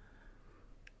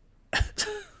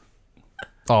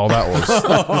 Oh, that was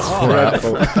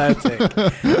Dreadful.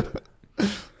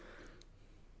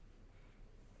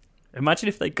 Imagine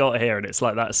if they got here and it's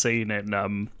like that scene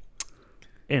in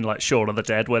like Shaun of the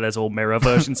Dead where there's all mirror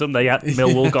versions of them.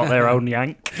 Millwall got their own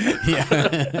yank.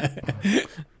 Yeah.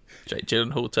 Jake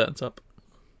Gyllenhaal turns up.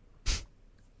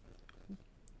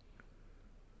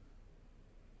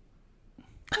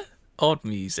 Odd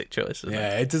music choice, isn't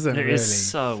Yeah, it doesn't It really is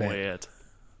so fit. weird.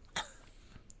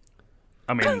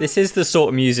 I mean, This is the sort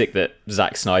of music that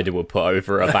Zack Snyder would put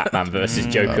over a Batman versus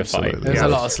Joker fight. absolutely. There's a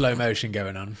lot of slow motion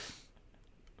going on.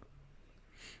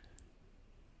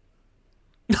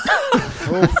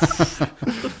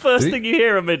 the first thing you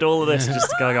hear amid all of this is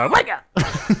just a guy going, "Wake up!"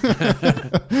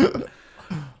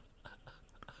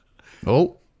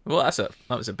 Oh, Well, that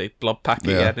was a big blob pack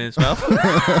he Yeah. had in his mouth.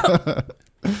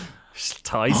 Just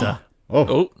ties her.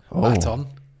 Oh, Baton.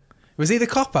 Was he the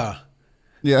copper?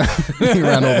 yeah. He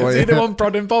ran all the Was way. he the one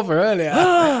prodding Bother earlier?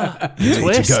 You need to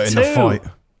Twist go in the too.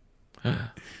 fight.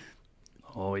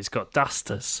 Oh, he's got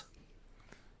dusters.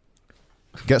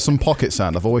 Get some pocket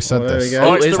sand. I've always said Oh, there we this. go.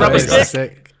 Oh, it's is the that rubber big? stick.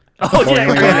 Sick. Oh,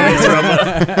 yeah, it really is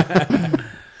rubber.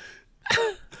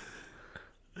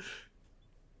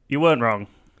 You weren't wrong.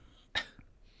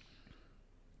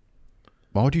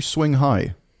 Why would you swing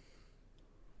high?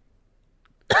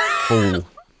 Fool.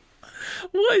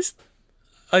 what is?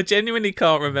 I genuinely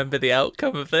can't remember the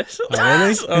outcome of this.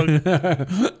 Really?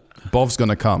 Bov's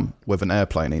gonna come with an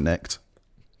airplane he nicked.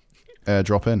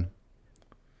 Airdrop in.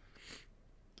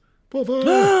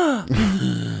 Oh,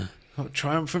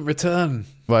 triumphant return.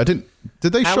 Well, I didn't.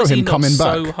 Did they How show is he him not coming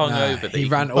so back? hungover that He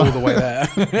ran all the way there.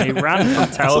 He ran from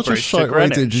Tower Such a Bridge to shite way to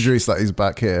Greenwich. introduce that he's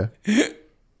back here.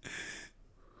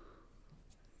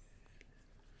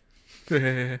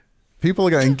 People are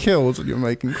getting killed and you're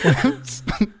making clips.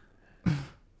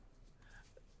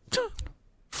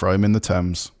 Throw him in the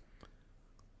Thames.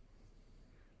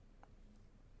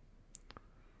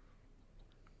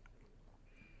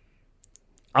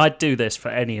 I'd do this for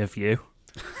any of you.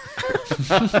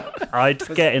 I'd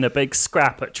get in a big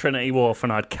scrap at Trinity Wharf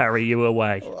and I'd carry you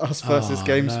away. Us versus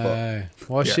GameSpot. No.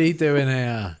 What's she doing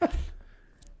here?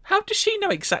 How does she know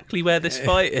exactly where this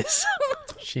fight is?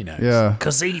 She knows. Yeah.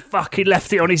 Because he fucking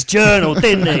left it on his journal,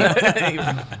 didn't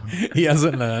he? He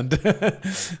hasn't learned.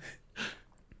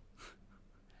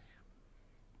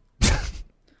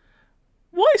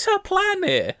 What is her plan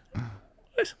here?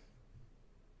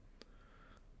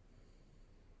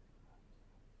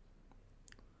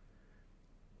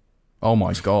 Oh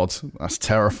my god, that's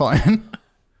terrifying.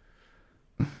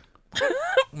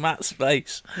 Matt's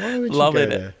face, Why would you loving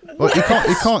go it. there?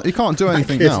 Well, he can't do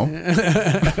anything now.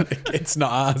 It's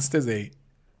not asked, is he?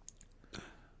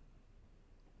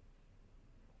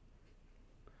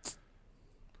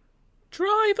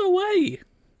 Drive away.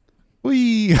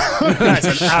 Whee!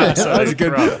 That's an absolute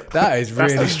throw. That is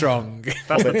really the- strong.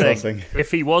 That's the Bit thing. tossing.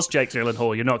 If he was Jake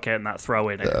Gyllenhaal, you're not getting that throw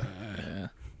in it.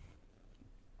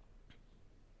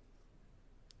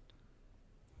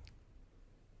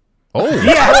 Oh,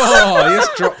 Oh, yes,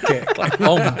 drop kick.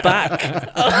 On back.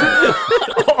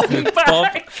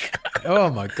 Back. Oh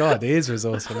my god, he is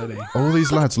resourceful, isn't he? all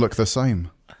these lads look the same.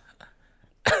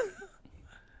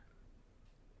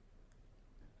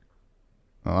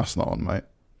 Oh, that's not on, mate.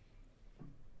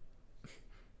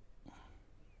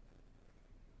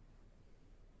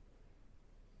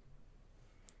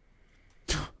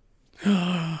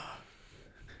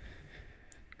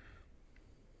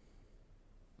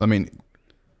 I mean,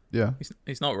 yeah.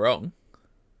 He's not wrong.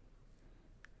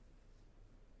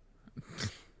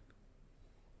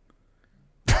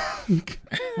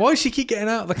 Why does she keep getting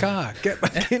out of the car? Get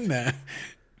back in there.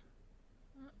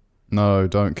 No,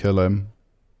 don't kill him.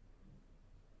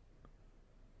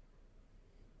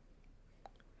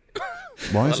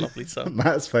 Why What is a it? lovely song.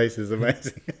 Matt's face is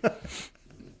amazing.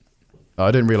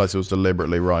 I didn't realise it was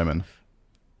deliberately rhyming.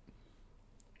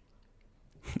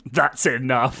 That's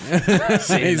enough.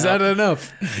 Is that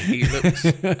enough? He looks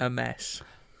a mess.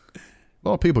 A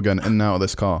lot of people getting in and out of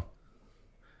this car.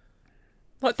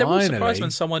 Like they're all Finally. surprised when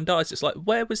someone dies. It's like,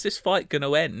 where was this fight going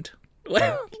to end?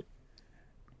 Where?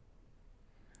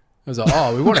 I was like,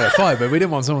 oh, we wanted a fight, but we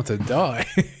didn't want someone to die.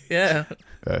 Yeah.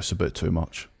 Yeah, it's a bit too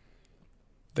much.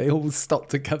 They all stop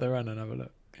together and have a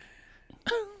look.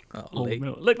 Oh, Oh, Lee.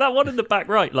 no. Look, that one in the back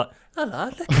right. Like, hello,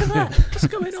 look at that. What's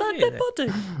going on here? Dead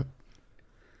body.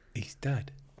 He's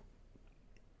dead.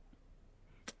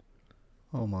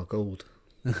 Oh my god.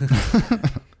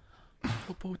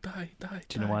 Football die. Do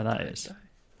you know why that is?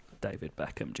 David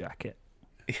Beckham jacket.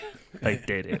 They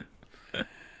did it.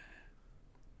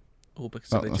 All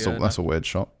because of the journal. That's a weird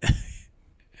shot.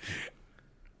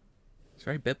 It's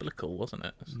very biblical, wasn't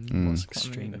it? It was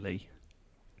extremely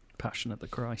Passion of the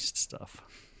Christ stuff.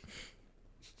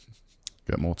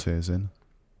 Get more tears in.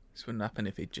 This wouldn't happen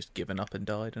if he'd just given up and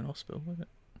died in hospital, would it?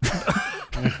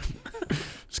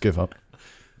 Just give up.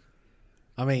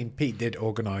 I mean, Pete did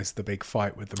organise the big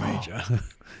fight with the Major.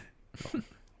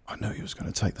 I knew he was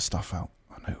going to take the stuff out.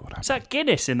 I knew it would happen. Is that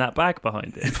Guinness in that bag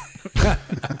behind him?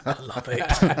 I love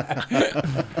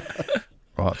it.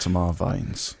 Right to my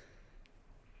veins.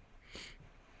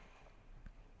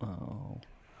 Oh,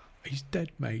 he's dead,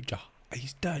 Major.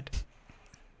 He's dead.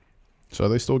 So are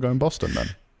they still going Boston then?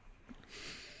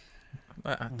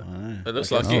 It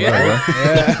looks like it.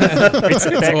 It's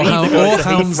or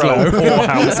Hounslow. Or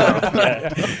Hounslow.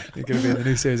 Yeah. You're going to be in the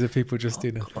new series of people just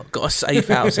doing Got a safe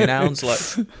house in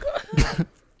Hounslow.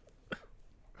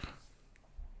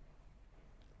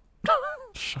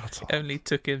 Shut up. Only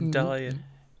took him dying.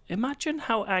 Imagine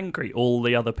how angry all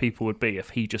the other people would be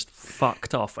if he just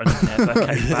fucked off and never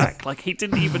came back. Like, he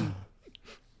didn't even...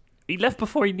 He left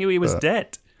before he knew he was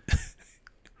dead.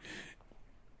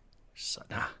 So,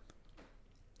 nah.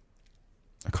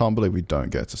 I can't believe we don't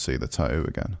get to see the tattoo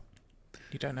again.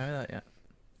 You don't know that yet.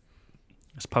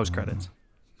 It's post-credits.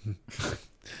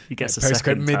 He gets a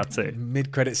second tattoo.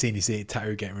 Mid-credit scene, you see a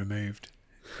tattoo getting removed.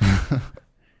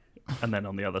 And then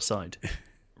on the other side,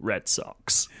 Red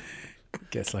Sox.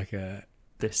 Gets like a...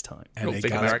 This time. LA Big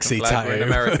Galaxy American flag. We're in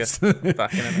tattoo. America.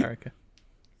 Back in America.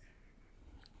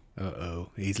 Uh-oh.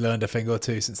 He's learned a thing or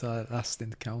two since our last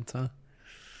encounter.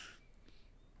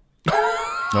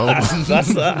 Oh,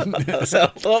 That's that. That's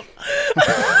held up.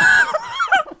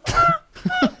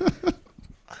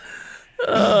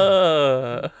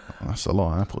 that's a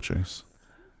lot of apple juice.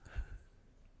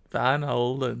 Van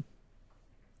Holden.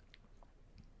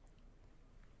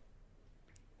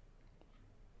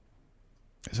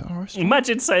 Is that a restaurant?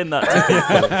 Imagine saying that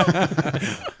to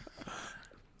people.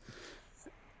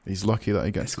 He's lucky that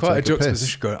he gets It's to quite a take a piss.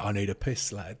 juxtaposition going, I need a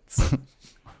piss, lads.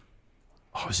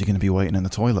 Oh, is he going to be waiting in the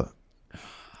toilet?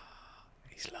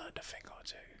 He's learned a thing or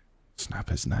two. Snap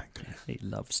his neck. He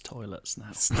loves toilets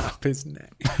now. Snap his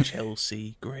neck.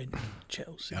 Chelsea grin.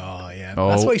 Chelsea. Oh, yeah. Oh.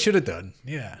 That's what he should have done.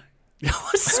 Yeah.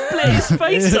 Split his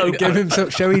face open. Give him some,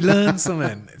 shall he learn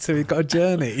something? So he's got a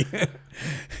journey.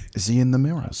 Is he in the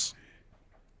mirrors?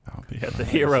 That would be Yeah, the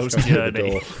hero's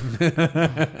journey.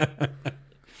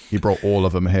 He brought all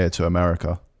of them here to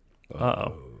America.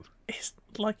 Uh-oh. It's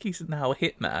like he's now a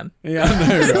hitman. Yeah, I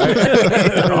know, right?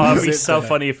 Oh, it'd be so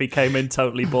funny if he came in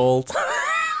totally bald.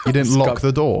 He didn't lock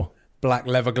the door. Black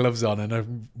leather gloves on and a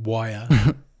wire.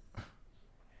 I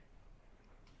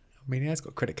mean, he has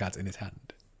got credit cards in his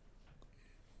hand.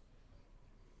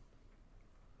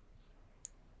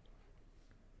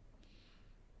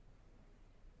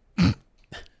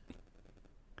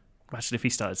 Imagine if he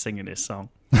started singing his song.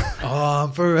 Oh,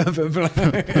 I'm forever black.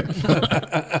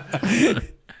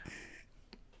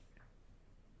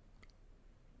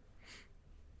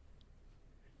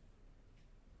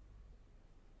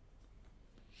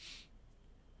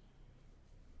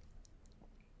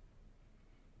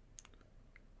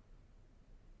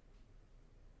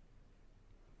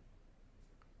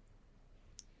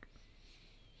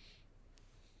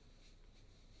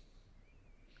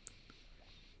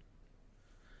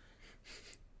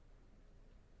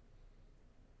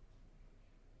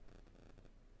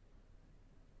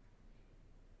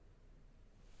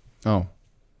 Oh.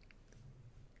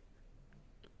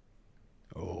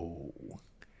 Oh.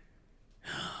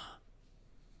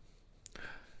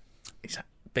 He's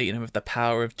beating him with the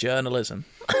power of journalism.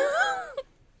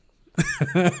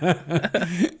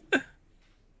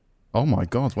 Oh my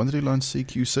God, when did he learn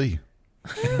CQC?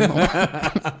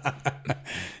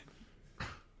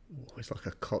 It's like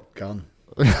a cocked gun.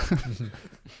 His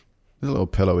little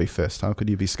pillowy fist. How could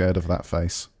you be scared of that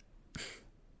face?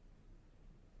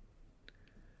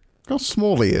 How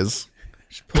small he is.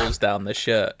 Just pulls down the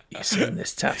shirt. You seen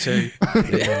this tattoo?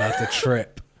 Even had the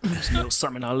trip. It's not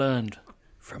something I learned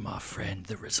from our friend,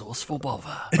 the resourceful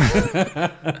bother.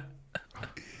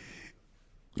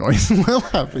 Oh, he's well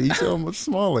happy. He's so much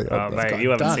smaller. Oh, mate,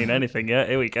 you haven't seen anything yet.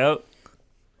 Here we go.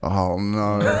 Oh,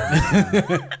 no.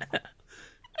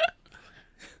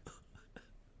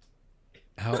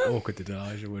 How awkward did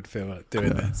Elijah Wood feel like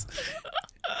doing this?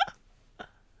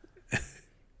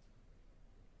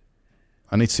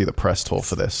 I need to see the press tour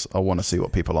for this. I want to see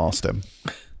what people asked him.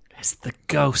 It's the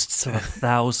ghosts of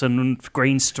 1,000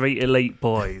 Green Street elite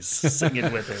boys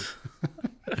singing with him.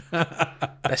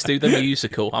 Let's do the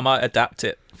musical. I might adapt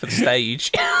it for the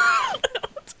stage.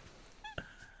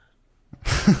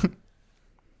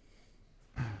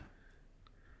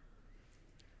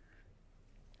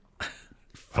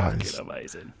 Fucking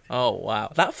amazing. Oh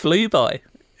wow, that flew by.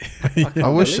 I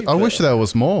wish there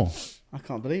was more. I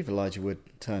can't believe Elijah Wood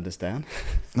turned us down.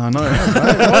 I know.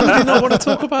 Why would you not want to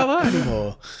talk about that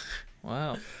anymore?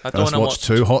 Wow, I Let's don't want to watch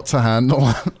Too Hot to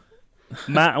Handle.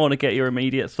 Matt, I want to get your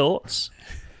immediate thoughts.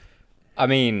 I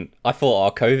mean, I thought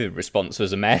our COVID response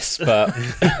was a mess, but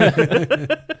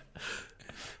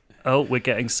Oh, we're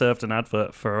getting served an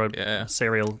advert for a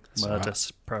serial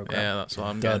murders program. Yeah, that's what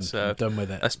I'm Done. getting served. Done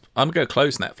with it. I'm going to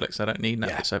close Netflix. I don't need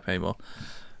Netflix open anymore.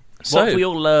 What So have we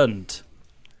all learned?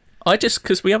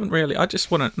 because we haven't really. I just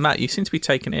want to, Matt. You seem to be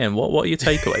taking it in. What are your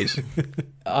takeaways?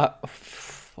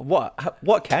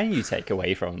 what can you take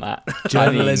away from that?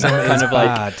 Journalism is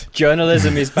bad.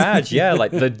 Journalism is bad. Yeah, like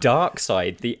the dark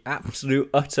side, the absolute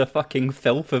utter fucking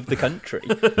filth of the country.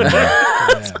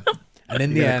 Yeah. And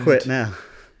in the end, Quit now.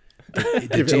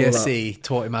 the GSE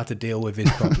taught him how to deal with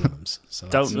his problems. So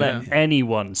Don't let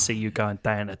anyone see you going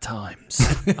down at times.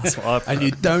 That's what I've and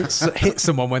you don't hit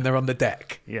someone when they're on the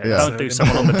deck. don't do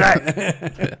someone on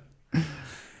the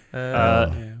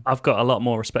deck. I've got a lot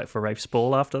more respect for Rafe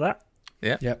Spall after that.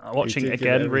 Yeah. Yep. Watching You it did give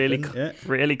again, everything,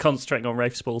 really concentrating on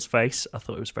Rafe Spall's face, I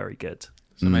thought it was very good.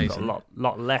 It's amazing. Got a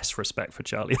lot less respect for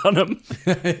Charlie Hunnam.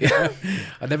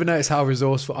 I never noticed how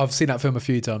resourceful. I've seen that film a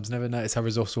few times. Never noticed how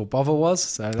resourceful Bother was.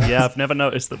 So Yeah, I've never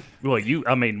noticed that. Well,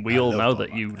 we all know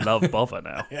that you love Bother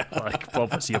now. Like,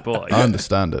 Bother's your boy. I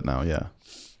understand it now, yeah.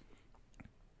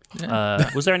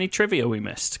 Was there any trivia we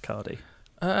missed, Cardi?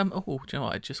 Do you know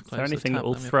what? I just Is closed there anything the that tab.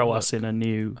 will Let me throw have a us look. in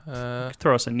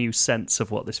a new sense of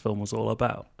what this film was all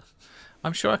about?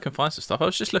 I'm sure I can find some stuff. I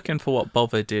was just looking for what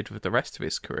Bother did with the rest of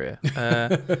his career.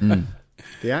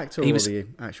 The actor He or was- the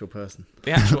actual person?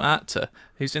 The actual actor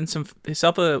who's in his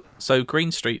other. So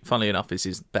Green Street, funnily enough, is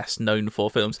his best known 4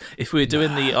 films. If we were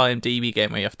doing the IMDb game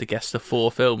where you have to guess the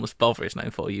 4 films Bother is known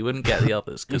for, you wouldn't get the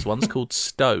others because one's called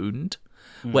Stoned,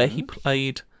 where he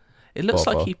played. It looks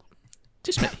Bother. like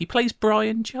he plays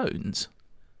Brian Jones.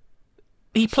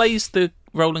 He plays the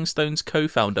Rolling Stones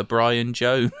co-founder Brian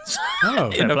Jones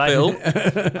in a film.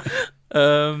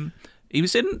 He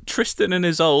was in Tristan and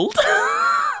Isolde.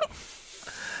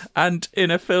 And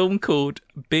in a film called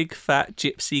Big Fat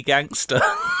Gypsy Gangster.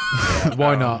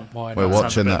 why not? Why We're not?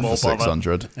 watching bit that more for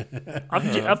 600.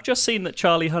 I've just seen that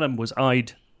Charlie Hunnam was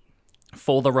eyed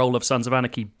for the role of Sons of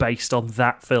Anarchy based on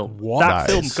that film. What? That That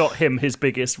film is- got him his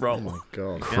biggest role. Oh my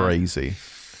god, Crazy.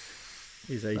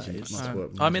 his agent must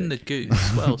work. I'm in the Goose.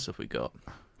 What else have we got?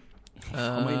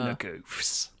 I'm in the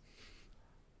goofs.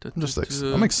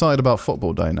 I'm excited about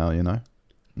football day now, you know.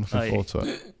 I'm looking Are you? forward to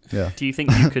it. Yeah. Do you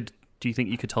think you could? Do you think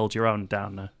you could hold your own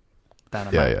down a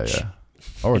Yeah. match?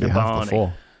 Already In a have Barney.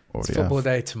 before. It's Already football have.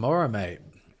 day tomorrow, mate.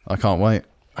 I can't wait.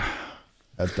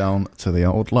 Head down to the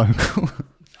old local.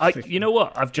 You know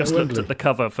what? I've just looked at the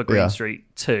cover for Green Yeah. Street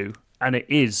 2, and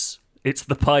it's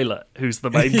the pilot who's the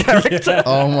main character.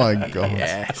 Oh my god.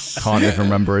 Yes. Can't even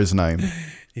remember his name.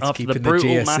 It's After the keeping brutal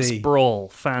GSE. mass brawl,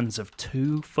 fans of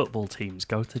 2 football teams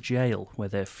go to jail where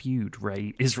their feud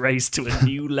is raised to a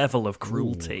new level of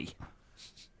cruelty.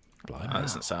 That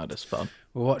doesn't sound as fun.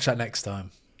 We'll watch that next time.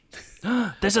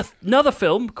 There's another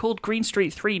film called Green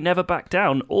Street 3 Never Back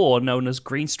Down, or known as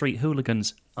Green Street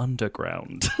Hooligans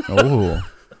Underground. Oh.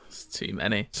 It's too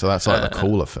many. So that's like the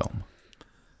cooler film.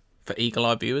 For Eagle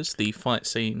Eye viewers, the fight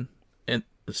scene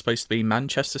that's supposed to be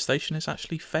Manchester Station is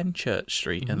actually Fenchurch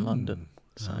Street in London.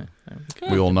 So there we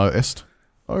go. We all noticed.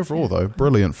 Overall, though,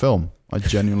 brilliant film. I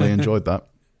genuinely enjoyed that.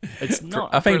 It's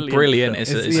not. I think brilliant film.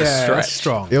 is a It's stretch.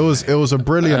 strong. It was a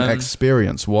brilliant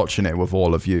experience watching it with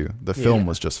all of you. The film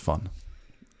was just fun.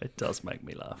 It does make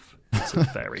me laugh. It's a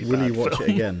very Will bad you watch film.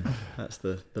 it again? That's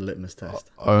the litmus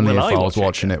test. Only Will if I I was watch it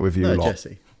watching again? it with you No, lot.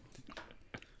 Jesse.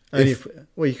 Only if,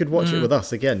 well, you could watch it with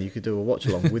us again. You could do a watch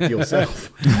along with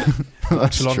yourself.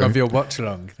 Watch along true. of your watch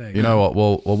along. There You know what?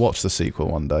 We'll watch the sequel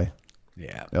one day.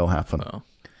 Yeah. It'll happen. Well,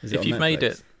 Is it if on you've made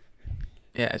Netflix? it,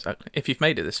 yeah, exactly. If you've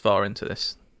made it this far into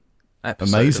this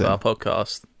episode Amazing. of our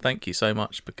podcast, thank you so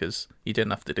much because you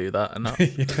didn't have to do that, and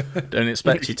I don't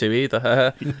expect you to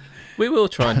either. We will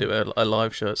try and do a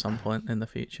live show at some point in the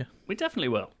future. We definitely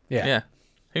will. Yeah. Yeah,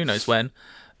 who knows when?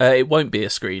 It won't be a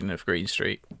screening of Green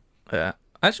Street.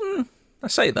 Actually, I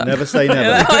say that. Never say never.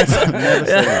 Never say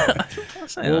never. I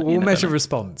say that, you We'll never measure know.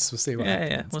 response. We'll see what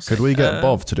happens. Yeah. We'll Could see. we get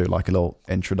Bob to do like a little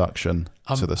introduction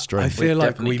to the stream? I feel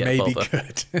like definitely we get maybe Bother.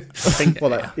 could. I think.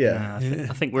 Yeah.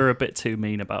 I think we're a bit too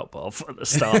mean about Bob at the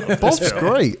start. Of Bob's this film.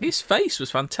 great. His face was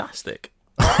fantastic.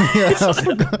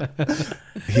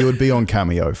 He would be on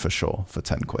Cameo for sure for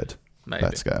 10 quid. Maybe.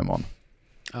 Let's get him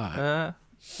on.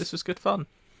 This was good fun.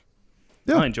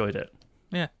 Yeah. I enjoyed it.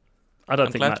 Yeah. I don't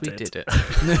I'm think glad Matt we did. did it.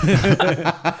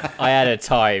 I had a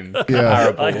time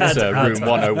comparable to Room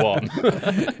 101.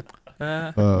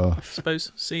 I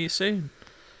suppose see you soon.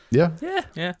 Yeah.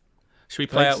 Yeah. Should we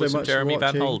play Thanks out with so some much for Jeremy Van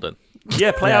watching. Holden?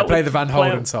 Yeah, Play the Van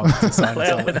Holden song. To sign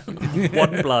Play us out off. with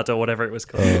One Blood or whatever it was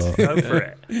called. Go for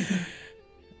it.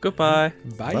 Goodbye.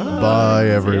 Bye. Bye,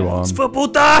 everyone. It's football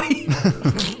day!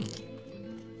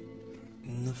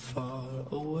 In the far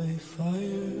away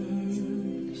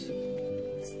fires,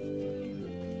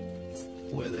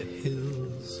 where the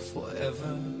hills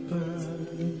forever burn,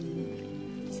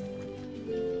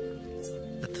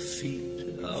 at the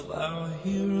feet of our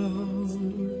heroes,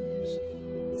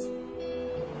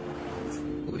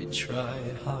 we try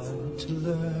hard to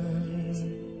learn.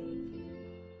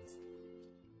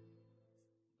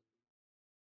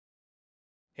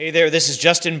 Hey there, this is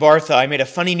Justin Bartha. I made a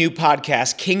funny new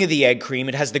podcast, King of the Egg Cream.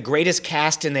 It has the greatest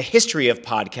cast in the history of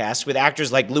podcasts with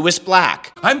actors like Louis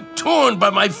Black. I'm torn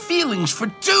by my feelings for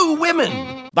two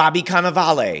women. Bobby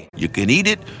Cannavale. You can eat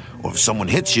it, or if someone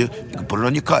hits you, you can put it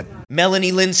on your cut.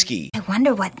 Melanie Linsky. I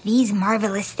wonder what these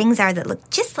marvelous things are that look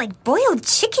just like boiled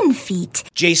chicken feet.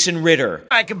 Jason Ritter.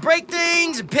 I can break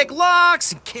things and pick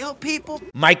locks and kill people.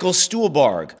 Michael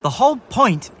Stuhlbarg. The whole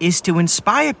point is to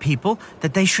inspire people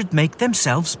that they should make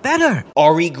themselves better.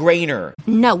 Ari Grainer.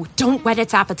 No, don't whet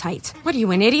its appetite. What are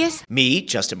you, an idiot? Me,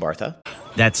 Justin Bartha.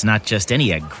 That's not just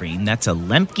any egg cream, that's a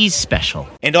Lemke's special.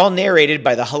 And all narrated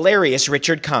by the hilarious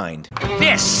Richard Kind.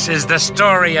 This is the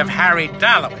story of Harry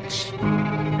Dalowitz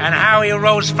and how he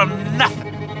rose from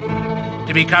nothing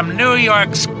to become New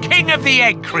York's King of the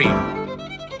Egg Cream.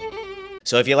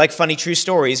 So if you like funny true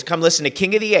stories, come listen to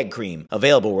King of the Egg Cream,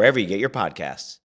 available wherever you get your podcasts.